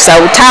 points more.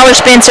 So Tyler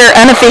Spencer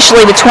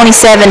unofficially with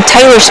 27,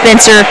 Taylor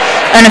Spencer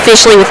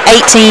unofficially with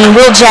 18,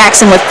 Will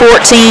Jackson with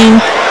 14,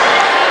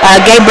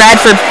 Gabe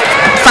Bradford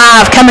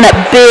 5, coming up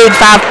big,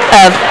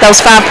 those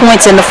 5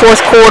 points in the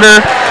fourth quarter.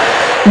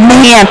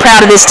 Man,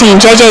 proud of this team.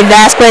 J.J.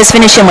 Vasquez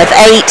finishing with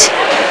 8.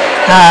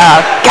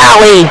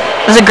 Golly,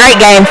 it was a great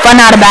game. Fun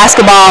night of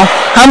basketball.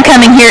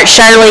 Homecoming here at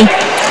Shirley.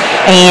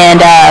 And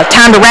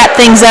time to wrap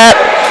things up.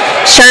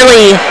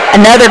 Shirley,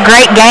 another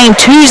great game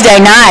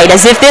Tuesday night.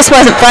 As if this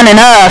wasn't fun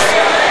enough.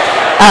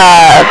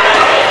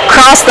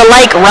 Across the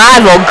lake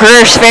rival,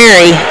 Greers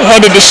Ferry,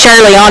 headed to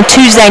Shirley on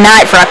Tuesday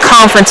night for a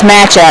conference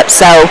matchup.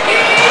 So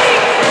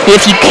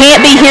if you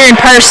can't be here in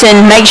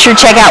person, make sure to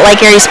check out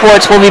Lake Area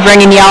Sports. We'll be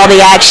bringing you all the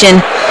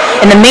action.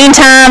 In the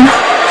meantime,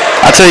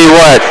 I'll tell you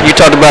what, you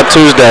talked about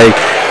Tuesday.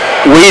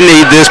 We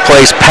need this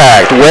place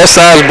packed.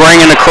 Westside's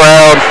bringing a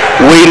crowd.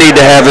 We need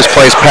to have this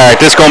place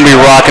packed. It's going to be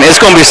rocking.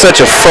 It's going to be such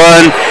a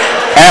fun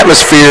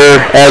atmosphere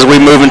as we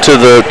move into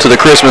the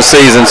Christmas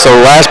season. So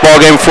last ball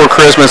game before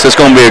Christmas, it's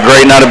going to be a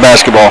great night of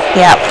basketball.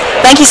 Yeah.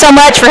 Thank you so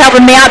much for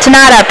helping me out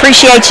tonight. I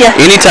appreciate you.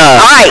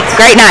 Anytime. All right.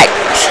 Great night.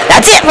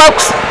 That's it,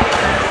 folks.